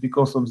 but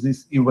because of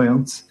these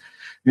events,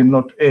 we're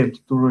not able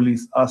to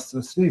release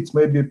Astra 3. It's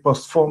maybe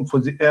postponed for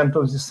the end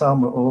of the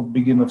summer or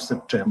beginning of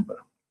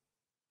September.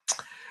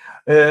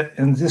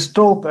 In this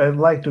talk, I'd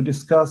like to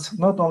discuss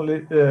not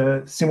only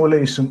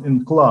simulation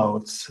in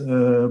clouds,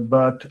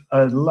 but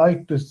I'd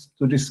like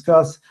to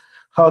discuss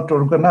how to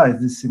organize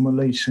the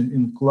simulation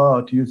in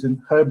cloud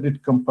using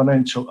hybrid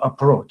componential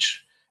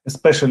approach,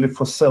 especially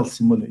for cell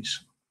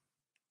simulation.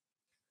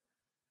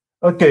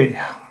 Okay,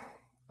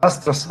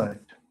 astrocyte.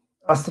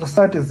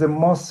 Astrocyte is the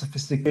most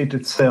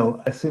sophisticated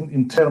cell, I think,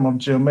 in terms of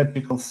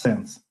geometrical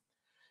sense,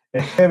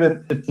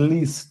 having at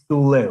least 2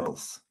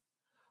 levels.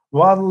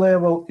 One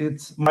level,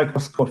 it's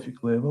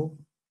microscopic level.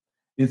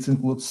 It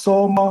includes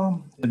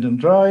soma and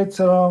dendrites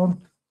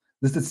around.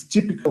 This is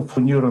typical for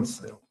neuron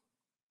cell.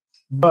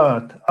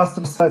 But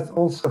astrocytes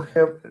also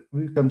have,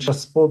 we can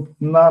just spot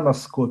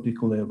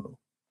nanoscopic level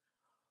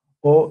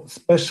or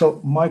special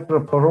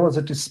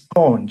microporosity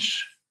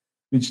sponge,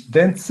 which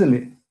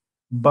densely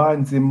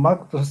binds the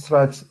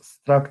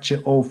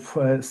macrostructure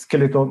of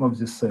skeleton of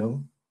the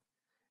cell.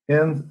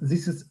 And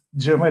this is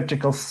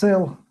geometrical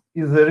cell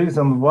is the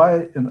reason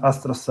why an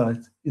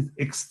astrocyte is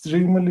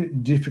extremely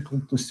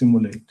difficult to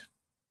simulate.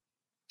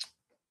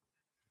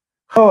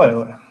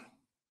 However,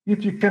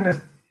 if you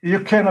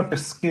cannot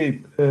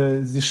escape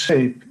the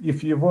shape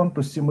if you want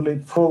to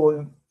simulate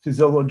following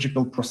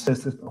physiological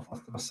processes of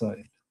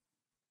astrocyte.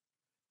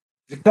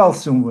 The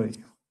calcium way.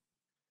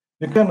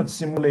 You cannot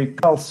simulate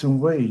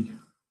calcium way.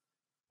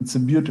 It's a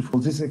beautiful,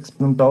 this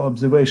experimental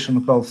observation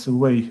of calcium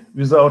way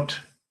without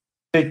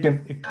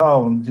taking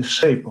account the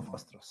shape of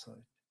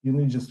astrocyte. You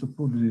need just to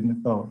put it in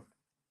account.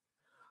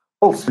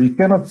 Also, you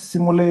cannot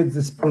simulate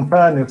the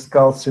spontaneous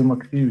calcium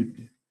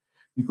activity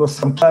because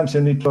sometimes you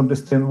need to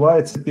understand why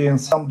it's appearing in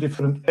some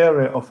different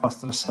area of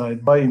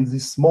astrocyte, why in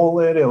this small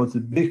area or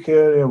the big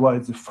area, why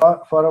it's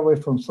far away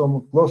from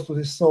soma, close to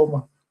the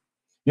soma.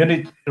 You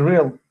need a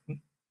real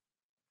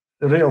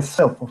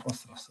self of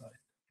astrocyte.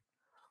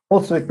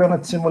 Also, you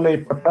cannot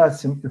simulate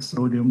potassium and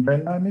sodium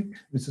dynamic.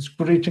 This is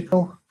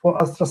critical for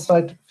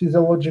astrocyte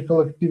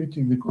physiological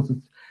activity because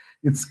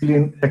it's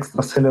clean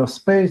extracellular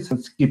space,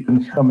 it's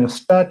keeping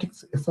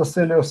homeostatic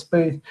extracellular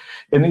space,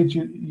 and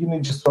you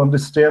need just to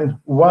understand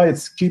why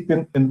it's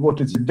keeping and what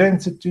is the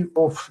density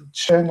of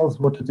channels,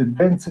 what is the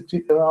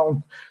density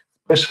around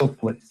special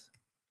place.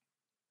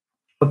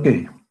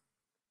 Okay,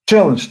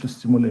 challenge to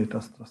simulate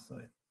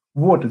astrocyte.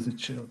 What is the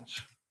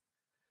challenge?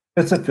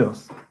 It's a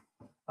first.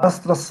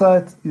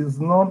 Astrocyte is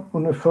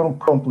non-uniform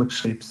complex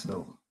shape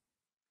cell.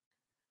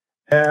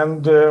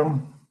 And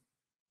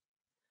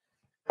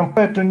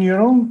compared to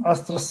neuron,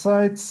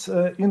 astrocytes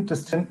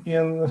interested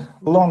in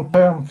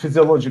long-term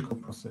physiological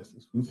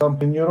processes. For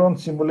example, neuron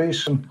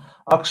simulation,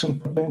 action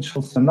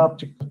potential,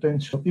 synaptic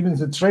potential, even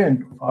the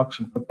trend of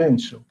action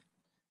potential,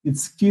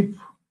 it's keep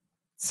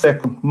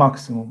second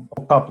maximum,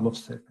 a couple of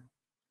seconds.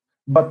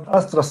 But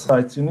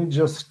astrocytes, you need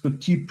just to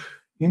keep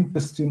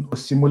interesting or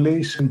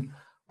simulation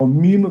of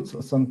minutes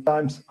or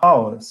sometimes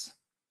hours.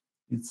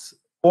 It's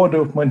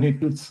order of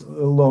magnitudes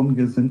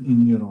longer than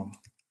in neuron.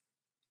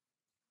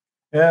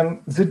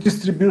 And the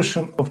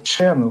distribution of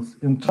channels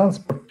in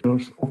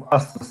transporters of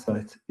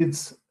astrocytes,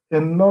 it's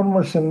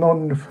enormously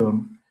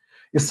non-uniform.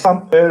 In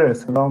some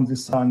areas around the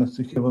sinus,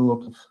 we have a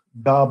lot of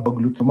GABA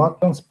glutamate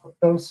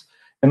transporters.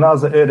 In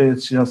other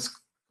areas, just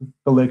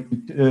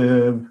collected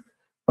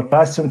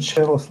potassium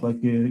channels, like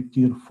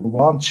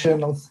KIR1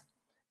 channels.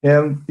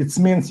 And it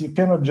means you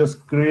cannot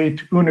just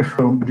create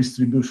uniform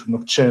distribution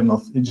of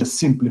channels, it just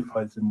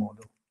simplifies the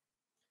model.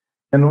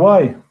 And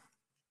why?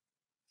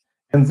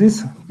 And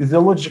this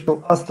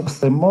physiological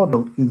astrocyte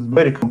model is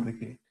very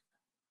complicated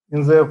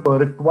and therefore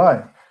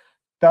require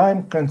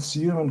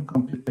time-consuming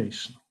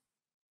computation.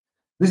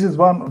 This is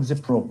one of the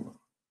problems.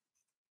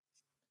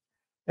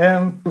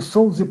 And to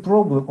solve the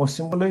problem of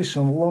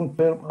simulation of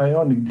long-term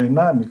ionic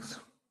dynamics,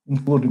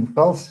 including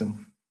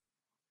calcium,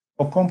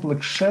 or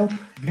complex shell,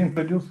 we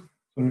introduce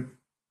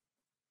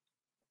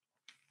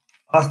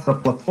Astra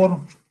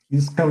platform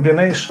is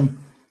combination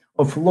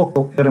of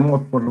local and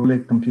remote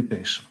correlate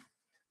computation.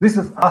 This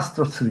is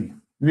Astra 3.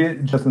 We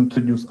just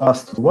introduce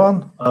Astra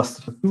 1,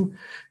 Astra 2,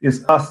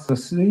 is Astra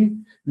 3,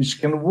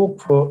 which can work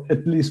for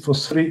at least for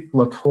 3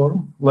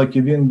 platforms, like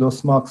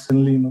Windows, Mac,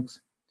 and Linux.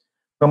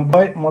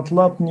 Combine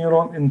MATLAB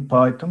Neuron in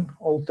Python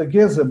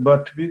altogether,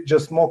 but with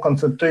just more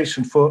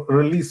concentration for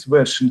release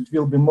version. It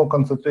will be more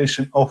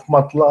concentration of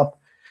MATLAB,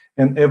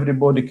 and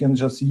everybody can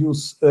just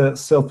use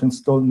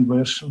self-installing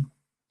version.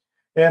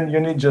 And you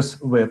need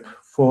just web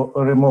for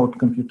remote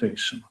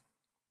computation.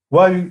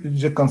 Why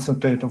you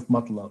concentrate of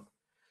MATLAB?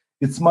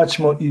 It's much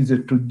more easier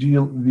to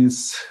deal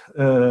with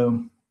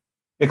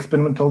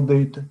experimental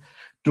data,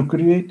 to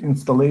create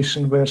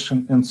installation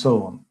version, and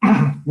so on.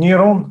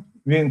 Neuron,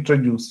 we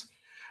introduce.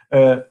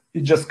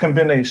 It's just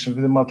combination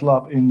with the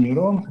MATLAB and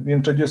Neuron. We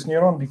introduce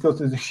Neuron because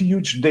it's a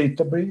huge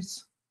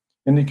database,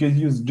 and you can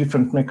use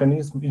different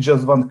mechanisms. In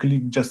just one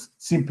click, just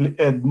simply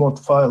add mod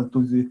file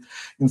to the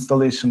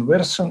installation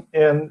version,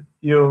 and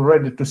you're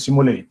ready to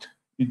simulate.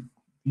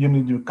 You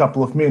need a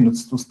couple of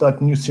minutes to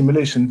start new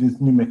simulation with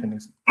new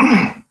mechanism.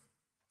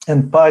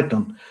 And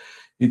Python,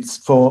 it's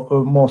for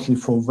mostly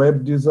for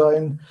web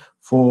design,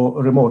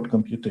 for remote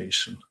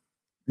computation.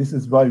 This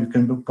is why we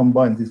can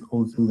combine these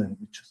all the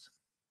languages.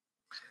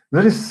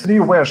 There is 3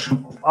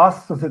 versions of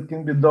Astra that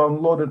can be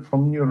downloaded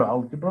from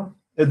NeuroAlgebra.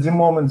 At the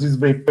moment, this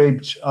web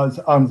page is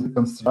under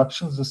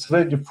construction. It's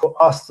ready for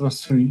Astra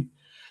 3,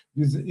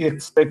 is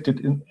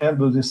expected in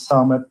end of the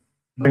summer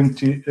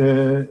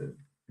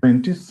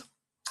 2020s.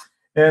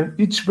 And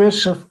each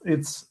version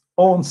its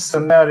own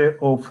scenario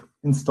of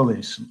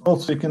installation.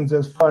 Also, you can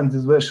just find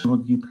this version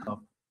on GitHub.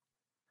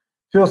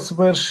 First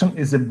version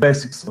is a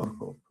basic source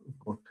code.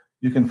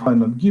 You can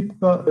find on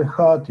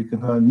GitHub, you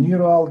can find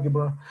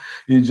NeuroAlgebra.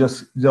 You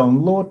just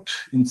download,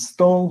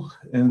 install,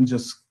 and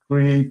just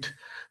create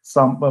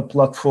some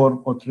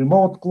platform or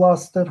remote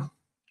cluster.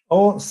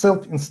 Or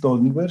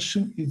self-installing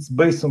version. It's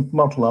based on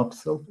MATLAB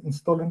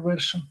self-installing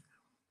version.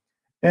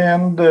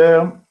 And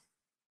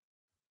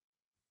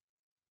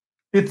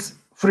it's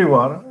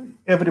freeware.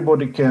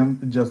 Everybody can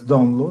just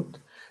download.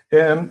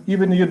 And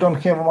even if you don't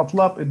have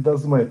MATLAB, it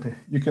doesn't matter.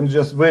 You can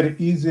just very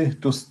easy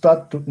to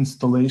start to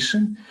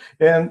installation,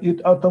 and it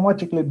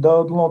automatically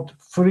download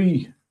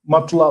free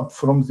MATLAB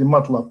from the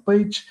MATLAB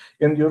page,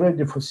 and you're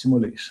ready for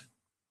simulation.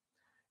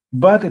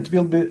 But it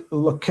will be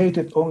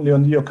located only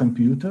on your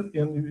computer,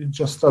 and you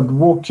just start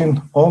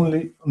working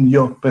only on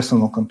your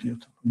personal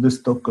computer,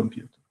 desktop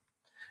computer.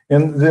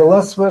 And the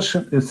last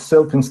version is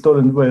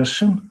self-installing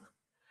version,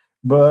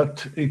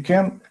 but you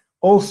can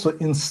also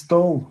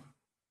install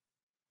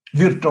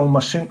virtual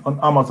machine on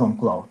Amazon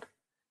Cloud.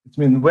 It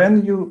means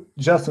when you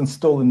just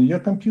install in your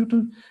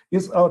computer,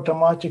 it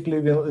automatically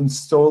will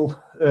install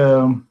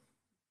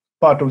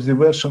part of the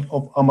version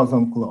of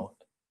Amazon Cloud.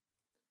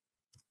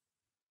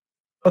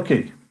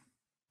 Okay,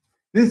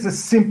 this is a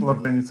simple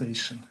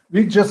organization.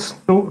 We just,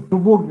 to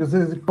work with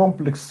this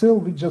complex cell,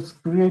 we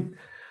just create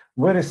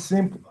very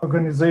simple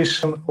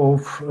organization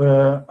of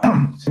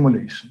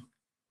simulation.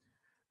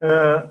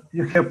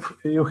 You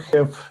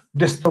have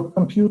desktop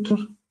computer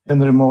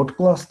and remote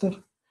cluster,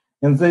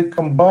 and they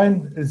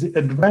combine the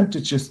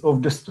advantages of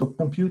desktop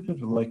computer,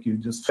 like you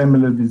just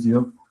familiar with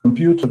your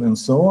computer and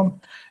so on,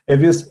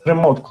 and with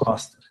remote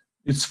cluster.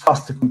 It's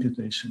faster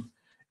computation.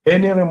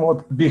 Any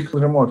big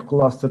remote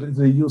cluster,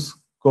 they use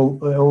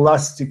called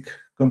elastic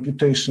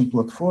computation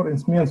platform.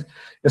 It means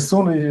as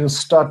soon as you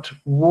start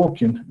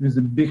working with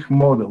a big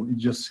model, you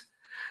just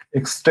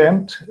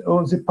extend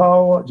the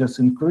power, just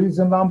increase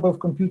the number of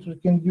computers you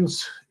can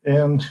use,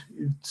 and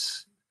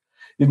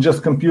it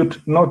just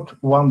compute not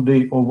 1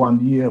 day or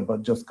 1 year,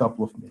 but just a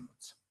couple of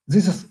minutes.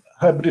 This is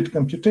hybrid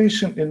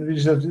computation, and we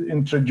just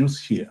introduce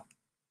here.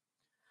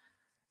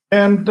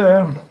 And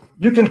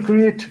you can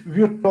create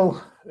virtual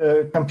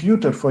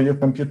computer for your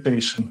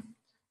computation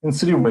in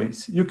 3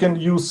 ways. You can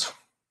use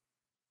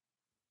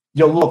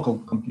your local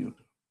computer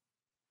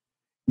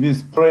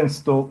with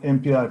pre-install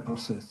MPI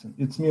processing.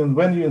 It means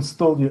when you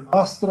install your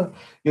Astra,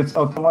 it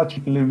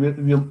automatically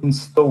will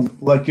install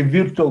like a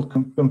virtual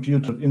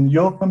computer in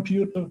your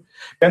computer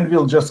and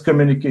will just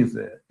communicate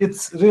there.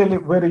 It's really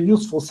very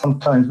useful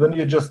sometimes when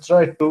you just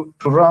try to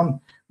run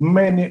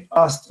many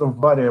Astra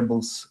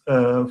variables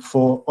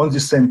on the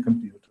same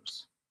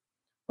computers.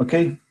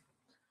 Okay?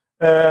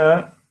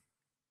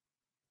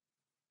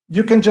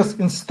 You can just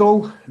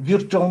install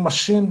virtual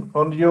machine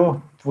on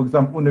your, for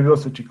example,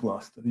 university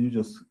cluster. You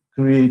just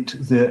create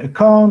the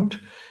account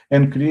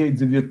and create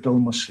the virtual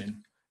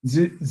machine.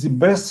 The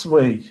best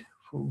way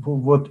for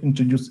what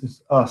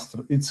introduces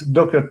Astra, it's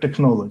Docker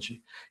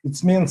technology.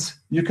 It means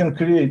you can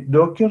create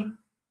Docker,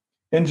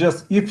 and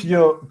just if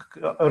your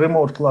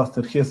remote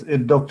cluster has a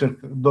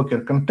Docker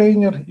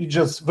container, you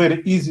just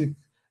very easy,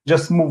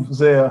 just move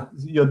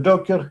your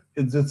Docker,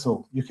 and that's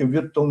all. You have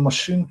virtual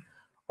machine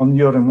on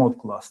your remote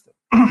cluster.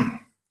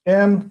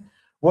 And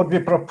what we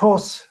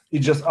propose, it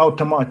just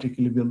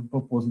automatically will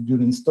propose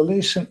during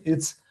installation.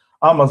 It's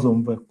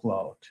Amazon Web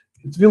Cloud.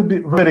 It will be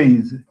very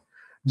easy.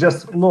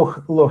 Just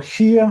log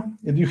here,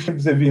 and you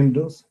have the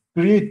windows,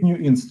 create new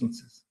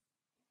instances.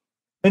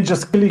 And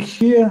just click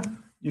here,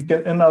 you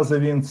get another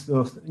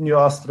new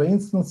Astra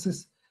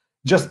instances,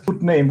 just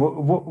put name,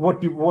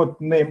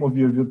 what name of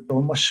your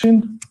virtual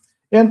machine,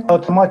 and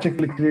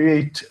automatically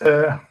create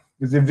the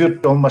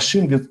virtual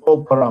machine with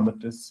all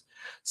parameters,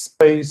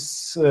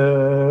 space,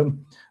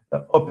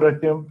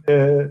 operating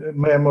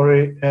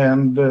memory,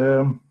 and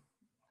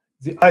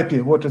the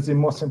IP. What is the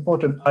most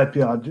important? IP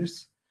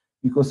address,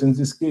 because in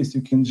this case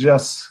you can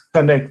just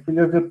connect to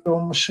your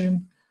virtual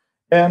machine,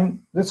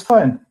 and that's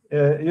fine.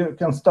 You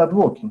can start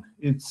working.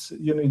 It's,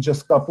 you need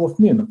just a couple of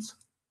minutes.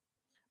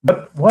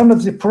 But one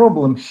of the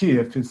problems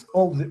here is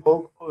all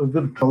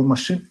virtual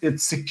machine,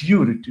 it's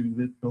security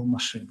virtual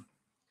machine.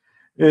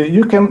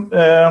 You can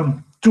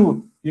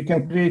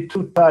create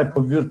two types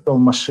of virtual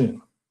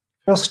machine.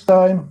 First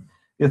time,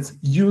 it's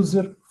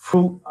user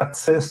full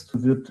access to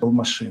virtual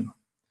machine.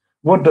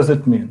 What does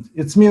it mean?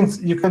 It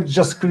means you can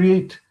just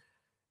create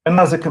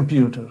another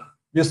computer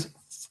with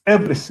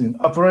everything,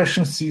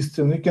 operation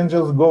system. You can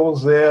just go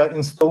there,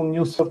 install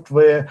new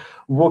software,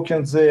 work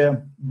in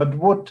there. But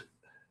what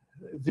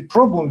the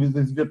problem with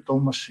this virtual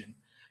machine?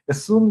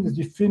 As soon as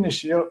you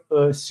finish your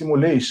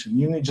simulation,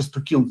 you need just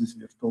to kill this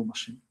virtual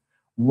machine.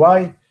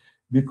 Why?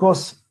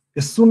 Because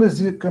as soon as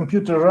the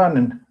computer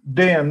running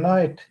day and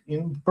night,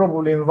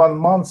 probably in 1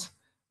 month,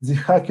 the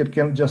hacker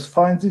can just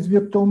find this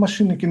virtual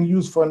machine and can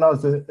use for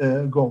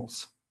another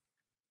goals.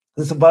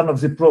 This is one of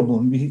the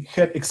problems. We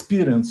had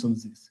experience of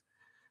this.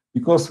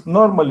 Because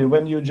normally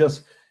when you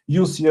just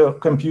use your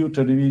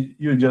computer,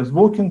 you just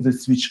working, the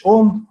switch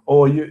on,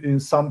 or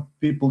some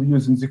people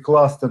using the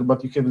cluster,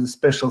 but you have the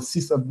special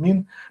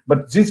sysadmin.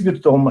 But this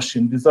virtual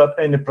machine, without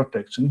any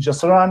protection,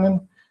 just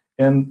running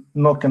and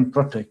no can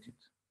protect it.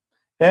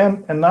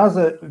 And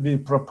another, we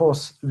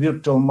propose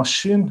virtual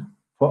machine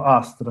for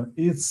Astra.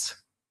 It's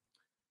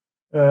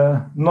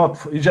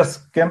you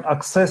just can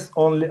access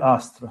only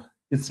Astra.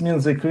 It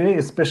means they create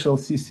a special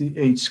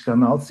CCH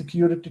canal,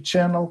 security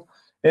channel,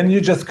 and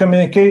you just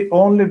communicate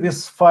only with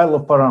file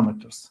of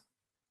parameters.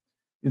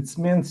 It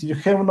means you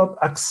have not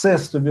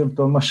access to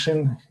virtual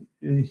machine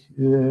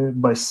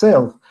by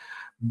self,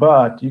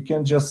 but you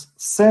can just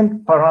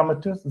send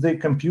parameters, they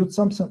compute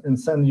something and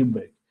send you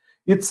back.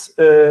 It's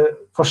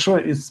for sure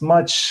it's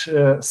much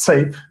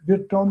safe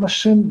virtual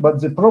machine,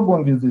 but the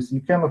problem with this,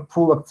 you cannot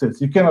full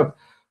access. You cannot,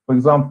 for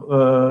example,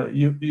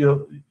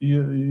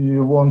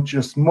 you won't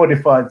just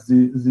modify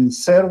the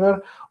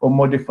server or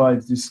modify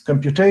this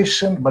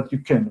computation, but you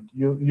cannot.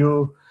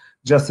 You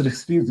just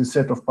receive the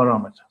set of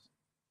parameters.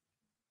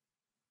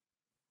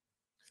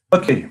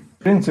 Okay,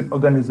 principal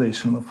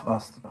organization of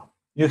Astra.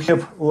 You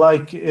have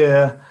like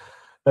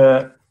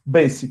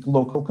basic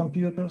local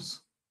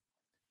computers.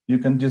 You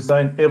can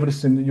design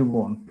everything you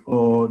want,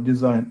 or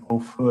design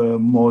of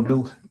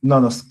model,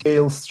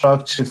 nanoscale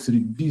structure,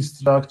 3D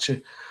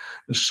structure,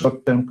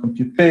 short-term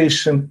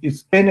computation.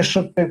 It's any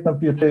short-term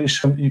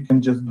computation you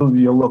can just do with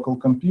your local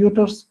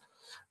computers.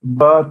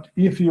 But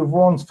if you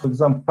want, for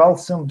example,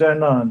 calcium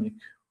dynamic,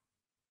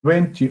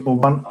 20 or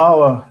 1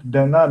 hour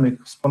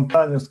dynamic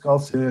spontaneous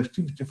calcium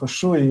activity, for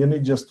sure you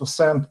need just to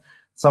send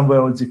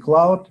somewhere on the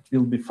cloud. It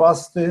will be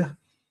faster,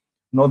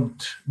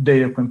 not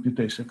day of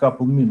computation, a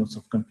couple minutes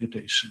of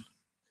computation.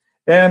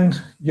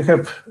 And you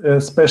have a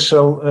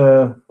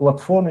special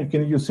platform you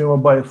can use your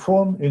mobile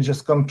phone and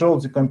just control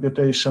the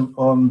computation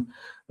on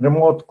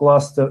remote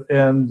cluster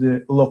and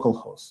the local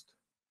host,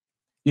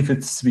 if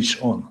it's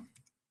switched on.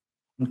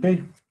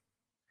 Okay?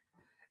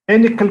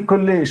 Any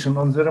calculation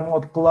on the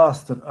remote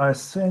cluster are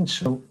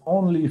essential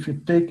only if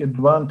you take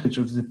advantage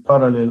of the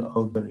parallel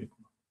algorithm.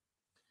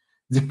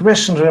 The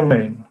question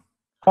remains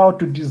how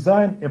to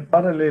design a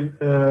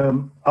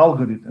parallel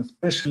algorithm,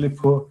 especially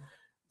for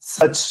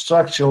such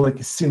structure like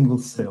a single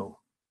cell.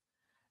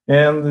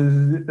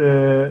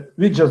 And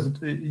we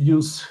just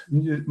use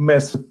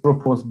method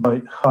proposed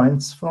by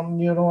Heinz from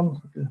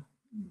Neuron.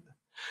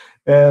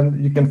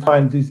 And you can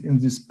find this in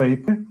this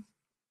paper.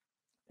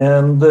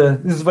 And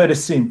this is very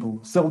simple.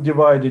 Cell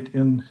divided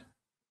in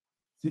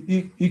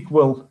the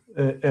equal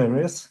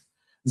areas,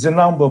 the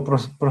number of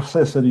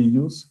processors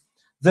you use,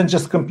 then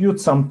just compute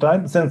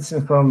sometimes, then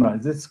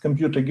synchronize. Let's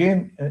compute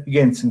again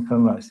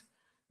synchronize.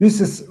 This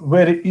is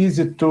very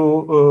easy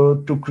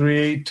to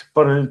create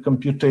parallel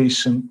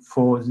computation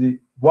for the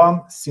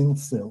one single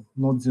cell,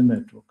 not the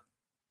network.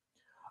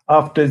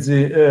 After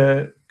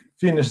the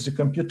finish the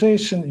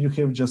computation, you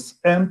have just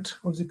end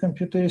of the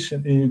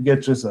computation and you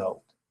get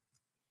result.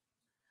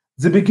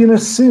 The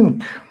beginners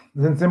think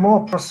that the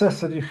more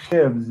processor you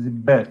have, the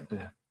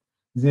better.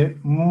 The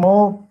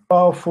more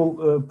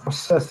powerful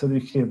processor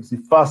you have, the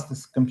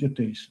fastest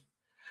computation.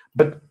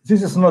 But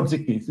this is not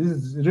the case. This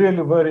is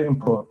really very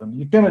important.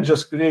 You cannot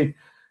just create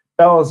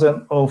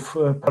thousands of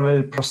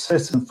parallel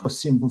processing for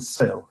single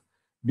cell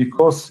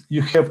because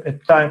you have a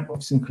time of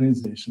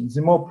synchronization.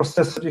 The more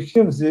processor you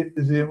have,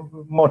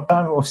 the more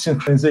time of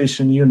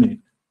synchronization you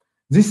need.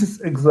 This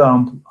is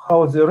example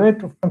how the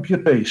rate of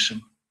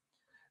computation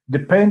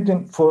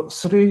depending for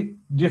 3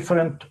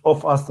 different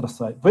of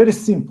astrocytes. Very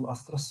simple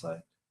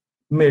astrocyte,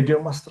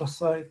 medium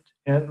astrocyte,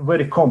 and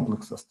very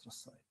complex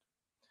astrocyte.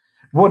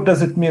 What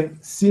does it mean,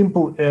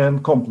 simple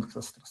and complex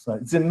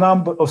astrocyte? The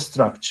number of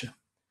structure.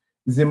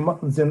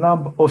 the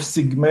number of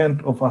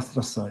segments of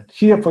astrocyte.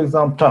 Here, for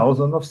example,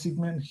 1,000 of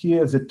segments,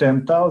 here the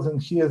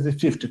 10,000, here the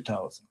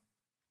 50,000.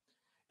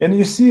 And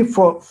you see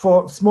for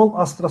small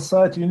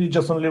astrocyte, you need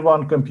just only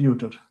one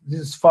computer. This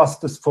is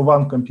fastest for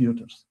one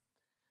computer.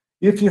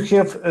 If you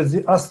have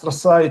the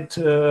astrocyte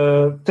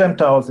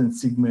 10,000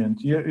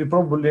 segment, you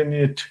probably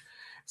need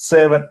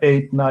 7,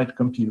 8, 9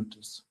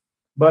 computers.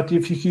 But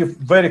if you have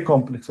very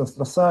complex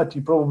astrocyte,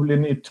 you probably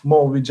need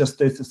more. We just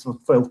tested for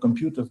 12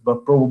 computers,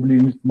 but probably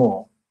need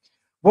more.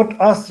 What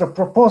Astra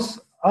proposed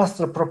at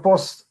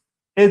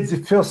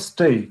the first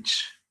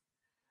stage,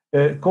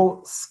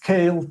 called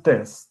scale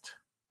test.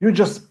 You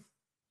just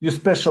use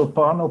special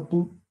panel,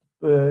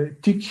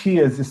 tick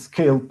here the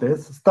scale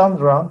test,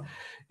 stand run,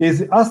 is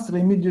the Astra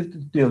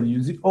immediately tell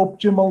you the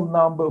optimal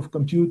number of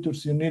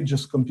computers you need,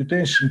 just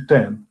computation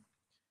 10.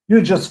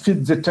 You just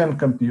fit the 10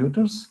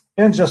 computers,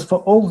 and just for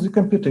all the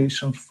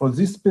computations for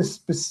this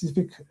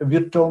specific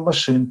virtual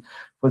machine,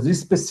 for this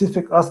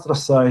specific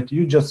astrocyte,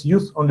 you just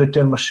use only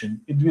 10 machines.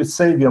 It will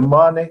save your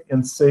money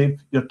and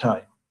save your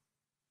time.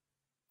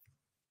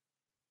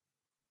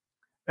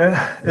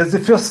 As the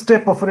first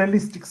step of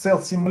realistic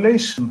cell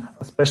simulation,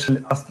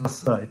 especially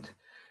astrocyte,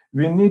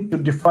 we need to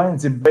define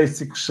the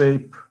basic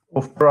shape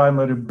of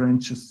primary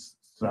branches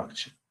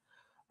structure.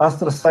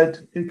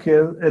 Astrocyte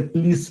has at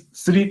least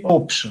 3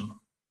 options.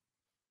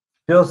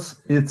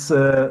 First, it's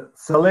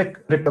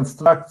select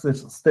reconstructed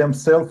stem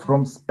cell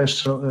from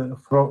special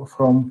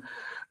from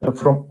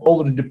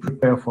already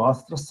prepared for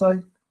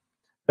astrocyte.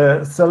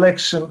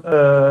 Selection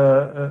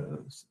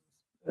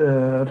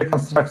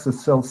reconstructed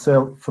cell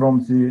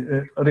from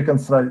the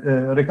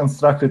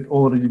reconstructed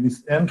already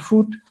with end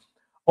foot,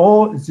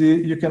 or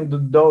you can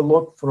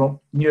download from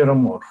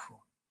neuromorpho.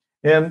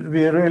 And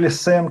we really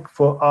thank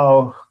for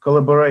our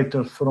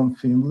collaborators from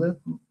Finland,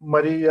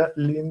 Maria,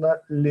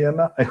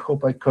 Lena, I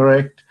hope I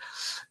correct,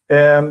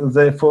 and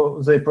they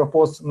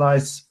proposed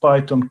nice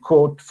Python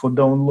code for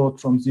download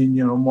from the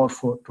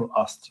neuromorpho to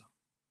Astra.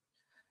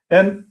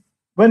 And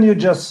when you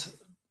just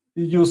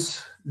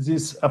use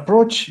this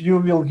approach, you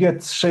will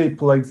get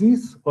shape like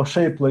this or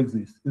shape like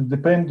this. It's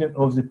depending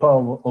on the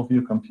power of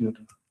your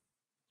computer.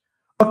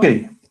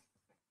 Okay.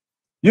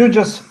 You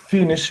just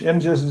finish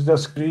and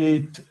just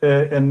create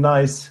a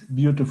nice,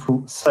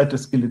 beautiful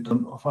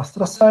cytoskeleton of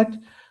astrocyte.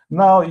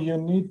 Now you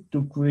need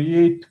to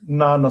create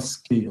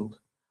nanoscale.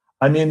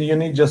 I mean, you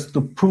need just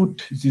to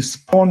put the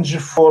sponge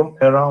form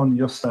around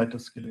your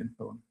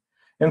cytoskeleton.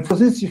 And for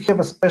this, you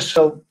have a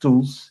special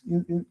tools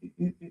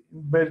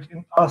built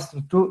in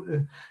Astra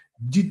to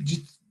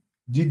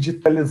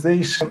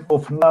digitalization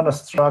of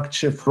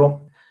nanostructure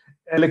from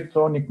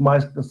electronic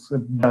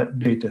microscope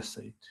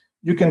dataset.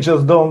 You can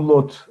just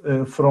download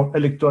from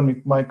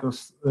electronic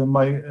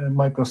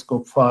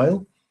microscope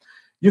file.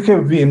 You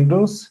have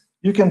windows.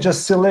 You can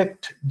just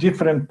select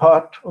different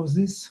part of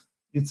this.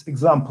 It's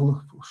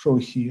example show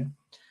here.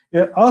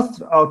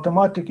 Astra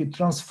automatically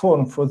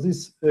transform for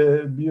this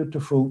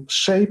beautiful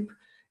shape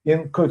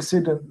in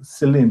coincident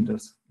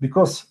cylinders,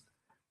 because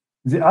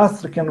the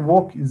Astra can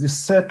work in this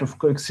set of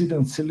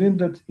coincident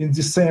cylinders in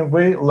the same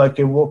way like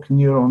a work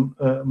neuron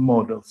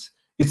models.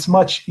 It's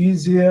much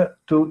easier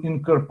to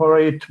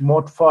incorporate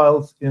mod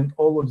files in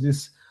all of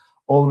this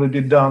already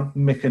done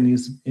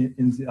mechanism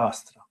in the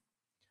Astra.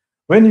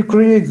 When you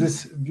create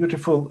this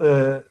beautiful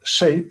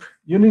shape,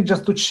 you need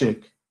just to check,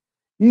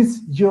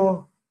 is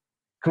your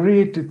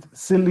created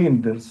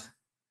cylinders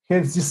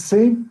have the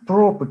same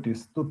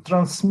properties to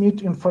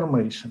transmit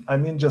information? I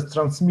mean, just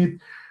transmit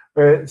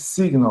a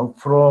signal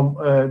from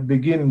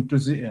beginning to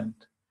the end.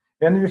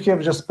 And we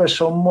have just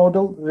special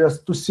model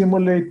just to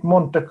simulate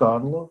Monte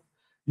Carlo.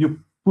 You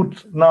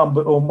put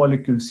number of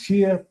molecules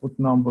here, put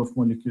number of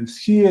molecules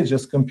here,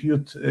 just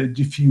compute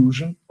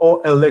diffusion or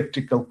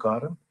electrical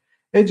current,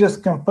 and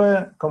just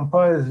compare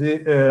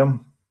the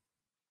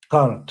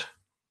current.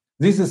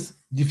 This is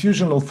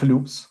diffusional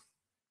flux.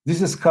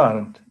 This is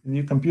current.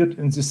 You compute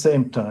in the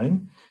same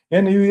time,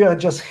 and you are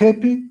just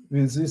happy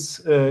with this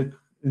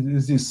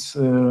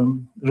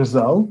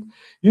result.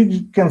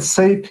 You can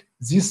save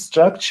this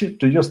structure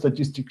to your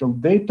statistical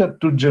data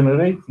to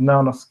generate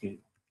nanoscale.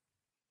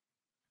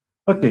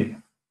 Okay.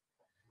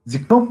 The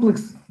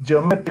complex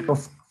geometrical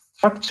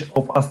structure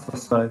of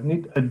astrocyte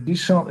need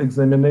additional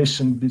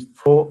examination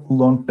before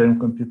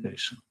long-term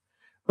computation.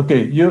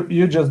 Okay,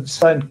 you just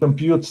decide to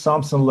compute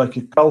something like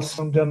a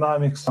calcium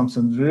dynamics,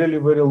 something really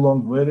very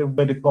long, very,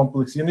 very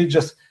complex. You need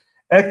just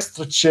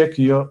extra check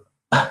your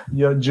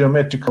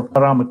geometrical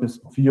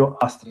parameters of your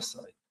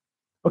astrocyte.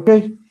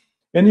 Okay,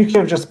 and you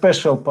have just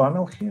special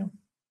panel here.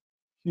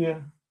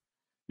 Here,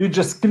 you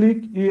just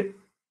click here.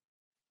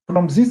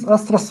 From these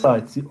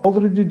astrocytes, you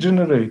already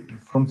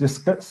generated from this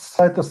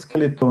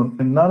cytoskeleton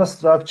and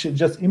nanostructure,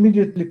 just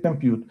immediately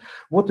compute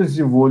what is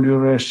the volume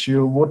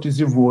ratio, what is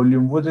the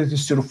volume, what is the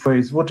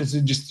surface, what is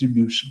the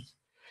distribution.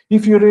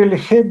 If you're really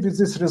happy with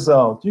this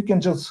result, you can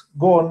just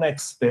go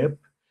next step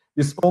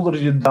with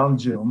already done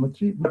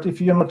geometry. But if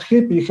you're not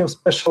happy, you have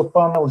special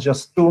panel,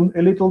 just tune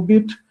a little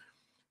bit,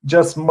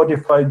 just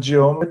modify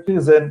geometry,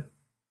 then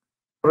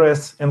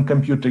press and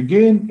compute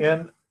again,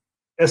 and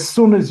as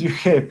soon as you're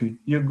happy,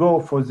 you go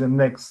for the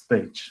next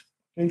stage.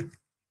 Okay?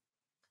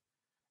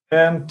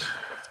 And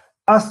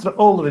Astra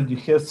already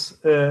has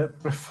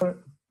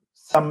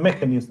some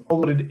mechanism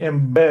already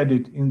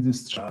embedded in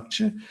this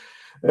structure.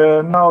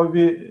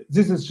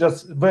 This is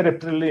just very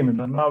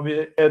preliminary. Now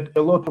we add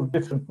a lot of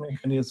different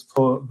mechanisms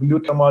for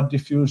glutamate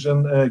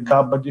diffusion,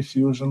 GABA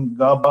diffusion,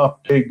 GABA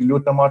uptake,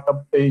 glutamate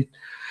uptake,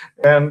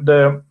 and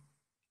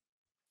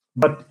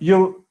but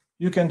you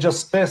can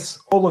just test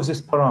all of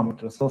these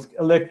parameters, so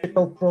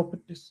electrical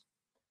properties,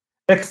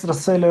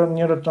 extracellular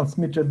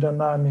neurotransmitter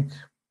dynamic,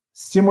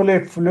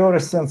 stimulate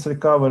fluorescence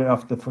recovery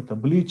after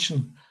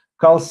photobleaching,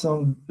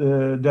 calcium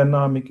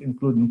dynamic,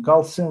 including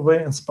calcium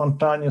way and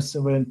spontaneous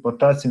way, and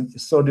potassium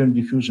sodium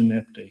diffusion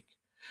uptake.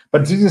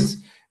 But this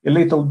is a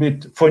little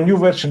bit, for new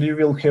version, you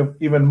will have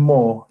even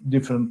more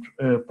different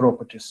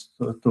properties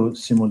to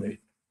simulate.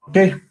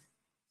 Okay?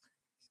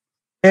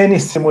 Any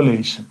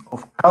simulation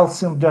of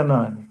calcium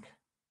dynamic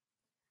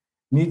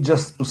need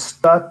just to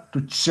start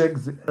to check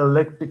the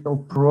electrical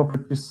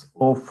properties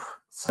of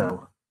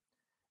cell.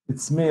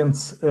 It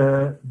means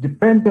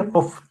depending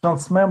of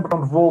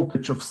transmembrane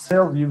voltage of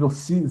cell, you will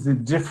see the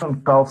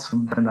different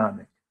calcium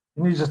dynamic.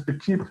 You need just to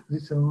keep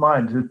this in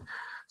mind, that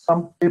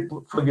some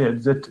people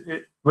forget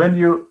that when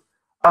you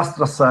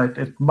astrocyte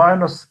at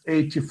minus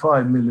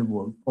 85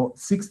 millivolt or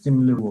 60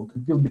 millivolt,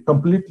 it will be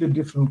completely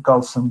different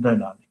calcium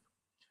dynamic.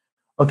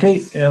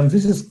 Okay, and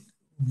this is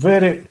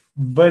very,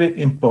 very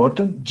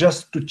important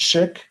just to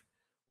check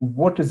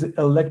what is the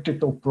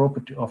electrical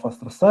property of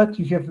astrocyte.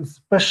 You have a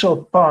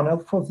special panel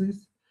for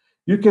this.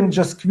 You can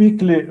just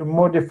quickly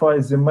modify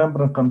the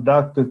membrane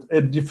conductors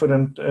at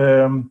different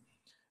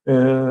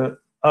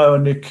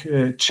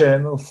ionic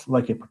channels,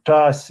 like a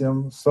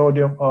potassium,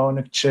 sodium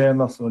ionic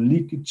channels, or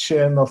liquid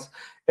channels,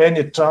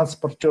 any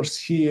transporters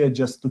here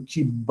just to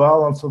keep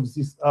balance of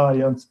these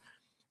ions.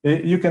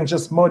 You can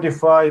just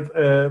modify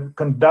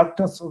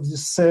conductance of the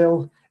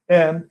cell,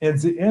 and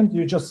at the end,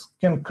 you just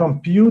can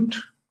compute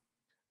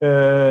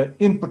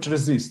input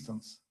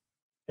resistance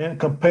and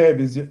compare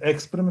with the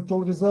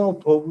experimental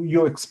result, or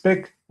you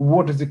expect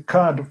what is the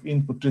kind of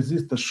input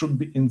resistance should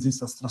be in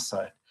this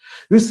astrocyte.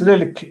 This is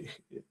really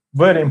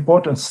very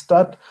important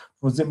start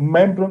for the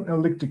membrane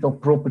electrical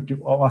property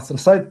of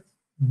astrocyte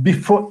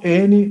before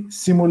any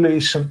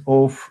simulation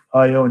of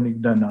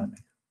ionic dynamic.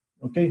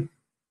 Okay.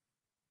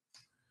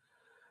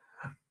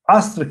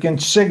 Astra can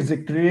check the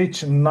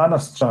creation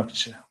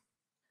nanostructure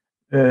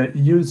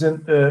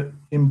using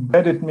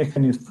embedded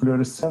mechanism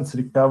fluorescence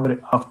recovery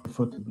after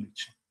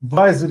photobleaching.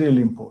 Why is it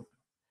really important?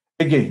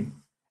 Again,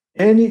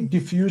 any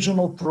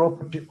diffusional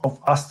property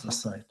of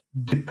astrocyte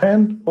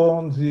depend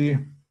on the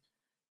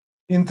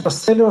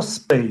intracellular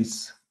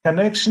space,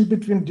 connection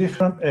between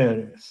different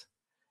areas,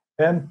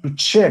 and to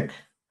check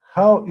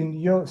how in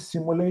your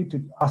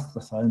simulated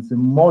astrocyte, the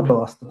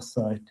model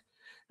astrocyte,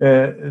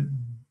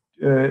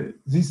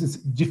 this is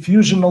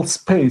diffusional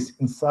space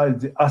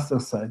inside the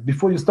astrocyte.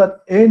 Before you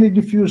start any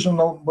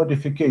diffusional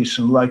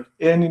modification, like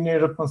any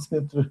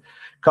neurotransmitter,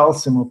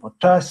 calcium or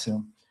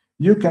potassium,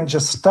 you can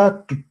just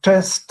start to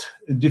test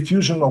a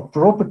diffusional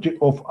property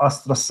of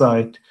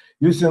astrocyte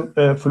using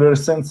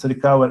fluorescence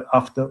recovery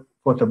after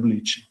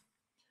photobleaching.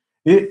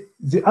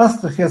 The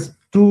Astra has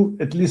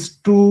at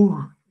least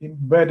two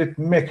embedded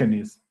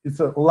mechanisms. It's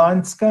a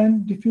line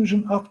scan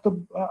diffusion after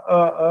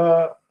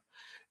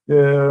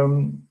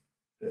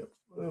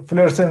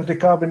fluorescent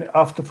recovery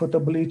after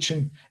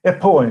photobleaching, a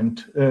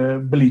point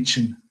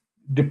bleaching,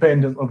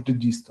 depending on the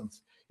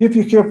distance. If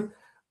you have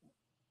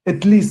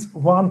at least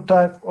one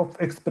type of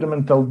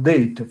experimental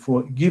data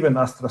for given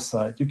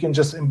astrocyte, you can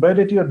just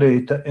embed your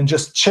data and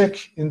just check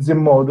in the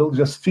model,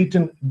 just fit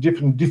in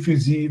different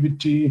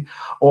diffusivity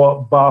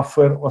or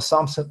buffer or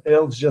something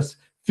else, just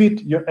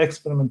fit your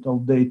experimental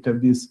data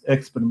with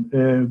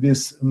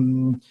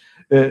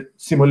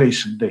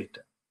simulation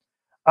data.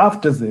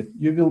 After that,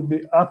 you will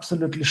be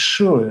absolutely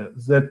sure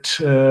that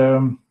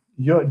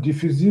your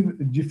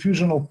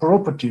diffusional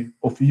property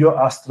of your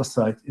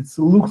astrocyte, it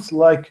looks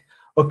like,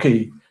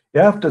 okay,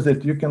 after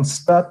that, you can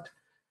start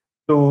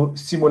to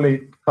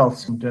simulate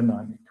calcium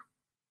dynamic.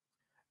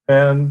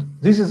 And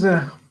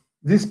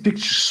this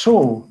picture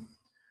shows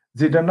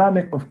the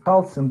dynamic of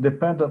calcium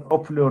dependent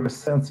on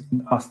fluorescence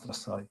in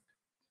astrocyte.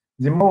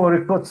 The more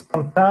record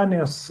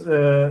spontaneous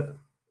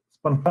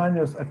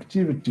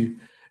activity,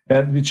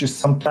 which is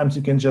sometimes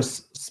you can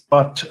just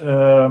spot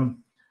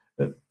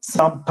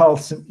some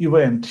calcium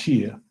event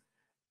here.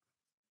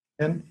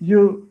 And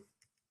you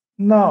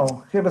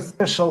now have a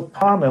special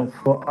panel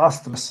for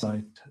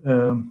astrocyte.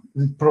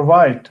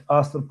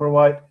 Astra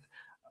provide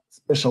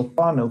special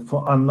panel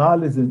for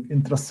analyzing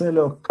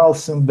intracellular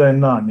calcium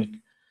dynamic,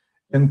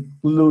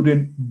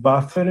 including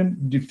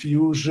buffering,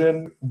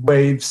 diffusion,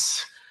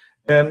 waves,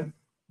 and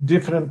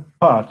different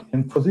part.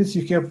 And for this,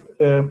 you have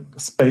a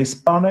space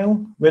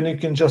panel when you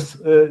can just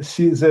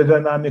see the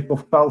dynamic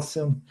of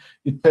calcium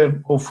in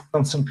terms of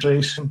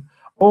concentration,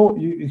 or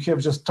you have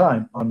just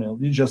time panel.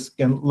 You just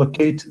can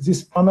locate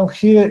this panel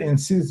here and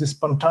see the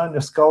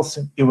spontaneous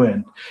calcium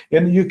event.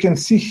 And you can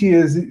see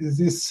here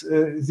this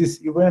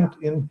event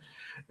in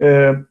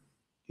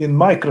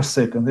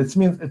microseconds. It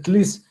means at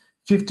least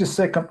 50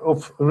 seconds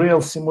of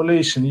real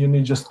simulation you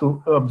need just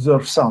to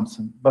observe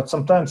something. But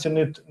sometimes you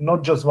need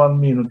not just 1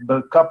 minute, but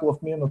a couple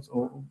of minutes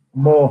or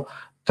more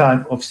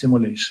time of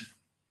simulation.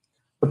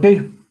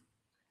 Okay?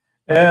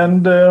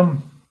 And to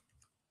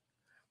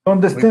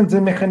understand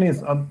the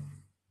mechanism.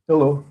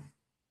 Hello?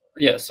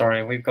 Yeah,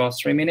 sorry, we've got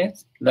 3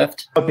 minutes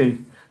left. Okay.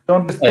 To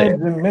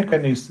understand the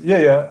mechanism,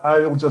 I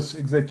will just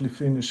exactly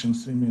finish in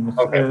 3 minutes.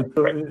 Okay,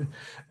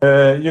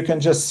 you can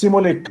just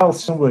simulate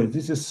calcium wave.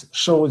 This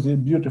shows the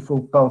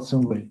beautiful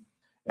calcium wave.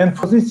 And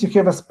for this, you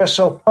have a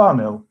special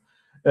panel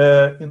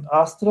in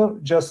Astra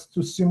just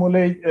to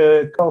simulate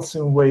a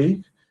calcium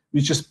wave,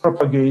 which is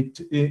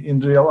propagated in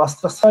real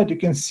astrocyte. You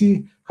can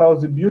see how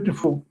the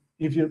beautiful,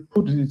 if you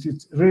put it,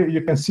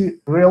 you can see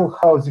real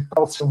how the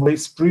calcium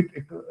wave spread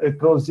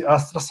across the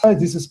astrocyte.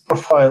 This is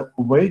profile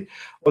wave,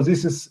 or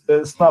this is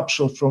a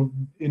snapshot from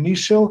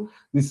initial,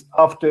 this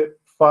after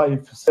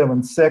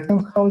 5-7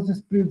 seconds, how this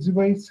spreads the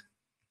waves.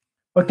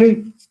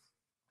 Okay,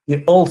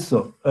 you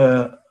also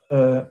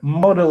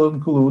model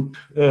include,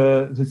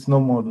 this no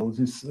model,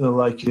 this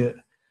like a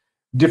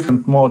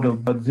different model,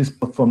 but this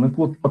platform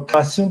include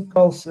potassium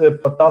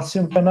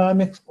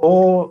dynamics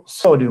or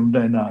sodium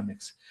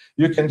dynamics.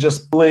 You can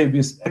just play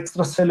with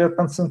extracellular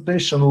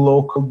concentration,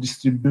 local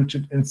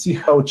distributed, and see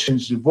how it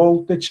changes the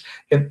voltage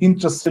and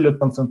intracellular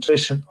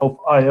concentration of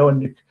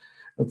ionic,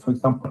 for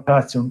example,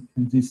 potassium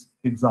in this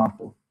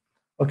example.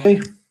 Okay,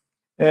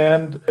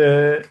 and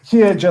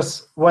here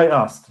just why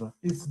Astra?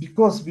 It's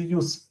because we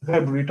use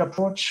hybrid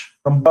approach,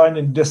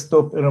 combining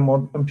desktop and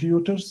remote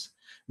computers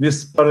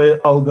with parallel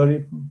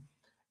algorithm,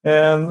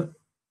 and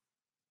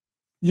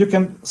you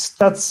can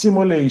start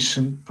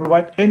simulation,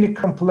 provide any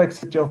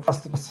complexity of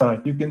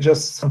astrocyte. You can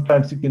just,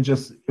 sometimes you can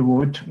just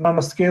avoid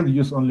nanoscale,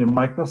 use only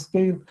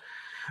microscale.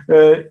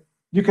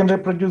 You can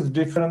reproduce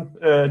different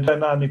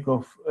dynamic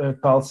of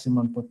calcium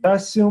and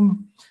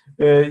potassium.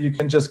 You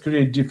can just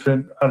create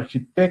different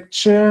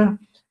architecture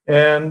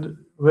and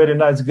very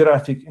nice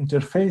graphic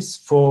interface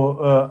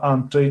for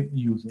untrained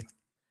user.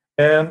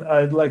 And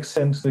I'd like to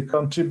send the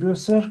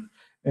contributor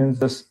and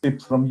the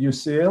tip from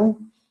UCL,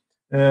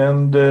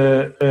 and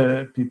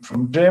people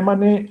from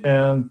Germany,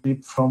 and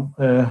people from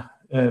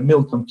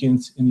Milton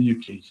Keynes in the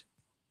UK.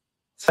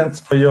 Thanks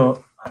for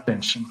your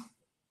attention.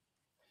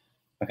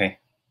 Okay.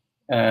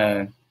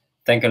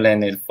 Thank you,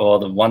 Leonid, for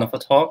the wonderful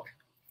talk.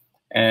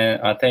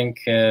 And I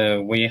think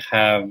we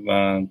have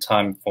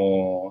time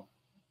for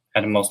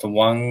at most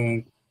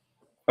one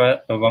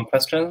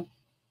question.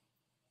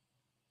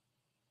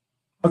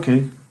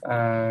 Okay.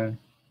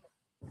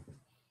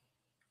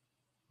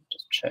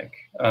 Just check.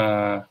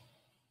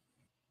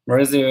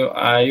 Maurizio,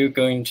 are you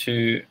going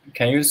to,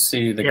 can you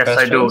see the questions?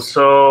 Yes, I do.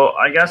 So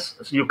I guess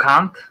you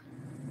can't?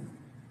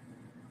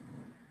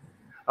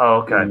 Oh,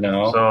 okay.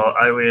 No. So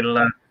I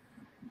will...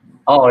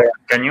 oh, yeah.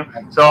 Can you?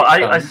 So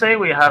I say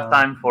we have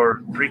time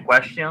for 3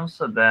 questions.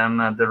 So then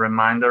the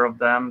remainder of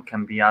them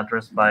can be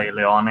addressed by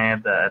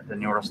Leonid at the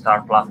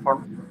Neurostar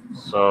platform.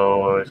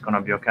 So it's going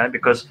to be okay,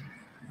 because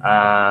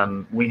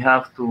we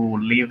have to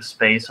leave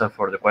space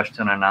for the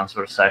question and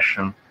answer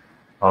session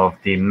of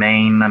the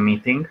main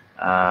meeting.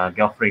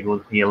 Geoffrey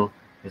Goodhill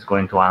is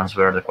going to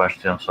answer the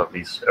questions of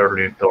this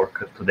early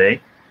talk today.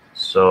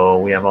 So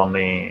we have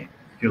only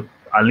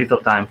a little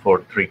time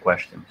for 3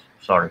 questions.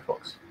 Sorry,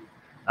 folks.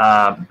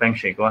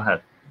 Pengxing, go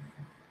ahead.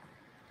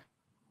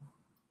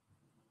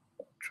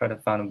 Try to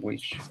find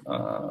which.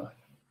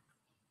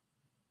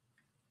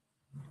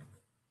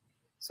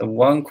 So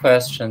one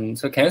question.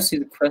 So can you see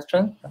the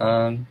question?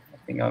 I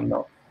think I'm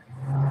not.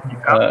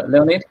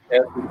 Leonid,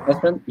 can you see the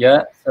question?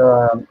 Yeah.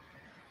 So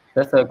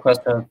that's a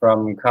question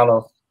from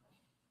Carlos.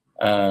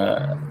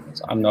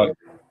 So I'm not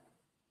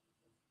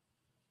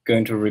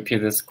going to repeat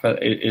this question.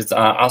 It's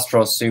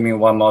Astro assuming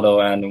one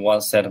model and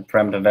one set of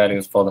parameter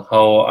values for the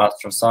whole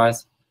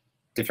astrocytes.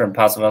 Different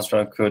parts of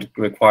Astro could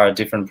require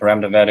different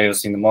parameter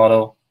values in the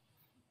model.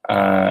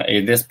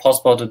 Is this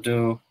possible to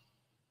do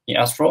in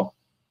Astro?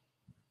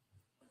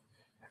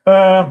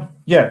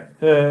 Yeah.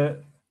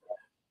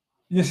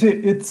 You see,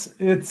 it's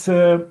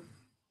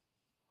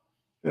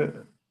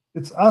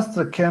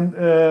Astra can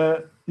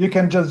you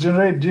can just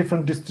generate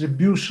different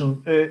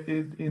distribution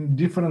in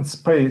different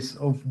space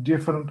of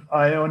different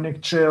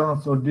ionic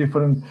channels or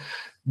different,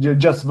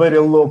 just very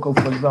local.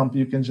 For example,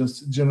 you can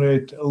just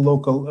generate a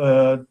local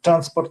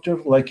transporter,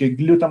 like a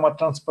glutamate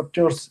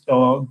transporters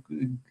or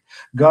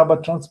GABA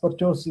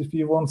transporters, if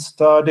you want to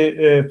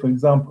study, for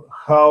example,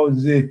 how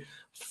the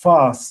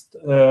fast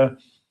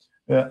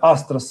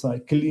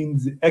astrocyte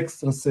cleans the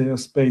extracellular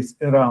space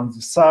around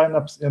the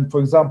synapse. And for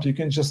example, you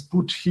can just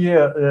put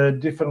here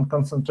different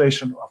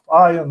concentration of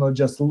ion or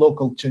just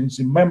local change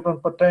in membrane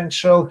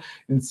potential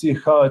and see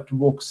how it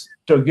works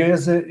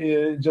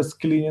together, just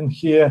cleaning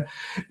here.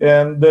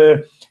 And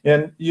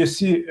you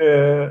see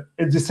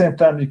at the same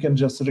time, you can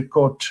just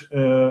record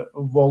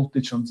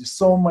voltage on the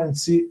soma and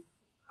see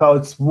how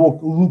its work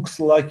looks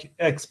like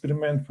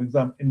experiment, for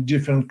example, in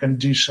different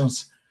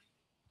conditions.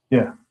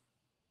 Yeah.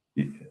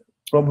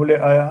 Probably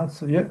I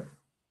answer, yeah.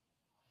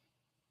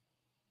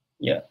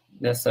 Yeah,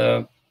 there's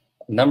a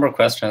number of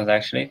questions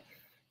actually.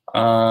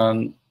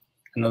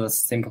 Another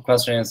simple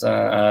question is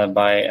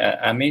by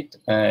Amit.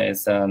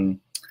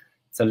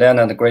 So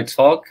Leonid, great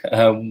talk.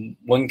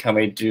 When can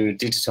we do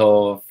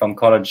digital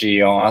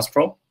pharmacology on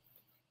Astro?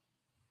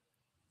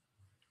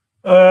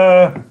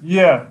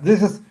 Yeah,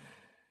 this is,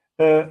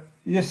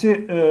 you see,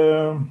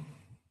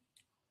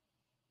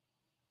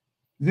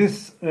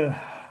 this,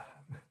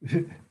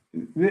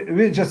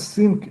 we just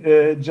think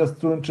just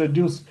to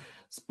introduce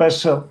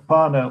special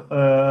panel,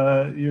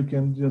 you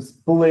can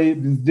just play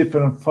with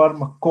different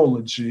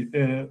pharmacology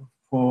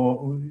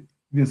for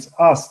with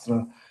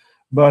Astra,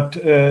 but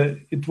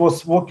it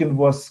was working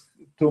was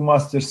to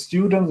master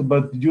students,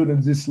 but during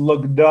this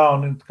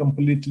lockdown it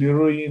completely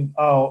ruined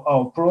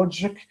our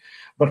project.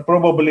 But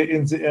probably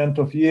in the end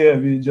of year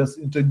we just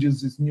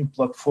introduce this new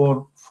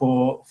platform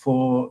to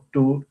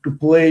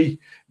play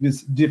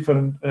with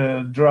different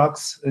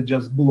drugs,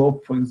 just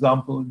block, for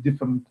example,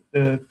 different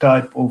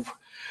type of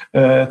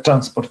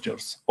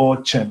transporters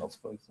or channels,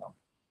 for example.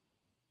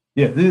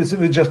 Yeah, this is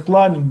we're just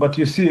planning, but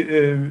you see,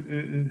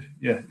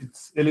 yeah,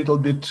 it's a little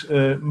bit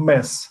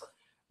mess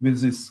with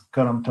this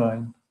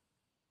quarantine.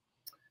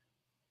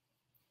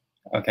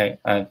 Okay,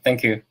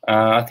 thank you.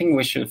 I think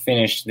we should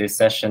finish this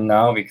session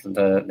now because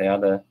the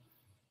other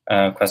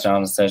question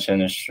on the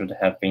session should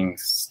have been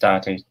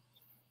started.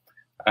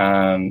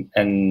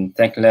 And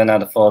thank you,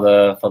 Leonard, for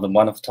the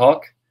wonderful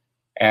talk.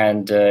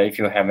 And if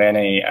you have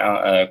any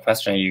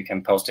question, you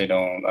can post it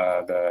on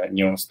the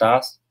Neuron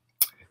Stars.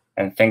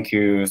 And thank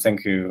you,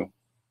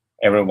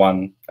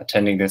 everyone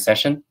attending this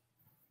session.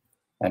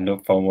 And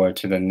look forward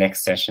to the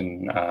next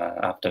session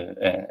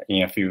after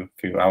in a few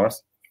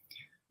hours.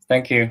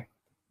 Thank you.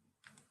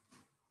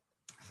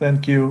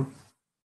 Thank you.